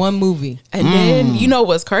 everybody gets 1 movie. And then you know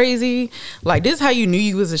what's crazy? Like this is how you knew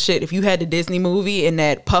you was a shit if you had the Disney movie in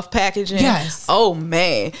that puff packaging. Yes. Oh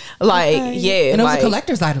man. Like and those are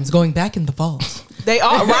collector's items going back in the vault. They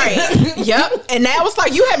are Yep. And now it's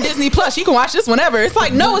like you have Disney Plus. You can watch this whenever. It's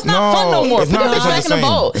like it's not fun no more. Put that bitch back in the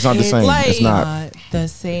vault. It's not the same. Like, it's not the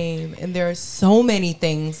same. And there are so many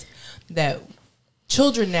things that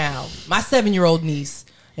children now, my 7-year-old niece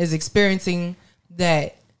is experiencing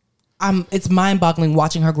that it's mind-boggling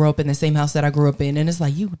watching her grow up in the same house that I grew up in, and it's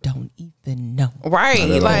like you don't even know,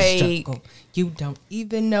 like you don't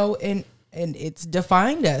even know, and it's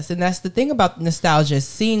defined us. And that's the thing about nostalgia,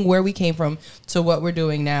 seeing where we came from to what we're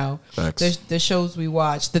doing now. The shows we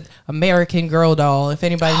watch, the American Girl doll, if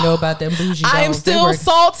anybody know about them bougie dolls. I am still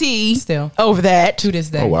salty over that to this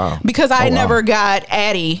day. Oh wow. Because I never got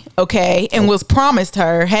Addie, and was promised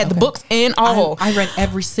her, had the books in all. I read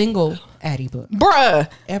every single Addie book, bruh,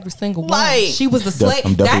 every single one. Like, she was the slave.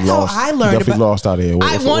 That's how I learned. Definitely lost out here.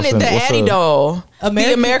 I wanted the Addie doll,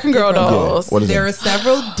 the American Girl dolls. There are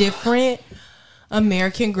several different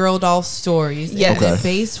American Girl doll stories. Yes. And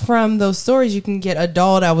based from those stories, you can get a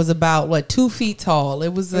doll that was about 2 feet tall.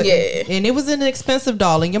 It was and it was an expensive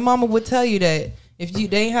doll, and your mama would tell you that if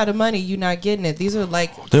they ain't had the money, you're not getting it. These are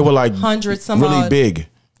they were like hundreds, some really odd. big.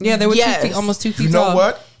 Yeah, they were 2 feet, almost 2 feet tall. You know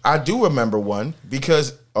what? I do remember one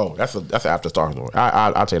because Oh, that's an after Star story.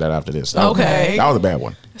 I'll tell you that after this. Okay. That was a bad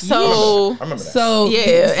one. So I remember that. So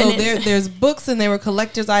Yeah, so and there's books and they were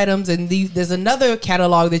collector's items, and there's another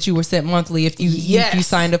catalog that you were sent monthly if you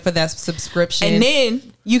signed up for that subscription. And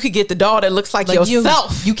then you could get the doll that looks like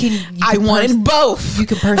yourself. I wanted both. You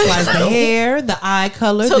can personalize the hair, the eye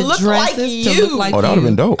color, To the look dresses like to you. look like Oh, that would have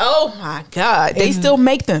been dope. Oh my God. They still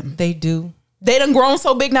make them. They do. They done grown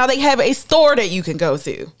so big now they have a store that you can go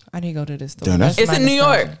to. I didn't go to this store. Damn, that's- It's my in New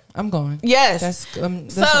nostalgia. York. I'm going. Yes.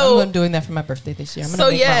 I'm doing that for my birthday this year. I'm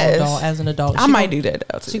gonna make my own doll as an adult. I might do that.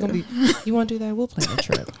 She gonna be. You want to do that? We'll plan a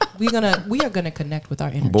trip. We are gonna connect with our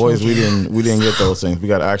inner Boys, children. we didn't get those things. We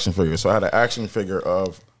got action figures. So I had an action figure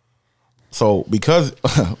of. So because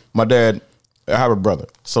my dad, I have a brother.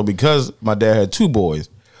 So because my dad had two boys,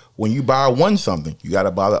 when you buy one something, you got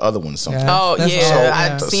to buy the other one something. Yeah. Oh That's yeah, all.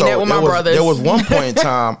 I've seen that with my brothers. There was one point in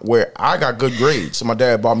time where I got good grades. So my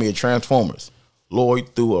dad bought me a Transformers. Lloyd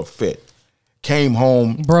threw a fit. Came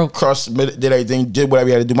home, Broke. crushed, did everything, did whatever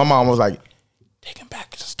he had to do. My mom was like, take him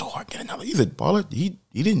back to the store, get another. He said, Baller, he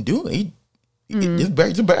didn't do it. His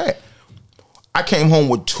bags are bad. I came home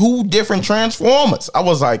with two different Transformers. I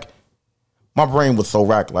was like, my brain was so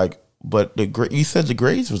racked, like, but you said the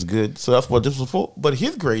grades was good, so that's what this was for. But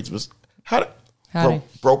his grades was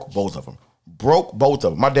broke both of them. Broke both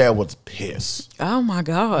of them. My dad was pissed. Oh my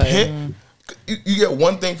God. You get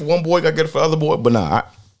one thing for one boy, got to get it for the other boy. But nah,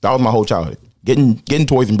 that was my whole childhood. Getting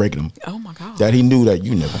toys and breaking them. Oh my God. That he knew that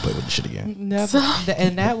you never play with the shit again. Never,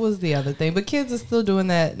 and that was the other thing. But kids are still doing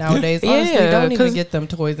that nowadays. Yeah, Honestly, don't even 'cause- get them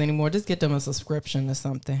toys anymore. Just get them a subscription or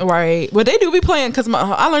something. Right. Well, they do be playing because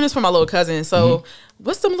I learned this from my little cousin. So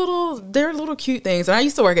what's them they're little cute things. And I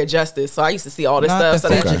used to work at Justice, so I used to see all this Not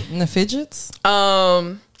stuff. the So fidget, the fidgets.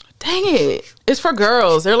 dang it. It's for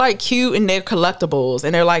girls. They're like cute and they're collectibles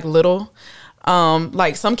and they're like little.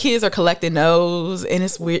 Like some kids are collecting those and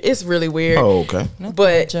it's weird. It's really weird. Oh, okay.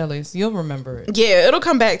 But Jellies, you'll remember it. yeah, it'll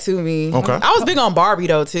come back to me. Okay. I was big on Barbie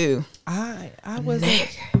though too. I wasn't.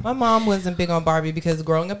 My mom wasn't big on Barbie because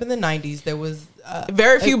growing up in the 90s, there was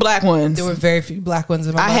Very few black ones. there were very few black ones.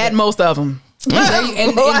 In my I had most of them. and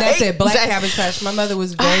that's it. Black That- Cabbage Patch. My mother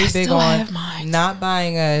was very big still on have mine. not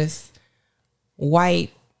buying us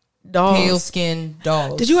white Dolls. pale skin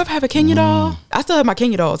dolls. Did you ever have a Kenya doll? I still have my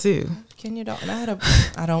Kenya doll too. Kenya doll? And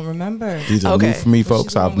I don't remember. These are Okay. new for me,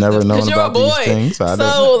 folks. wrong I've with never them? known 'Cause you're a about these boy. things.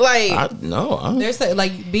 So, like- There's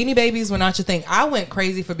like Beanie Babies were not your thing. I went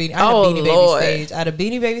crazy for Beanie. I had Oh, a Beanie Lord. Baby stage. I had a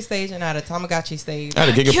Beanie Baby stage and I had a Tamagotchi stage. I had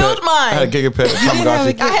a Giga killed Pet. mine. I had a Giga Pet.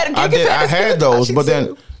 Tamagotchi. I had a Giga I did. Pet. I had those, but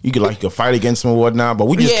then you could fight against them and whatnot. But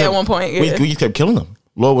we just Yeah, kept, at one point, yeah. we just kept killing them.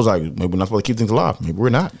 Lord was like, maybe we're not supposed to keep things alive. Maybe we're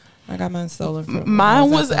not. I got mine stolen from Mine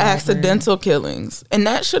when I was at the library. accidental killings, and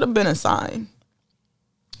that should have been a sign.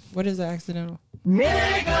 What is accidental?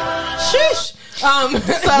 Shush.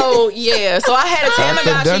 So yeah, so I had a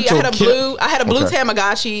Tamagotchi. I had a blue Okay.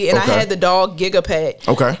 Tamagotchi, and I Okay. had the dog Giga Pet.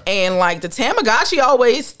 Okay. And like the Tamagotchi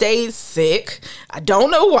always stayed sick. I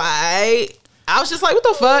don't know why. I was just like, what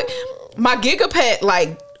the fuck? My Giga Pet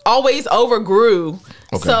like always overgrew.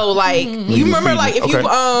 Okay. So like you remember like if you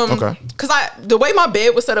Okay. because the way my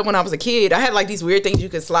bed was set up when I was a kid, I had like these weird things you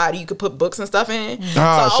could slide, you could put books and stuff in. Ah, so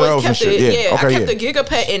I shelves always and kept it. shit. Yeah. Yeah, Okay, I kept yeah. the Giga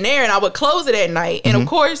Pet in there, and I would close it at night. And of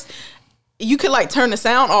course, you could like turn the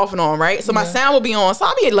sound off and on, right? So my sound would be on. So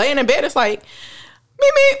I'd be laying in bed. It's like,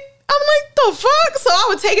 Mimi. I'm like, the fuck? So I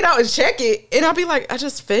would take it out and check it, and I'd be like, I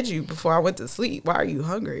just fed you before I went to sleep. Why are you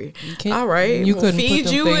hungry? All right, You we'll couldn't feed put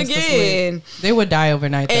them you things to sleep. again. They would die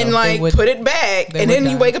overnight though. And like They would- put it back, they and would then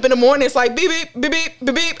you die. wake up in the morning. It's like beep beep beep beep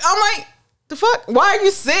beep beep. I'm like, the fuck? Why are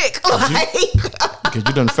you sick? Like, Because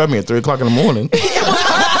you done fed me at 3 o'clock in the morning.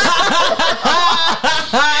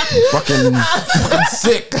 fucking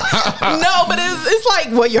sick. no, but it's like,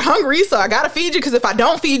 well, you're hungry, so I gotta feed you. Because if I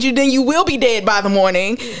don't feed you, then you will be dead by the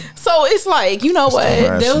morning. So it's like, you know what?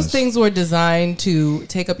 Right. Those Rations. things were designed to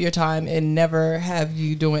take up your time and never have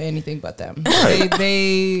you doing anything but them.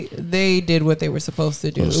 They did what they were supposed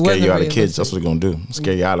to do. It Scare wasn't you out of kids. realistic. That's what they're gonna do.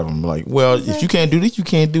 Scare you out of them. Like, well, if you can't do this, you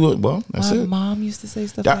can't do it. Well, that's My it. mom used to say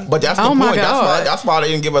stuff That, like but that's the Oh point. my That's why. God. That's why they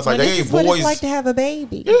didn't give us like "Well, they this gave is what boys. it's like to have a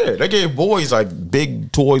baby. Yeah, they gave boys like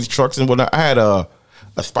big toys, trucks, and whatnot. I had a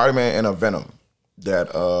Spider-Man and a Venom that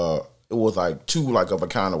it was like two like of a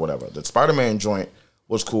kind or whatever. The Spider-Man joint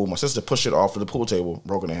was cool. My sister pushed it off of the pool table,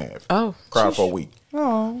 broken in half. Oh, cried for a week.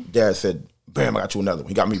 Oh, Dad said, "Bam, I got you another one."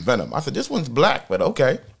 He got me Venom. I said, "This one's black, but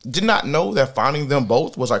okay." Did not know that finding them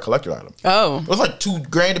both was like collector item. Oh, It was like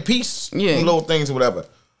 $2,000 a piece. Yeah. Little things or whatever.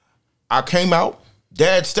 I came out.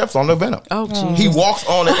 Dad steps on the Venom. Oh, jeez. He walks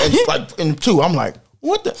on it and it's like in two. I'm like,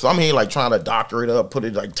 what the? So I'm here like trying to doctor it up, put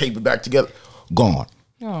it like tape it back together. Gone.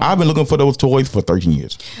 I've been looking for those toys for 13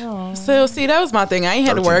 years. So see, that was my thing. I ain't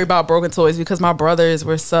had to worry about broken toys because my brothers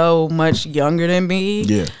were so much younger than me.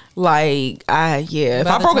 Yeah. Like if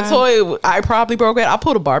I broke a toy, I probably broke it. I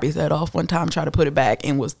pulled a Barbie's head off one time, tried to put it back,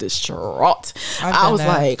 and was distraught. I was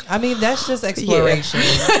like, I mean, that's just exploration.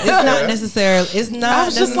 It's not necessarily. It's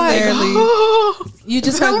not necessarily. You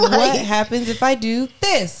just like, what happens if I do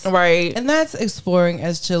this? Right. And that's exploring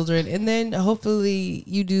as children, and then hopefully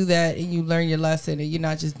you do that and you learn your lesson, and you're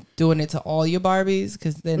not just doing it to all your Barbies,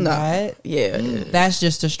 because then that's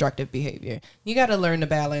just destructive behavior. You got to learn to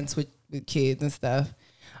balance with kids and stuff.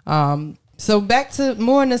 So back to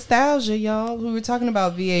more nostalgia, y'all. We were talking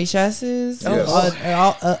about VHSs,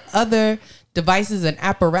 other devices and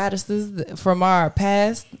apparatuses from our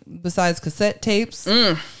past besides cassette tapes.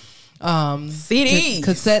 CDs.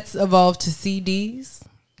 Cassettes evolved to CDs,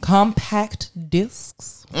 compact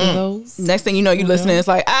discs. Those. Next thing you know, you listening. It's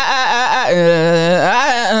like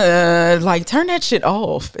like turn that shit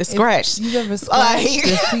off. It's scratched. You ever scratched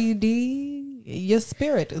the CD? Your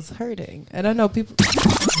spirit is hurting, and I know people.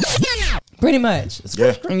 Pretty much,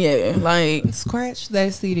 like scratch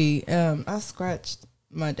that CD. I scratched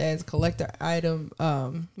my dad's collector item,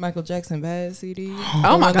 Michael Jackson Bad CD.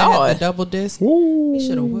 Oh my God, had the double disc. Ooh. He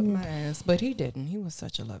should have whipped my ass, but he didn't. He was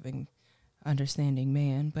such a loving, understanding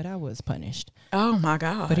man, but I was punished. Oh my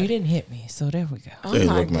God, but he didn't hit me, so there we go. Hey,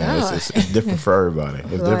 look, man, it's different for everybody.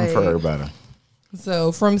 It's different for everybody.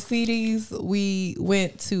 So from CDs, we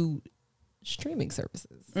went to streaming services.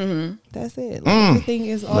 That's it. Like, everything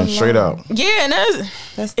is online. Straight out. Yeah, and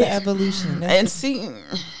that's the evolution.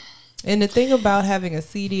 And the thing about having a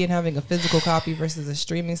CD and having a physical copy versus a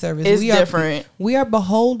streaming service is different. We are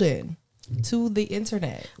beholden to the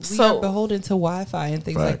internet. We are beholden to Wi-Fi and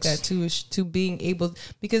things like that to being able,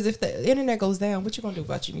 because if the internet goes down, what you gonna do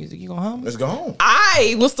about your music? You gonna hum? Let's go home.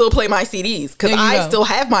 I will still play my CDs because I still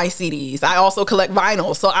have my CDs. I also collect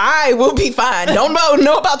vinyl, so I will be fine. Don't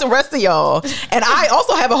know about the rest of y'all. And I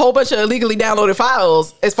also have a whole bunch of illegally downloaded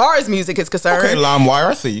files as far as music is concerned. Okay,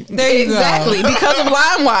 LimeWire, I see you. There you go. Because of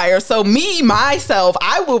LimeWire. So myself,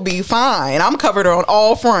 I will be fine. I'm covered on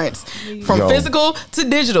all fronts, from physical to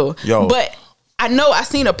digital. But I know I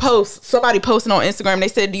seen a post, somebody posted on Instagram. They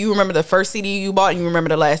said, do you remember the first CD you bought and you remember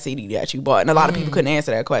the last CD that you bought? And a lot of people couldn't answer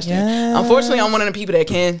that question. Yes. Unfortunately, I'm one of the people that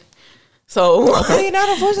can. So, not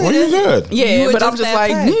unfortunately. Well, you good. Yeah, but I'm just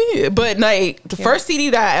like, but like the first CD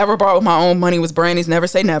that I ever bought with my own money was Brandy's Never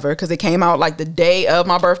Say Never, because it came out like the day of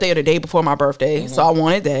my birthday or the day before my birthday. So I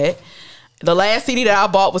wanted that. The last CD that I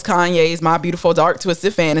bought was Kanye's My Beautiful Dark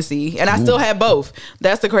Twisted Fantasy, and I still had both.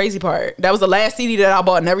 That's the crazy part. That was the last CD that I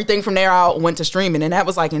bought, and everything from there out went to streaming, and that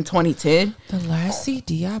was like in 2010. The last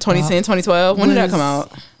CD I bought 2010, 2012. When did that come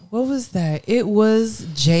out? What was that? It was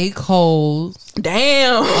J. Cole's.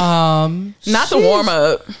 Damn. Not the warm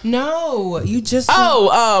up. No, you just.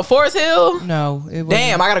 Forest Hill. No, it was.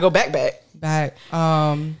 Damn, I gotta go back.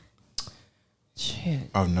 Shit.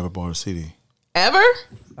 I've never bought a CD. Ever?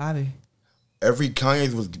 Bobby. Every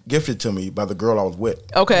Kanye was gifted to me by the girl I was with.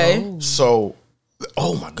 Okay. Oh. So,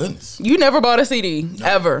 oh my goodness. You never bought a CD,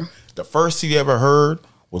 ever? The first CD I ever heard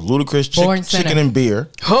was Ludacris Chicken and Beer.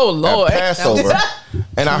 Oh, Lord. At Passover.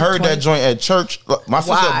 And I heard that joint at church. My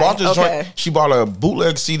sister bought this joint. She bought a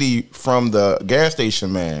bootleg CD from the gas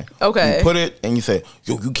station, man. Okay. You put it and you say,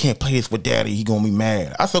 yo, you can't play this with daddy. He gonna be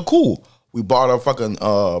mad. I said, cool. We bought a fucking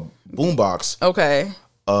boombox. Okay.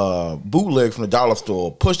 Bootleg from the dollar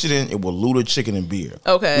store, pushed it in. It was Luda Chicken and Beer.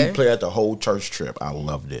 Okay. We played at the whole church trip. I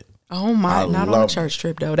loved it. Oh my! Not on a church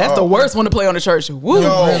trip though. That's the worst one to play on a church. Woo!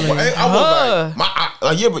 Yo, really? I was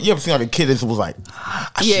like, you ever seen like a kid that was like,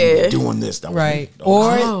 I shouldn't be doing this. That right.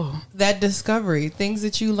 Or that discovery, things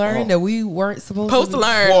that you learned that we weren't supposed to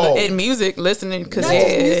learn in music, listening. Because not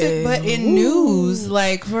just music, but in news.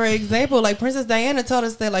 Like for example, like Princess Diana told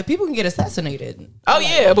us that like people can get assassinated. Oh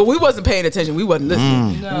yeah, but we wasn't paying attention. We wasn't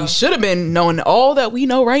listening. No. We should have been knowing all that we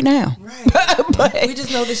know right now. Right. But we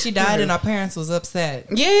just know that she died and our parents was upset.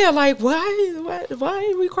 Yeah. Like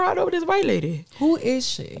why we cried over this white lady? Who is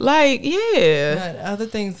she? Like yeah. Other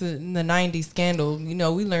things in the 90s scandal, you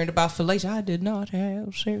know, we learned about fellatio. I did not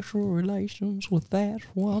have sexual relations with that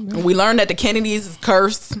woman. We learned that the Kennedys is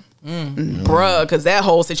cursed. Bruh, because that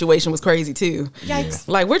whole situation was crazy too. Yikes.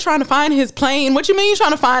 Like we're trying to find his plane. What you mean you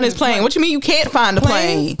trying to find his plane? What you mean you can't find the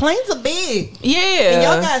plane? Planes are big. Yeah. And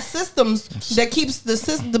y'all got systems that keeps the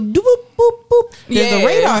system boop, boop, boop. There's a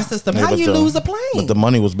radar system. How you lose a plane? But the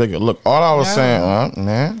money was bigger. Look, all I was saying,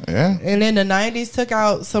 yeah. And then the 90s took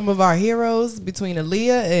out some of our heroes between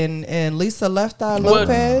Aaliyah and Lisa Left Eye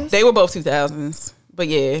Lopez. They were both 2000s. But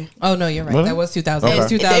yeah. Oh no, you're right. Really? That was 2000. Okay. It was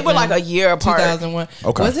 2000. They were like a year apart. 2001.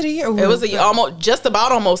 Okay. Was it a year? It was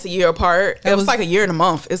almost a year apart. It was like a year and a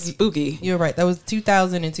month. It's spooky. You're right. That was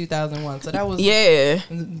 2000 and 2001. So that was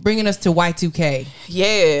bringing us to Y2K.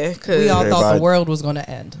 Yeah, because We all thought the world was going to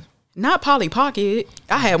end. Not Polly Pocket.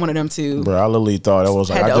 I had one of them too. Bro, I literally thought it was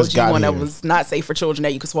like, Had I the just OG got one here. that was not safe for children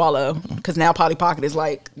that you could swallow. Because now Polly Pocket is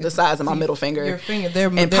like the size of my middle finger. Your finger.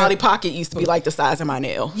 And Polly Pocket used to be like the size of my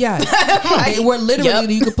nail. Yes. They were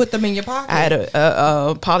literally, you could put them in your pocket. I had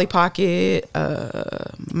a Polly Pocket,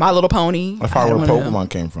 My Little Pony. That's probably where Pokemon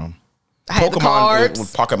came from. I had the Pokemon cards.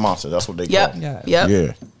 was Pocket Monster. That's what they Yep. call it. Yeah. Yep.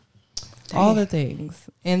 Yeah. All the things.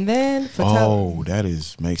 And then for That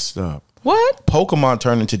is mixed up. What? Pokemon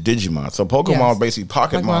turned into Digimon. So Pokemon was basically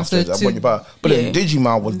Pocket Pocket Monsters. Monster That's what you buy. But then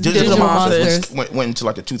Digimon was Digital Monsters. Monsters. Went into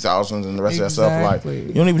like the 2000s and the rest of that stuff. Exactly. Like,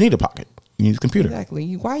 you don't even need a pocket. You need a computer.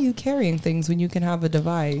 Exactly. Why are you carrying things when you can have a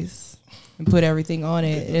device and put everything on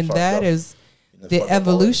it? And fucked that up. is the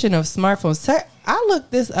evolution of smartphones. I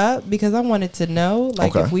looked this up because I wanted to know,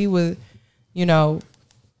 like, if we would, you know,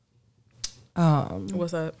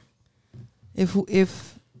 What's up?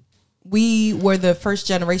 if we were the first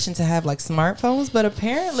generation to have like smartphones, but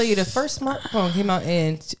apparently the first smartphone came out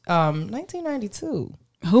in 1992.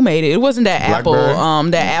 Who made it? It wasn't that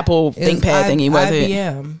BlackBerry? Apple ThinkPad thingy, was it?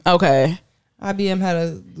 IBM. Okay.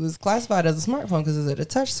 IBM was classified as a smartphone because it was a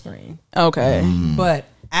touch screen. Okay. But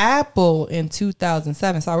Apple in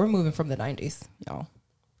 2007. So we're moving from the 90s, y'all.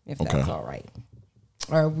 If that's all right.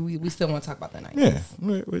 Or we still want to talk about the 90s.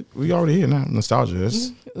 Yeah. We already here now. Nostalgia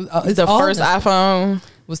is. It's The first iPhone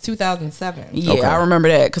was 2007. Yeah, Okay. I remember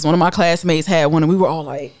that because one of my classmates had one, and we were all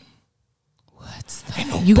like, What's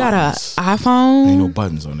that? "You got an iPhone?" Ain't no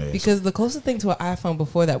buttons on there. Because the closest thing to an iPhone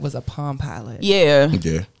before that was a Palm Pilot. Yeah.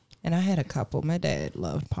 Yeah. And I had a couple. My dad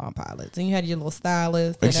loved Palm Pilots. And you had your little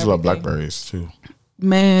stylus. I used to love Blackberries too.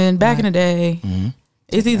 Man, back in the day,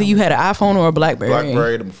 it's either you had an iPhone or a BlackBerry.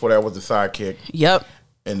 Blackberry, before that was the Sidekick. Yep.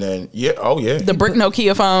 And then, The brick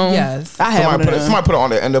Nokia phone. Yes. I had one of them. Somebody put it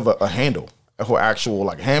on the end of a handle. Her actual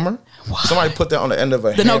like hammer. What? Somebody put that on the end of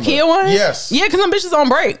a The hammer. Nokia one? Yes. Yeah, because them bitches on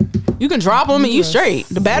break. You can drop them and you straight.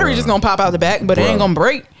 The battery just gonna pop out the back, but it ain't gonna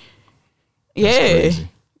break. Yeah.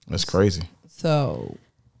 That's crazy. So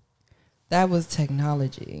that was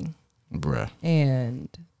technology. Bruh. And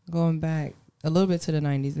going back a little bit to the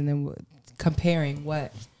 90s and then comparing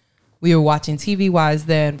what we were watching TV wise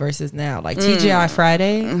then versus now. Like TGI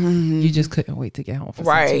Friday, you just couldn't wait to get home for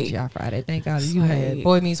some TGI Friday. Thank God you had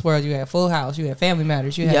Boy Meets World, you had Full House, you had Family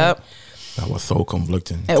Matters, you had That was so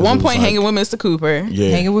conflicting. At one point, hanging with Mr. Cooper. Yeah.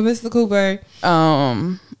 Hanging with Mr. Cooper.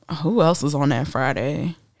 Who else was on that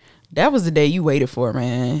Friday? That was the day you waited for,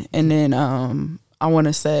 man. And then I want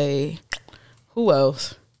to say, who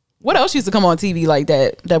else? What else used to come on TV like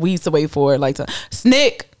that we used to wait for? Like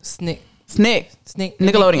Snick.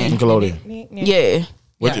 Nickelodeon. Yeah.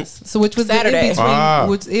 Yes. So which was Saturday.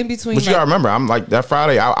 in between. But you gotta remember, I'm like that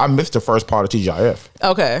Friday. I missed the first part of TGIF.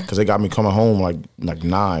 Okay. Because they got me coming home like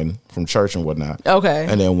 9 from church and whatnot. Okay.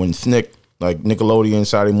 And then when Snick, like Nickelodeon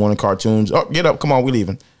Saturday morning cartoons, oh get up, come on, we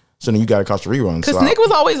leaving. So then you gotta catch the reruns. Because Snick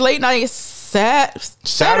was always late night.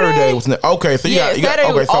 Saturday was okay. So you got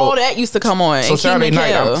Saturday. okay. So all that used to come on. So Saturday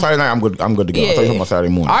night, I'm good to go. I thought you were talking about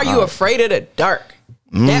Saturday morning. Are you afraid of the dark?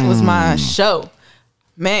 That was my show,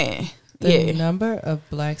 man. The number of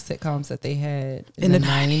black sitcoms that they had in the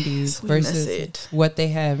 90s versus what they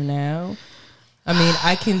have now. I mean,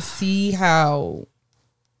 I can see how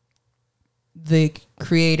the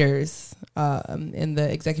creators and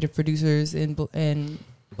the executive producers in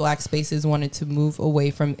black spaces wanted to move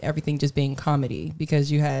away from everything just being comedy,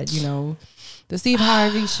 because you had, the Steve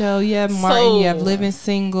Harvey show, you have Martin, you have Living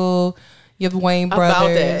Single, you have Wayne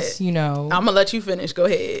Brothers, I'm gonna let you finish. Go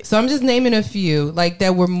ahead. So I'm just naming a few, like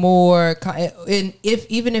that were more, and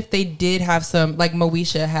even if they did have some, like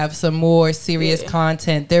Moesha, have some more serious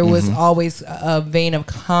content, there was always a vein of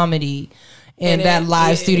comedy in that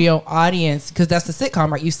live studio audience, because that's the sitcom,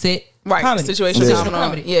 right? You sit. Right, comedy. situational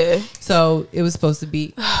comedy. Yeah. So it was supposed to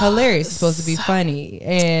be hilarious. It's supposed to be funny.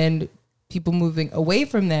 And people moving away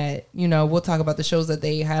from that, we'll talk about the shows that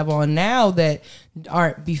they have on now that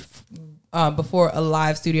aren't before a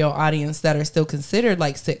live studio audience that are still considered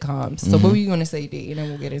like sitcoms. So what were you going to say, D? And then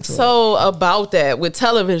we'll get into it. So about that with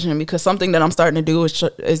television, because something that I'm starting to do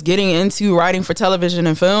is getting into writing for television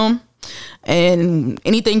and film. And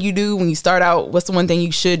anything you do when you start out, what's the one thing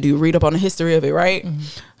you should do? Read up on the history of it, right?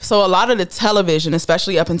 So a lot of the television,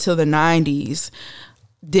 especially up until the 90s,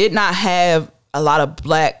 did not have a lot of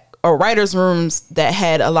black or writers' rooms that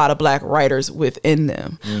had a lot of black writers within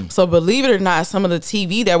them. So believe it or not, some of the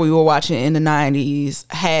TV that we were watching in the 90s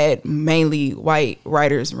had mainly white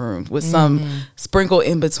writers' rooms with some sprinkle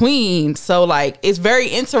in between. So like it's very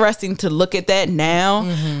interesting to look at that now,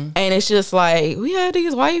 and it's just like we had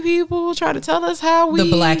these white people try to tell us how we the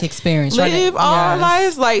black experience live our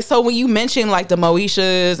lives. Like, so when you mention like the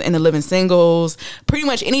Moeshas and the Living Singles, pretty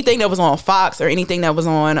much anything that was on Fox or anything that was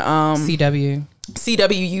on CW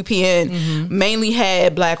UPN mainly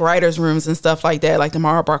had black writers' rooms and stuff like that, like the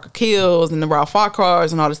Mara Barker Kills and the Ralph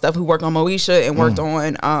Farquhars and all the stuff who worked on Moesha and worked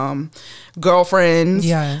on Girlfriends.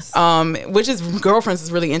 Yes. Which is Girlfriends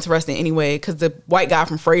is really interesting anyway, because the white guy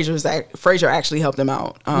from Frasier actually helped him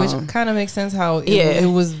out. Which kind of makes sense how it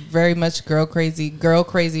was very much girl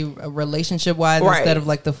crazy relationship wise, instead of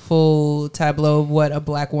like the full tableau of what a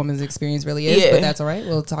black woman's experience really is. But that's all right.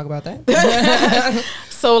 We'll talk about that.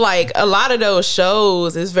 So like a lot of those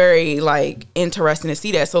shows is very like interesting to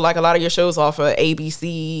see that. So like a lot of your shows off of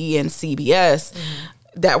ABC and CBS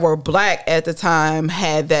that were black at the time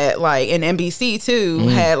had that, like, and NBC too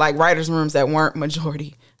had like writers' rooms that weren't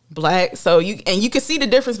majority black. So you can see the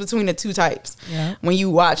difference between the two types when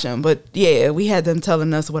you watch them. But yeah, we had them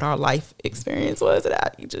telling us what our life experience was, and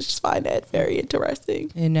I just find that very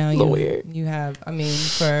interesting. And now you have, I mean,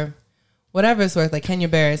 for whatever it's worth, like Kenya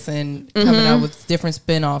Barris and coming out with different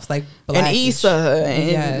spinoffs like Black and Issa,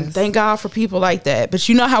 and thank God for people like that. But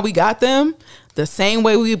you know how we got them? The same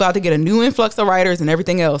way we about to get a new influx of writers and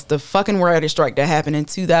everything else. The fucking writer's strike that happened in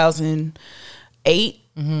 2008.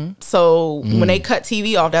 So when they cut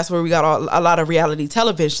TV off, that's where we got a lot of reality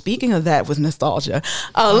television. Speaking of that, was nostalgia.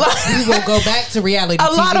 We will go back to reality TV.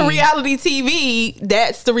 A lot of reality TV.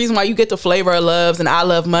 That's the reason why you get the Flavor of Loves and I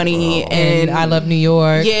Love Money and I Love New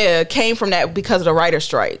York. Yeah, came from that because of the writer's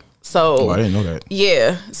strike. So I didn't know that.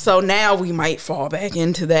 Yeah. So now we might fall back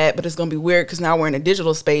into that, but it's going to be weird because now we're in a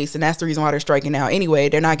digital space, and that's the reason why they're striking now anyway.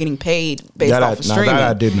 They're not getting paid based off of streaming.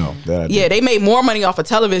 That I did know. They made more money off of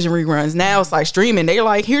television reruns. Now it's like streaming. They're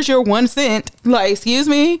like, here's your 1 cent. Like, excuse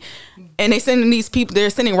me? And they're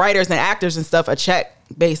sending writers and actors and stuff a check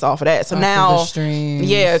based off of that. So now,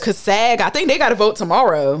 because SAG, I think they got to vote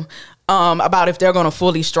tomorrow about if they're going to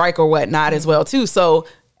fully strike or whatnot as well too. So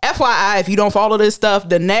FYI, if you don't follow this stuff,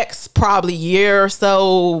 the next probably year or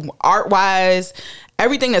so, art wise,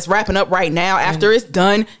 everything that's wrapping up right now, after it's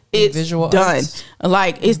done, it's visual done. arts.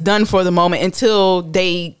 Like, it's done for the moment until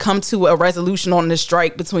they come to a resolution on the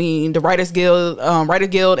strike between the Writers Guild,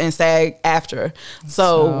 and SAG after.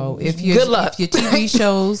 So good luck. If your TV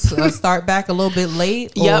shows start back a little bit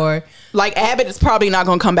late, or like Abbott is probably not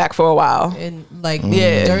going to come back for a while. And like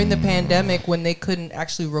during the pandemic when they couldn't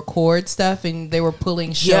actually record stuff and they were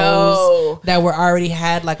pulling shows that were already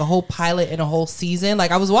had like a whole pilot and a whole season.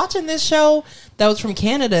 Like I was watching this show that was from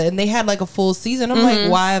Canada and they had like a full season. I'm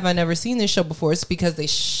like, why have I never seen this show before? It's because they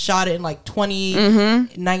shot it in like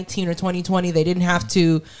 2019 or 2020. They didn't have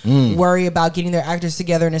to worry about getting their actors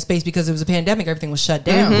together in a space because it was a pandemic. Everything was shut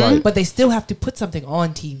down. Right. But they still have to put something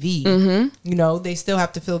on TV. You know, they still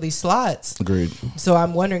have to fill these slots. Agreed. So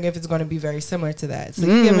I'm wondering if it's going to be very similar to that. So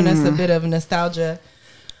you're giving us a bit of nostalgia.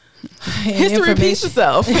 History repeats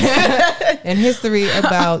itself. And history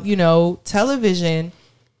about, you know, television,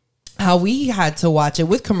 how we had to watch it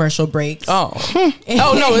with commercial breaks. Oh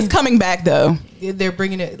no, it's coming back though. They're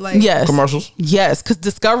bringing it like commercials. Yes, because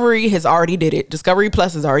Discovery has already did it. Discovery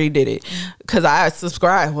Plus has already did it. Because I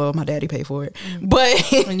subscribe. Well, my daddy paid for it,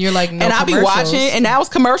 but and you're like, no, and I'll be watching, and now it's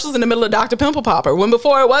commercials in the middle of Dr. Pimple Popper when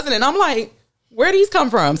before it wasn't, and I'm like, where these come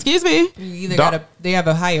from? Excuse me. You either they have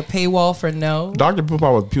a higher paywall for no. Dr.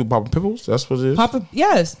 Pimple with people popping pimples. That's what it is.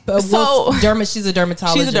 Yes. So she's a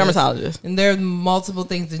dermatologist. She's a dermatologist, and there are multiple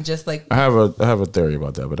things than just like. I have a theory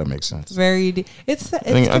about that, but that makes sense. It's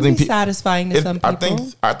satisfying to some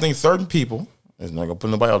people. I think certain people. It's not gonna put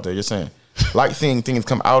nobody out there. You're saying like seeing things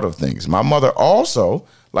come out of things. My mother also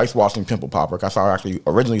likes watching Pimple Popper. That's how I actually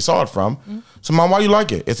originally saw it from. So, Mom, why you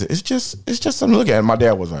like it? It's just something to look at. And my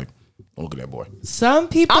dad was like, look at that boy. Some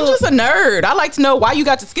people. I'm just a nerd. I like to know why you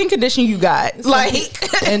got the skin condition you got.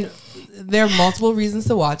 And there are multiple reasons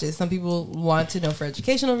to watch it. Some people want to know for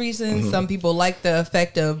educational reasons. Some people like the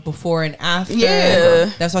effect of before and after.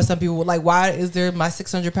 Yeah. That's why some people were like, why is there My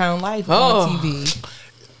 600-Pound Life on TV?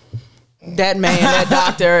 That man, that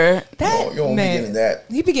doctor. You won't be getting that.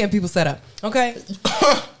 He be getting people set up. Okay.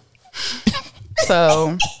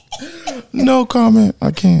 So. No comment.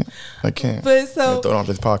 I can't. But so. Throw it on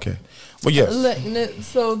this podcast. But yes.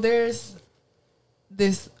 So there's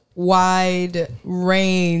this wide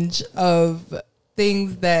range of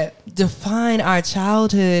things that define our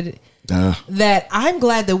childhood that I'm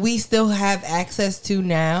glad that we still have access to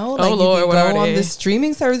now. Like Lord, you what can are go on they? the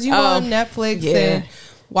streaming service, you go on Netflix and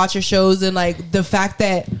watch your shows, and like the fact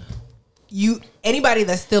that anybody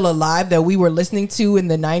that's still alive that we were listening to in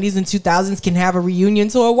the 90s and 2000s can have a reunion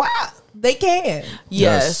tour. Wow, they can.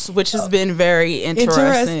 Yes, which has been very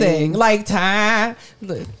interesting. Like time.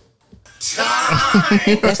 Look.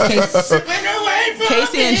 That's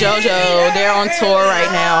Casey and JoJo, they're on tour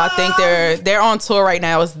right now. I think they're on tour right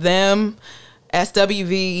now. It's them,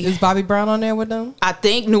 SWV. Is Bobby Brown on there with them? I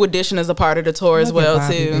think New Edition is a part of the tour as well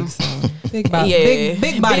too. Big Bobby,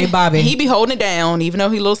 big body Bobby. He be holding it down, even though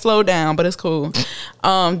he a little slowed down, but it's cool.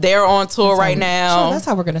 They're on tour right now. Sure, that's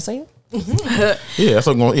how we're gonna say it. Yeah, that's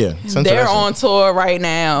what I'm going. Yeah, they're on tour right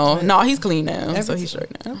now. No, he's clean now, so he's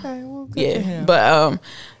straight now. Okay, well, good yeah, for him. but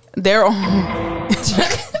they're on.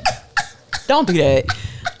 Don't do that.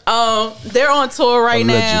 They're on tour right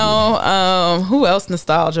now. Who else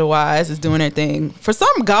nostalgia wise is doing their thing? For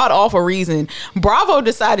some god awful reason, Bravo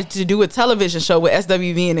decided to do a television show with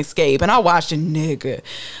SWV and Escape, and I watched it, nigga.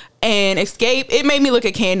 And Escape, it made me look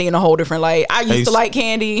at Candy in a whole different light. I used to like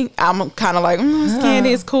Candy. I'm kind of like,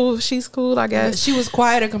 Candy is cool. She's cool, I guess. She was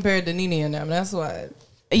quieter compared to Nene and them. That's why.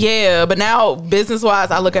 Yeah, but now business wise,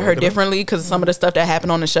 I look at her differently because of some of the stuff that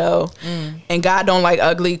happened on the show. And God don't like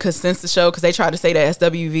ugly because since the show, because they tried to say that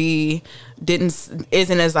SWV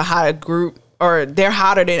isn't as a hot a group, or they're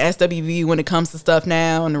hotter than SWV when it comes to stuff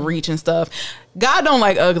now and the reach and stuff. God don't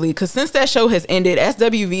like ugly because since that show has ended,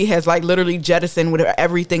 SWV has like literally jettisoned with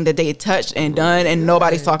everything that they touched and done, and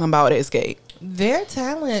nobody's talking about Escape. Their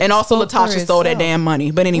talent, and also Latasha stole that damn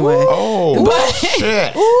money. But anyway,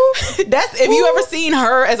 shit. That's if you ever seen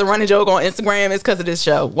her as a running joke on Instagram, it's because of this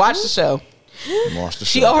show. Watch the show.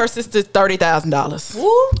 She owe her sister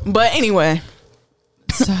 $30,000. But anyway,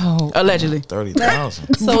 so allegedly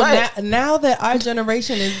 $30,000. So now that our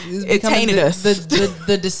generation is it tainted us,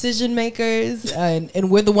 the decision makers,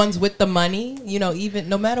 and we're the ones with the money. You know, even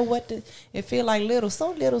no matter what, it feel like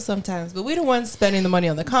so little sometimes. But we're the ones spending the money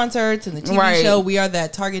on the concerts and the TV show. We are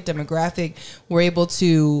that target demographic. We're able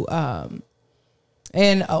to,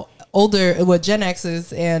 older Gen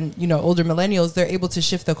X's and older millennials, they're able to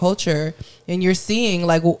shift the culture, and you're seeing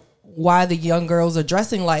like why the young girls are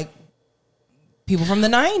dressing like people from the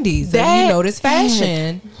 90s. And you notice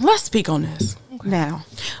fashion. Let's speak on this. Now,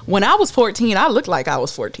 when I was 14, I looked like I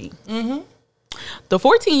was 14. The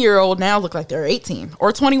 14-year-old now look like they're 18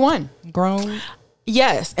 or 21. Grown.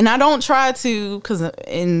 Yes, and I don't try to, because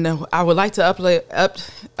I would like to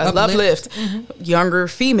uplift younger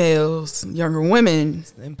females, younger women,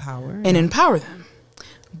 empower them.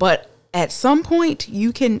 But at some point,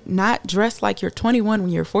 you can not dress like you're 21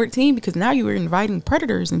 when you're 14, because now you are inviting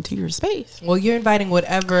predators into your space. Well, you're inviting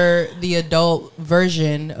whatever the adult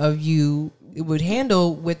version of you would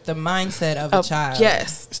handle with the mindset of a child.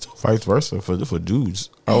 Yes. It's still vice versa for dudes.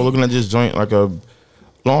 I was looking at this joint,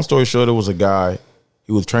 long story short, it was a guy.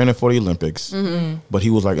 He was training for the Olympics, but he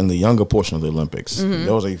was like in the younger portion of the Olympics.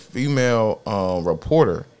 There was a female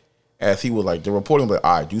reporter. As he was like, the reporter was like,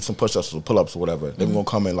 all right, do some push-ups or pull-ups or whatever. They're going to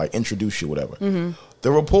come and like introduce you, whatever.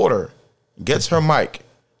 The reporter gets her mic,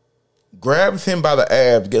 grabs him by the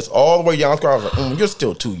abs, gets all the way down. I was like, you're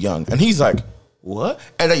still too young. And he's like, what?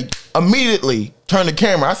 And they immediately turned the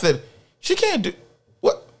camera. I said, she can't do,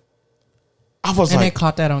 what? I was and they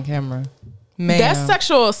caught that on camera. Man. That's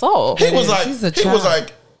sexual assault. He was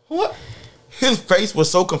like, what? His face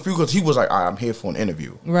was so confused because he was like, all right, I'm here for an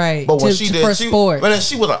interview. Right. But when she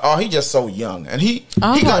was like, oh, he's just so young. And he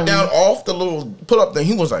got down off the little pull-up thing.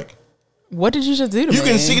 He was like, what did you just do to me? You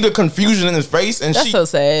can see the confusion in his face. And that's so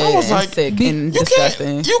sad. I was like, sick and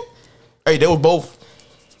disgusting. Hey, they were both.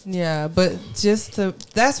 Yeah, but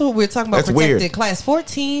that's what we're talking about. That's protected weird. Class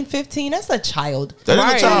 14, 15, that's a child. That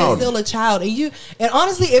is a child. He's still a child. And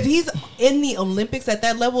honestly, if he's in the Olympics at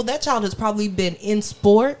that level, that child has probably been in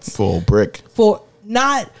sports. Full brick. For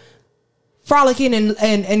not frolicking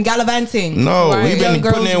and gallivanting. No, he been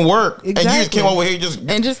putting in work. Exactly. And you just came over here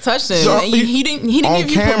and just touched him. And he didn't give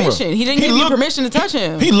you permission. He didn't give you permission to touch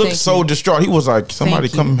him. He looked so distraught. He was like, somebody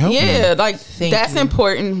come help me. Yeah, like that's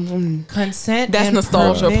important. Consent. That's and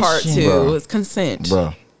nostalgia permission. part too. It's consent.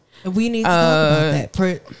 Bruh. We need to talk about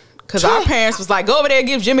that. Because our parents was like, go over there and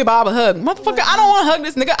give Jimmy Bob a hug. Motherfucker, I don't want to hug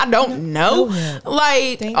this nigga. I don't know.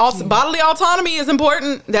 Like, bodily autonomy is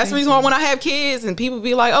important. That's the reason why when I have kids and people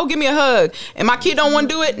be like, oh, give me a hug. And my kid don't want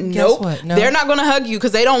to do it. Nope. No. They're not going to hug you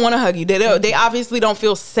because they don't want to hug you. They obviously don't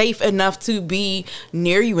feel safe enough to be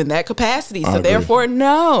near you in that capacity. So therefore,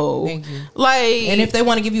 no. Thank you. Like, and if they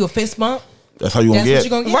want to give you a fist bump, That's how you gonna get. What you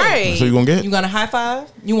gonna get. Right. That's how you gonna get. You gonna high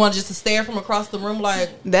five? You want just to stare from across the room like?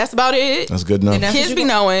 That's about it. That's good enough. Kids be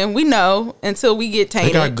knowing. We know until we get tainted.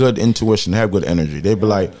 They got good intuition. They have good energy. They be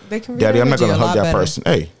like, Daddy, I'm not gonna hug that person.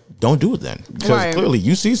 Hey, don't do it then. Because clearly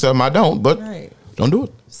you see something I don't, but don't do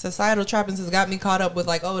it. Societal trappings has got me caught up with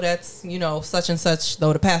like, oh, that's, you know, such and such,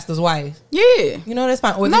 though, the pastor's wife. Yeah. You know, that's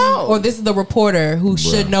fine. Or, this is the reporter who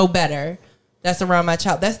should know better. That's around my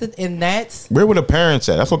child. That's where were the parents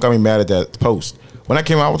at? That's what got me mad at that post. When I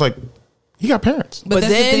came out, I was like, you got parents. But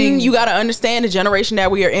then you got to understand the generation that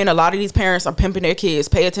we are in. A lot of these parents are pimping their kids.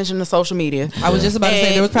 Pay attention to social media. I was just about to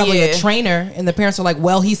say there was probably a trainer, and the parents were like,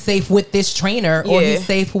 well, he's safe with this trainer, or he's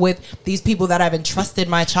safe with these people that I've entrusted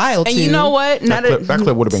my child to. And you know what? That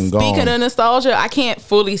clip would have been gone. Speaking of nostalgia, I can't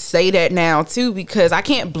fully say that now, too, because I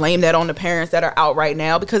can't blame that on the parents that are out right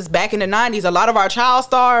now. Because back in the 90s, a lot of our child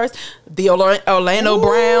stars, the Orlando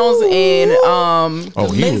Browns, and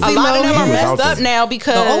a lot of them are messed up now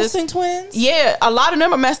because the Olsen twins. Yeah, a lot of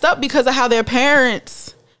them are messed up because of how their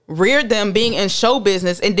parents reared them being in show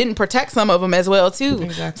business and didn't protect some of them as well too.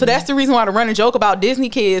 Exactly. So that's the reason why the running joke about Disney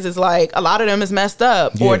kids is like a lot of them is messed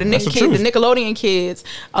up, or the Nickelodeon kids,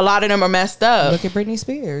 a lot of them are messed up. Look at Britney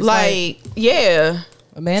Spears,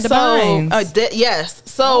 Amanda Bynes. Yes.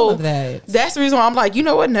 So that. That's the reason why I'm like, you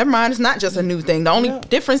know what? Never mind. It's not just a new thing. The only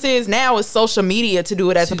difference is now is social media to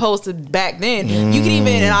do it as opposed to back then. You can even,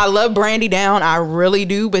 and I love Brandy Down. I really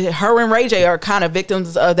do. But her and Ray J are kind of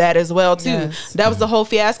victims of that as well, too. Yes. That was the whole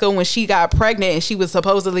fiasco when she got pregnant and she was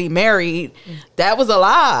supposedly married. That was a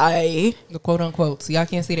lie. The quote unquotes. Y'all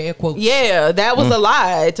can't see the air quotes. Yeah, that was a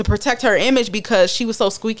lie to protect her image because she was so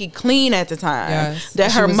squeaky clean at the time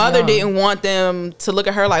that her mother didn't want them to look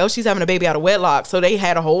at her like, oh, she's having a baby out of wedlock. So they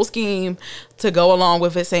had a whole scheme to go along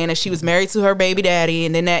with it, saying that she was married to her baby daddy,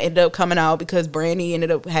 and then that ended up coming out because Brandy ended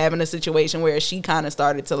up having a situation where she kind of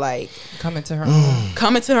started to like come into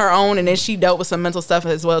her own, and then she dealt with some mental stuff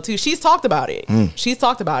as well too. She's talked about it. She's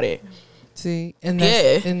talked about it. See, and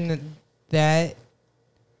that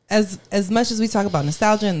as much as we talk about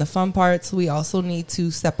nostalgia and the fun parts, we also need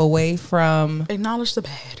to step away from acknowledge the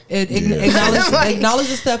bad. Acknowledge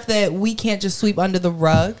the stuff that we can't just sweep under the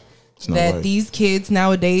rug. That these kids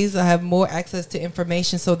nowadays have more access to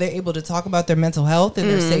information, so they're able to talk about their mental health and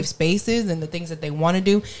their safe spaces and the things that they want to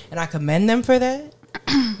do, and I commend them for that.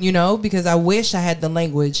 You know, because I wish I had the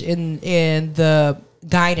language in the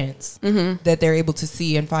guidance that they're able to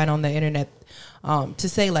see and find on the internet to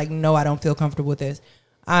say like, no, I don't feel comfortable with this.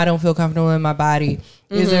 I don't feel comfortable in my body.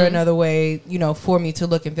 Is there another way, you know, for me to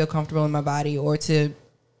look and feel comfortable in my body, or to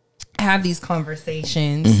have these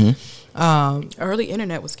conversations? Early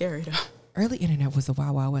internet was scary though. Early internet was the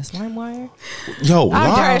Wild Wild West. LimeWire. Yo,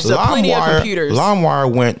 I crashed plenty of computers.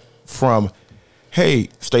 LimeWire went from, hey,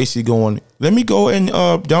 Stacy going, let me go and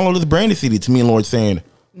download this Brandy CD, to me and Lloyd saying,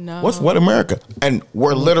 no. What's What America? And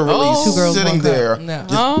we're literally sitting there.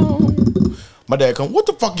 My dad come, what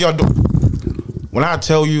the fuck y'all doing? When I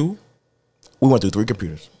tell you, we went through 3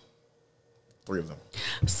 computers. 3 of them.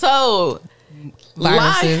 So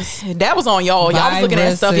viruses. That was on y'all. Y'all was looking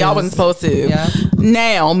at stuff y'all wasn't supposed to. Yeah.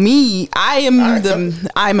 Now, me, I'm an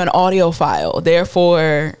audiophile.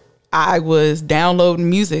 Therefore, I was downloading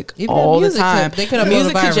music all the time. They could have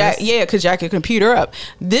music could jack your computer up.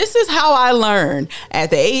 This is how I learned at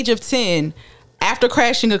the age of 10, after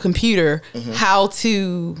crashing a computer, how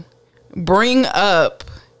to bring up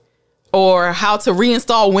or how to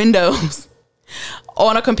reinstall Windows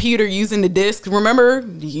on a computer using the disk. Remember,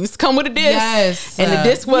 you used to come with a disk. Yes. And the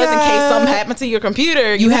disk was in case something happened to your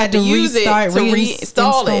computer, you had to use it to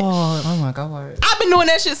reinstall it. Oh my God. I've been doing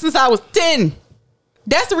that shit since I was 10.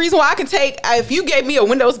 That's the reason why I can take, if you gave me a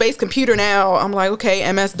Windows-based computer now, I'm like,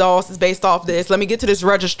 okay, MS-DOS is based off this. Let me get to this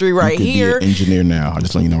registry right here. Be an engineer now. I'm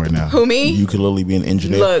just letting you know right now. Who, me? You could literally be an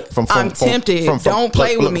engineer. Look, I'm tempted. Don't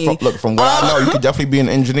play with me. From what I know, you could definitely be an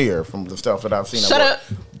engineer from the stuff that I've seen. Shut up.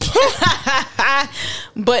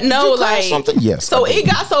 But no, like, yes. So it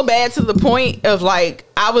got so bad to the point of like,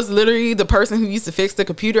 I was literally the person who used to fix the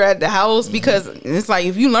computer at the house, because it's like,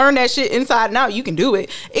 if you learn that shit inside and out, you can do it.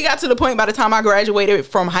 It got to the point by the time I graduated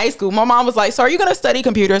from high school, my mom was like, so are you going to study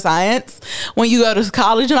computer science when you go to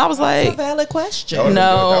college? And I was like, that's a valid question.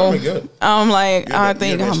 No. I'm like, I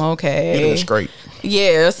think I'm okay. It's great.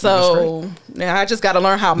 Yeah. So I just got to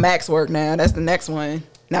learn how Macs work now. That's the next one.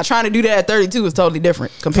 Now, trying to do that at 32 is totally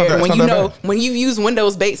different compared to when you use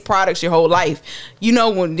Windows-based products your whole life. You know,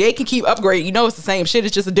 when they can keep upgrading, you know it's the same shit.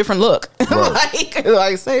 It's just a different look. Right.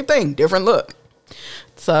 like same thing, different look.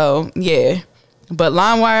 So, yeah. But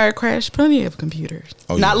LimeWire crashed plenty of computers.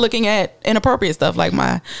 Not looking at inappropriate stuff like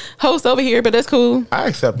my host over here, but that's cool. I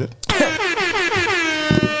accept it.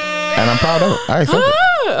 And I'm proud of it. I accept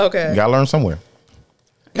it. Okay. You gotta learn somewhere.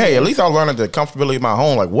 Hey, at least I learned the comfortability of my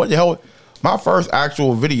home. Like, what the hell? My first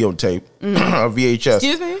actual videotape, of VHS.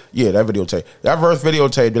 Excuse me? Yeah, that videotape. That first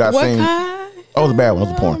videotape that I What seen. kind? Oh, it was a bad one. It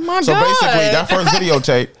was a porn. Oh my So God. basically, that first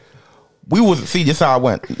videotape, this is how I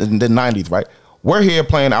went in the 90s, right? We're here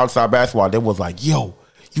playing outside basketball. They was like, yo,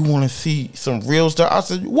 you want to see some real stuff? I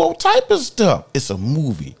said, what type of stuff? It's a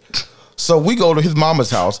movie. So we go to his mama's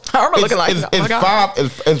house. I remember looking like, oh my God.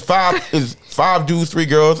 It's five dudes, 3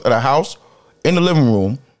 girls at a house in the living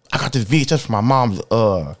room. I got this VHS from my mom's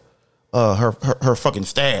her fucking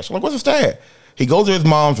stash. I'm like, what's the stash? He goes to his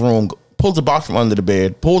mom's room, pulls the box from under the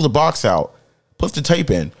bed, pulls the box out, puts the tape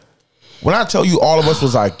in. When I tell you, all of us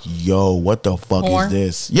was like, yo, what the fuck Porn? is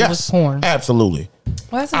this? It Yes, was porn. absolutely.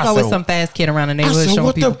 Well, there's always some fast kid around the neighborhood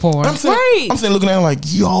showing people porn. I'm saying, looking at him like,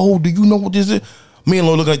 yo, do you know what this is? Me and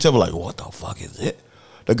Lil looking at each other like, what the fuck is it?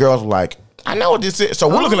 The girls were like, I know what this is. So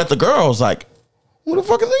we're looking at the girls like, who the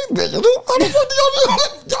fuck is these bitches? How the fuck do y'all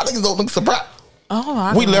do? Y'all niggas don't look surprised.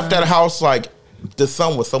 Oh, We left that house like the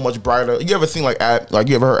sun was so much brighter. You ever seen like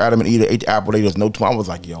you ever heard Adam and Eve ate the apple? There's no twin. I was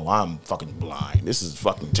like, yo, I'm fucking blind. This is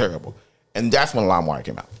fucking terrible. And that's when LimeWire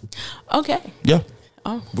came out. Okay. Yeah.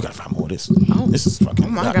 Oh. We gotta find more of this. This is fucking. Oh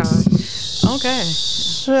my nuts. God. Okay.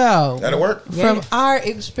 So That'll work. from our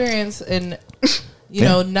experience and you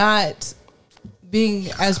know not being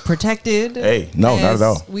as protected not at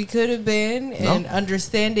all. we could have been and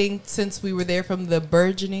understanding since we were there from the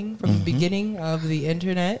burgeoning from the beginning of the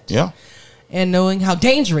internet and knowing how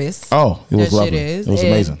dangerous it was that lovely. shit is It was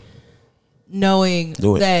amazing. knowing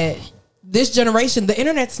that this generation the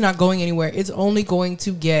internet's not going anywhere, it's only going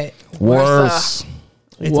to get Worse.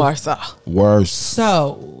 Worse.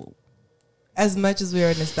 So, as much as we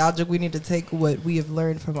are nostalgic, we need to take what we have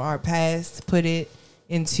learned from our past, put it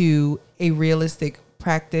into a realistic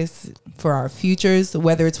practice for our futures,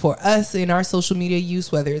 whether it's for us in our social media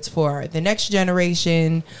use, whether it's for the next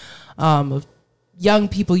generation of young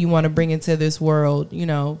people you want to bring into this world, you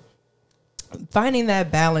know, finding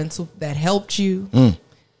that balance that helped you,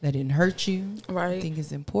 that didn't hurt you, right? I think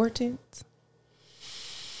is important.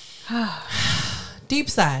 Deep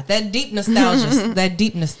side, that deep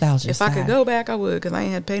nostalgia. If I could go back, I would, because I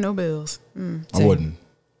ain't had to pay no bills. I wouldn't.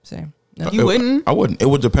 Same. You wouldn't? I wouldn't. It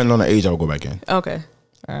would depend on the age I would go back in. Okay.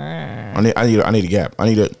 I need a gap. I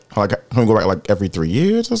need to go back like every 3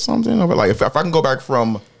 years or something. Like if I can go back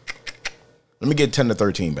from, let me get 10 to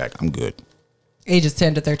 13 back. I'm good. Ages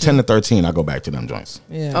 10 to 13. 10 to 13, I go back to them joints.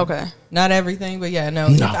 Yeah. Okay. Not everything, but yeah, no.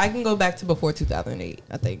 If I can go back to before 2008.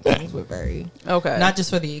 I think things were very okay. Not just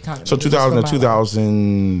for the economy. So 2000 to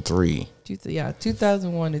 2003. Yeah,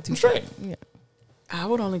 2001 to 2000. Straight. Yeah. I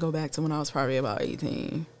would only go back to when I was probably about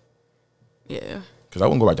 18. Yeah. Because I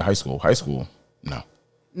wouldn't go back to high school. High school, no.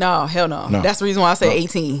 No, hell no. That's the reason why I say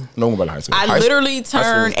 18. No one go back to high school. I literally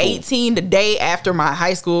turned 18 the day after my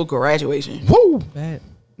high school graduation. Woo! Bad.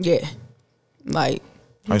 Yeah. Like.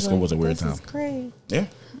 High school was a weird time. This is great. Yeah.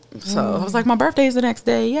 So I was like, my birthday's the next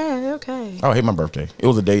day. Yeah, okay. I hate my birthday. It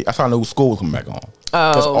was a day. That's how I knew school was coming back on.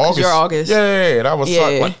 Oh, because you're August. Yeah, that was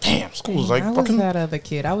like, damn, school was like I fucking. was that other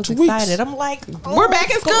kid. I was 2 excited. weeks. I'm like, we're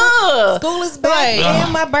back in school. School is back.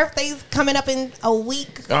 And my birthday's coming up in a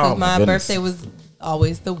week. Oh, my my goodness. birthday was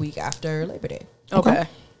always the week after Labor Day. Okay.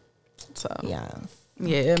 So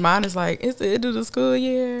Yeah, mine is like it's the end of the school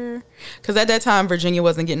year, because at that time Virginia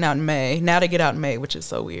wasn't getting out in May. Now they get out in May, which is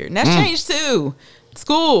so weird. And that's changed too.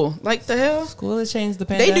 School, like the hell? School has changed the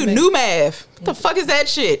pandemic. They do new math. What the fuck is that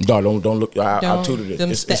shit? No, don't look. I tutored it.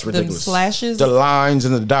 It's ridiculous. Them slashes, the lines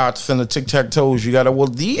and the dots and the tic-tac-toes. You gotta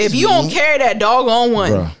these. If you don't carry that doggone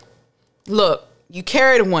one, bruh. Look, you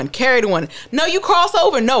carry the one. No, you cross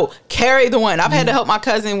over. No, carry the one. I've had to help my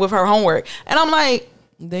cousin with her homework, and I'm like,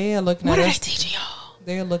 they are looking what at are us. they teaching y'all?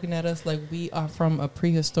 They're looking at us like we are from a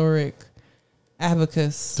prehistoric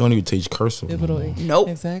abacus. Don't even teach cursive. Nope.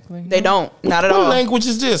 Exactly. They don't. Not at all. What language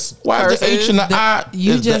is this? Why is the H and the I?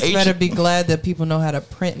 You just H better be glad that people know how to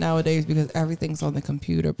print nowadays, because everything's on the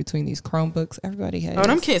computer between these Chromebooks. Everybody has. Oh,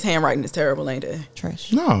 them kids' handwriting is terrible, ain't it?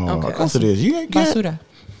 Trash. No, Okay. of course it is. You ain't can't. Basura.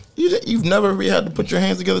 You've never really had to put your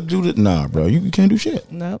hands together to do that. Nah, bro, you can't do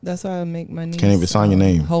shit. Nope, that's why I make my niece Can't even sign your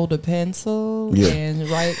name. hold a pencil Yeah. and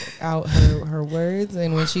write out her words.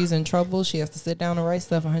 And when she's in trouble, she has to sit down and write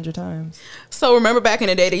stuff 100 times. So remember back in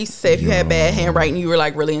the day, they used to say if you had bad handwriting, you were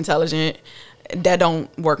like really intelligent. That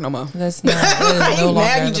don't work no more. That's not. That is no longer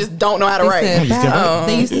now you just don't know how to They write. said bad-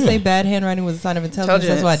 they used to say bad handwriting was a sign of intelligence.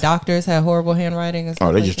 That's why doctors had horrible handwriting. And stuff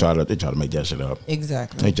Oh, they like just that. try to make that shit up.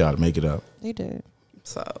 Exactly. They try to make it up. They did.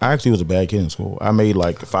 So I actually was a bad kid in school. I made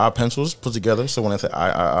like 5 pencils put together. So when I said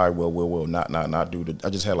I will not do the, I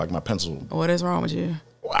just had like my pencil. what is wrong with you?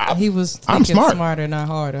 He was I'm thinking smart. smarter, not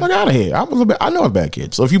harder. Look out of here. I know a bad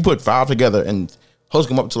kid. So if you put 5 together and host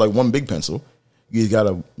them up to like one big pencil, you just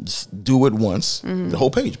gotta do it once. The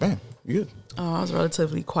whole page, bam, you good. Oh, I was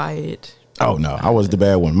relatively quiet. Oh no, I was the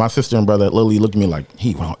bad one. My sister and brother literally looked at me like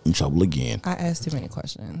he went in trouble again. I asked too many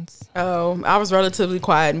questions. Oh, I was relatively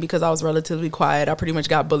quiet, and because I was relatively quiet, I pretty much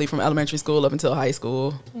got bullied from elementary school up until high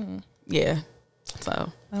school. Yeah.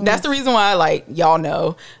 So that's the reason why, like, y'all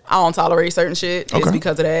know I don't tolerate certain shit. It's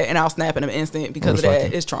because of that, and I'll snap in an instant because of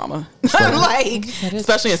that. It's trauma. Like,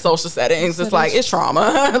 especially in social settings, it's like it's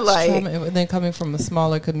trauma. Like, and then coming from a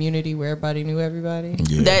smaller community where everybody knew everybody.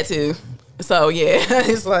 Yeah. that too. So yeah,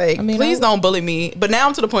 it's like, please don't bully me. But now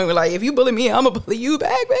I'm to the point where, like, if you bully me, I'm gonna bully you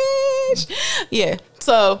back, bitch. Yeah.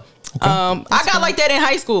 So I got like that in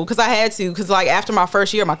high school because I had to. Because like after my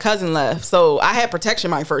first year, my cousin left, so I had protection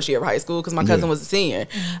my first year of high school because my cousin was a senior.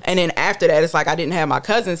 And then after that, it's like I didn't have my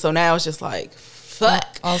cousin, so now it's just like,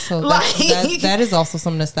 fuck. Also, like, that is also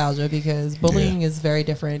some nostalgia because bullying is very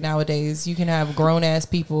different nowadays. You can have grown ass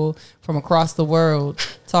people from across the world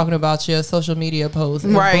talking about your social media posts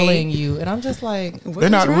and bullying you, and I'm just like, they're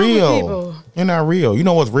not real. They're not real. You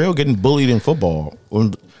know what's real? Getting bullied in football.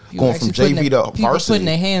 Going from JV to varsity, putting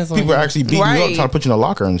their hands on people you. are actually beating you up, trying to put you in a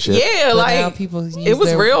locker and shit. Yeah, But like now people it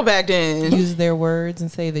was real back then. Use their words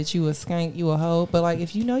and say that you a skank, you a hoe. But like,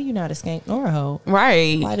 if you know you're not a skank nor a hoe,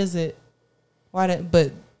 right? Why does it?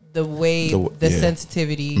 But the way the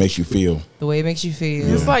sensitivity makes you feel, the way it makes you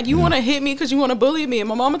feel. It's like you want to hit me because you want to bully me. And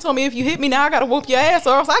my mama told me if you hit me now, I got to whoop your ass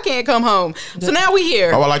or else I can't come home. So now we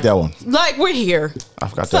here. Oh, I like that one. Like we're here. I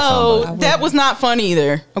forgot that. So that was not fun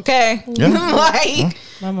either. Okay. Yeah. Like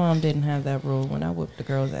my mom didn't have that rule. When I whooped the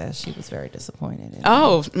girl's ass, she was very disappointed.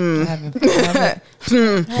 I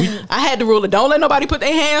had the rule of don't let nobody put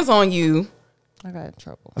their hands on you. I got in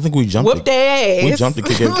trouble. I think we jumped. Whoop their ass. We jumped to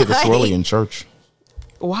kick a swirly in church.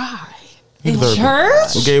 Why? In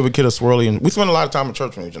church? We gave a kid a swirly, and we spent a lot of time in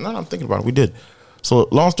church. Now I'm thinking about it. We did. So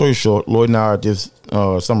long story short, Lloyd and I are at this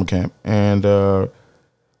summer camp, and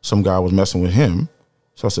some guy was messing with him.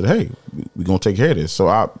 So I said, "Hey, we're gonna take care of this." So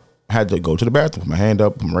I had to go to the bathroom. Put my hand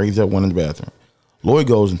up, raised up, went in the bathroom. Lloyd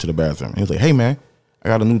goes into the bathroom. He was like, "Hey man, I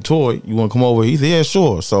got a new toy. You want to come over?" He said, "Yeah,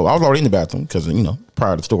 sure." So I was already in the bathroom because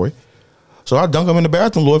prior to the story. So I dunked him in the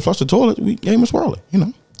bathroom. Lloyd flushed the toilet. We gave him a swirly.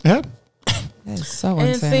 It happened. That is so and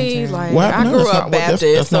unsanitary. see, like I grew up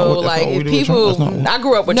Baptist, so like if people, I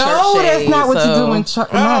grew up with church shades. No, that's not what you do in church.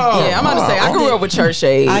 Yeah, I'm about to say I grew up with church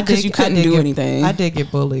shades because you couldn't do anything. I did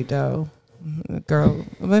get bullied though, girl.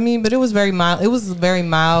 I mean, but it was very mild. It was very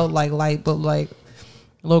mild, like light, but like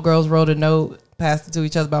little girls wrote a note, passed it to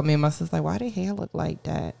each other about me and my sister. Like, why they hair look like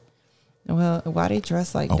that? Well, why they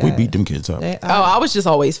dress like that? We beat them kids up. I was just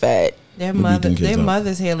always fat. Their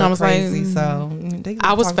mother's hair looked crazy, so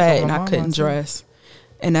I was fat and I couldn't dress,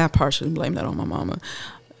 and I partially blame that on my mama.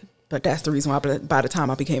 But that's the reason why by the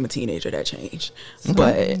time I became a teenager, that changed.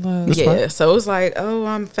 Okay. But yeah, so it was like, oh,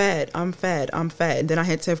 I'm fat. And then I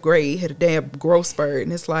had 10th grade, hit a damn growth spurt,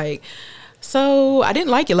 and it's like, so I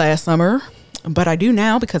didn't like you last summer. But I do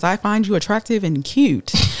now because I find you attractive and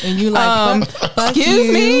cute. And you like,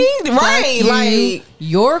 excuse me? Right. Like,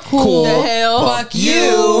 you're cool. The hell? Fuck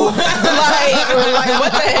you. like,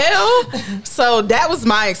 what the hell? So that was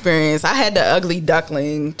my experience. I had the ugly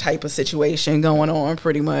duckling type of situation going on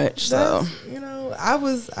pretty much. So, I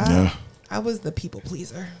was the people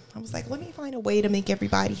pleaser. I was like, let me find a way to make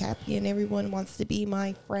everybody happy and everyone wants to be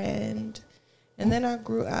my friend. And then I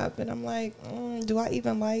grew up and I'm like, do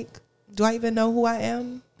I even know who I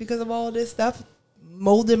am because of all this stuff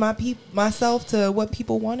molding myself to what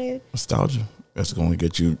people wanted? Nostalgia. That's going to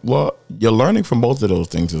get you. Well, you're learning from both of those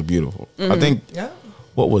things is beautiful. I think. Yeah.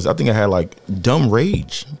 I think I had like dumb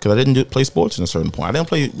rage because I didn't play sports at a certain point. I didn't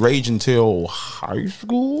play rage until high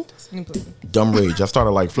school. Dumb rage. I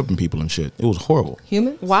started like flipping people and shit. It was horrible.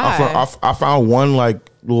 Human? Why? I found one like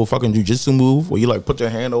little fucking jujitsu move where you like put your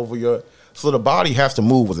hand over your. So the body has to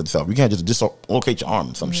move with itself. You can't just dislocate your arm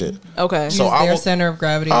and some shit. Okay. So their center of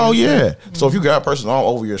gravity. Oh yeah. So if you got a person's arm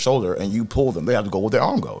over your shoulder and you pull them, they have to go where their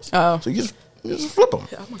arm goes. Oh. So you just flip them.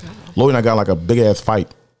 Oh my god. Lloyd and I got like a big ass fight.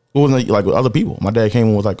 It wasn't like with other people. My dad came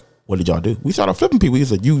and was like, "What did y'all do?" We started flipping people. He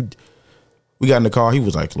said, We got in the car. He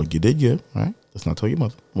was like, "Look, you did good. All right. Let's not tell your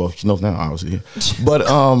mother." Well, she knows now, obviously. But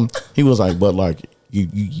he was like, "But like."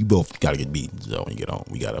 You both got to get beaten. So when you get on,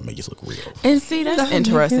 we got to make it look real. And see, that's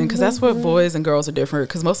interesting because that's what boys and girls are different.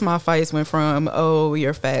 Because most of my fights went from, oh,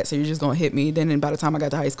 you're fat, so you're just going to hit me. Then by the time I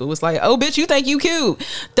got to high school, it's like, oh, bitch, you think you cute.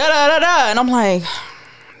 Da-da-da-da. And I'm like,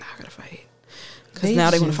 now I got to fight. Because now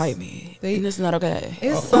they want to fight me. And it's not okay.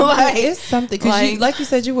 It's something. Because like you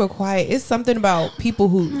said, you were quiet. It's something about people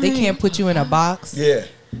who, they can't put you in a box. Yeah.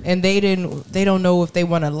 and they don't know if they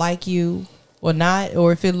want to like you or not,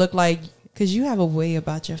 or if it looked like, because you have a way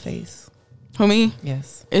about your face. Who, me?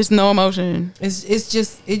 Yes. It's no emotion. It's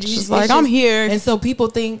just I'm here. And so people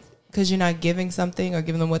think because you're not giving something or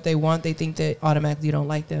giving them what they want, they think that automatically you don't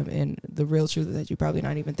like them. And the real truth is that you're probably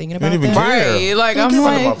not even thinking about even them. care. Right. Like, I'm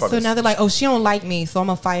like, So now they're like, oh, she don't like me, so I'm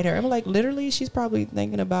going to fight her. I'm like, literally, she's probably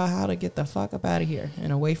thinking about how to get the fuck up out of here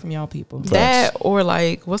and away from y'all people. that, or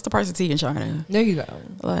like, what's the price of tea in China? There you go.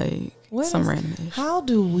 Like, some random. How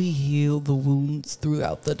do we heal the wounds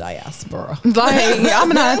throughout the diaspora? Like, I'm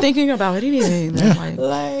not thinking about anything.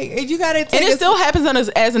 Like you got to take and it still happens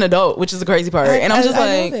as an adult, which is the crazy part. And I'm just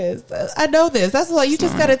like, I know this. That's why you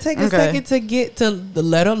just got to take a second to get to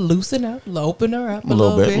let her loosen up, open her up a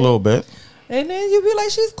little bit. And then you be like,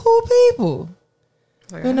 she's cool people.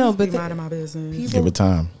 Like, but minding my business. Give it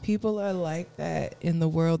time. People are like that in the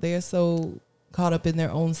world. They're so caught up in their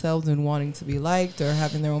own selves and wanting to be liked or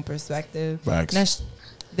having their own perspective.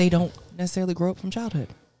 They don't necessarily grow up from childhood.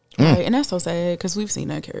 Right, and that's so sad because we've seen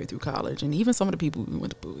that carry through college, and even some of the people we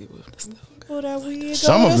went to Bowie with and stuff. People that we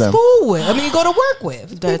Some go of to them. school with. I mean, go to work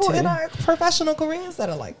with. That People too. in our professional careers that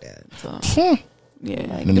are like that. So, yeah.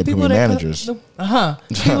 Like, And they become managers. Yeah,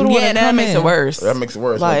 that makes it worse. That makes it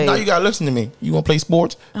worse. Like, now you gotta listen to me. You want to play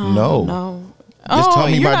sports? No. Just tell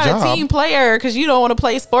me you're my not job. a team player because you don't want to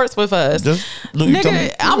play sports with us.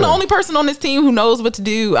 Nigga, I'm the only person on this team who knows what to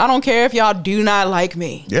do. I don't care if y'all do not like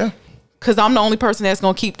me. Yeah. Because I'm the only person that's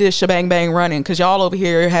going to keep this shebang bang running. Because y'all over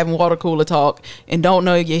here having water cooler talk and don't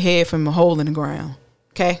know your head from a hole in the ground.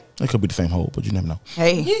 Okay? It could be the same hole, but you never know.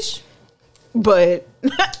 Hey. Yeesh. But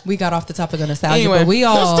we got off the topic of nostalgia, anyway, but we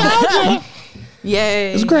all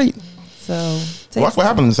yay. It's great. So that's what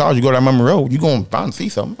happens in South. You go down memory road, you go and find and see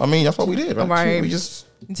something. I mean, that's what we did. Right. We just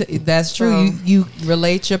that's true. You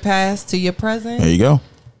relate your past to your present. There you go.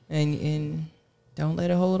 And don't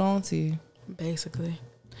let it hold on to you. Basically.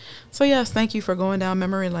 So yes, thank you for going down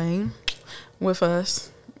memory lane with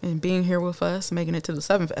us and being here with us, making it to the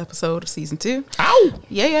 7th episode of season 2. Ow!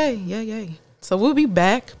 Yay. So we'll be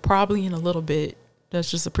back probably in a little bit.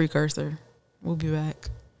 That's just a precursor. We'll be back.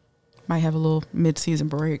 Might have a little mid-season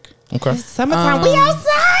break. Okay. It's summertime. We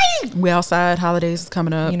outside. We outside. Holidays is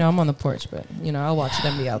coming up. You know, I'm on the porch, but I'll watch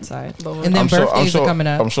them be outside. Lord. And then birthdays are coming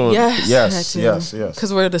up. I'm sure. Yes.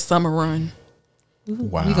 Because we're the summer run.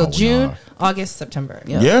 Wow. We go June, August, September.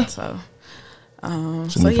 Yep. Yeah. So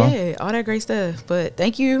fun. all that great stuff. But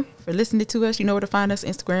thank you for listening to us. You know where to find us: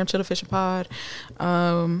 Instagram, Chill Official Pod.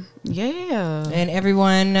 Yeah. And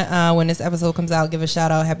everyone, when this episode comes out, give a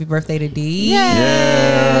shout out. Happy birthday to D.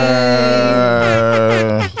 Yeah.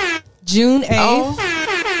 June 8th.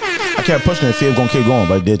 I kept pushing it, see if it gonna keep going,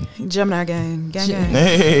 but it didn't. Gemini gang.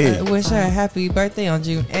 Hey. Wish her a happy birthday on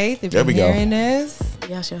June 8th. If There we you're go. hearing this.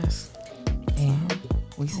 Yes. And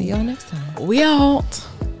we see y'all next time. We out.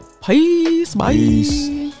 Peace. Bye.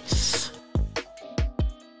 Peace.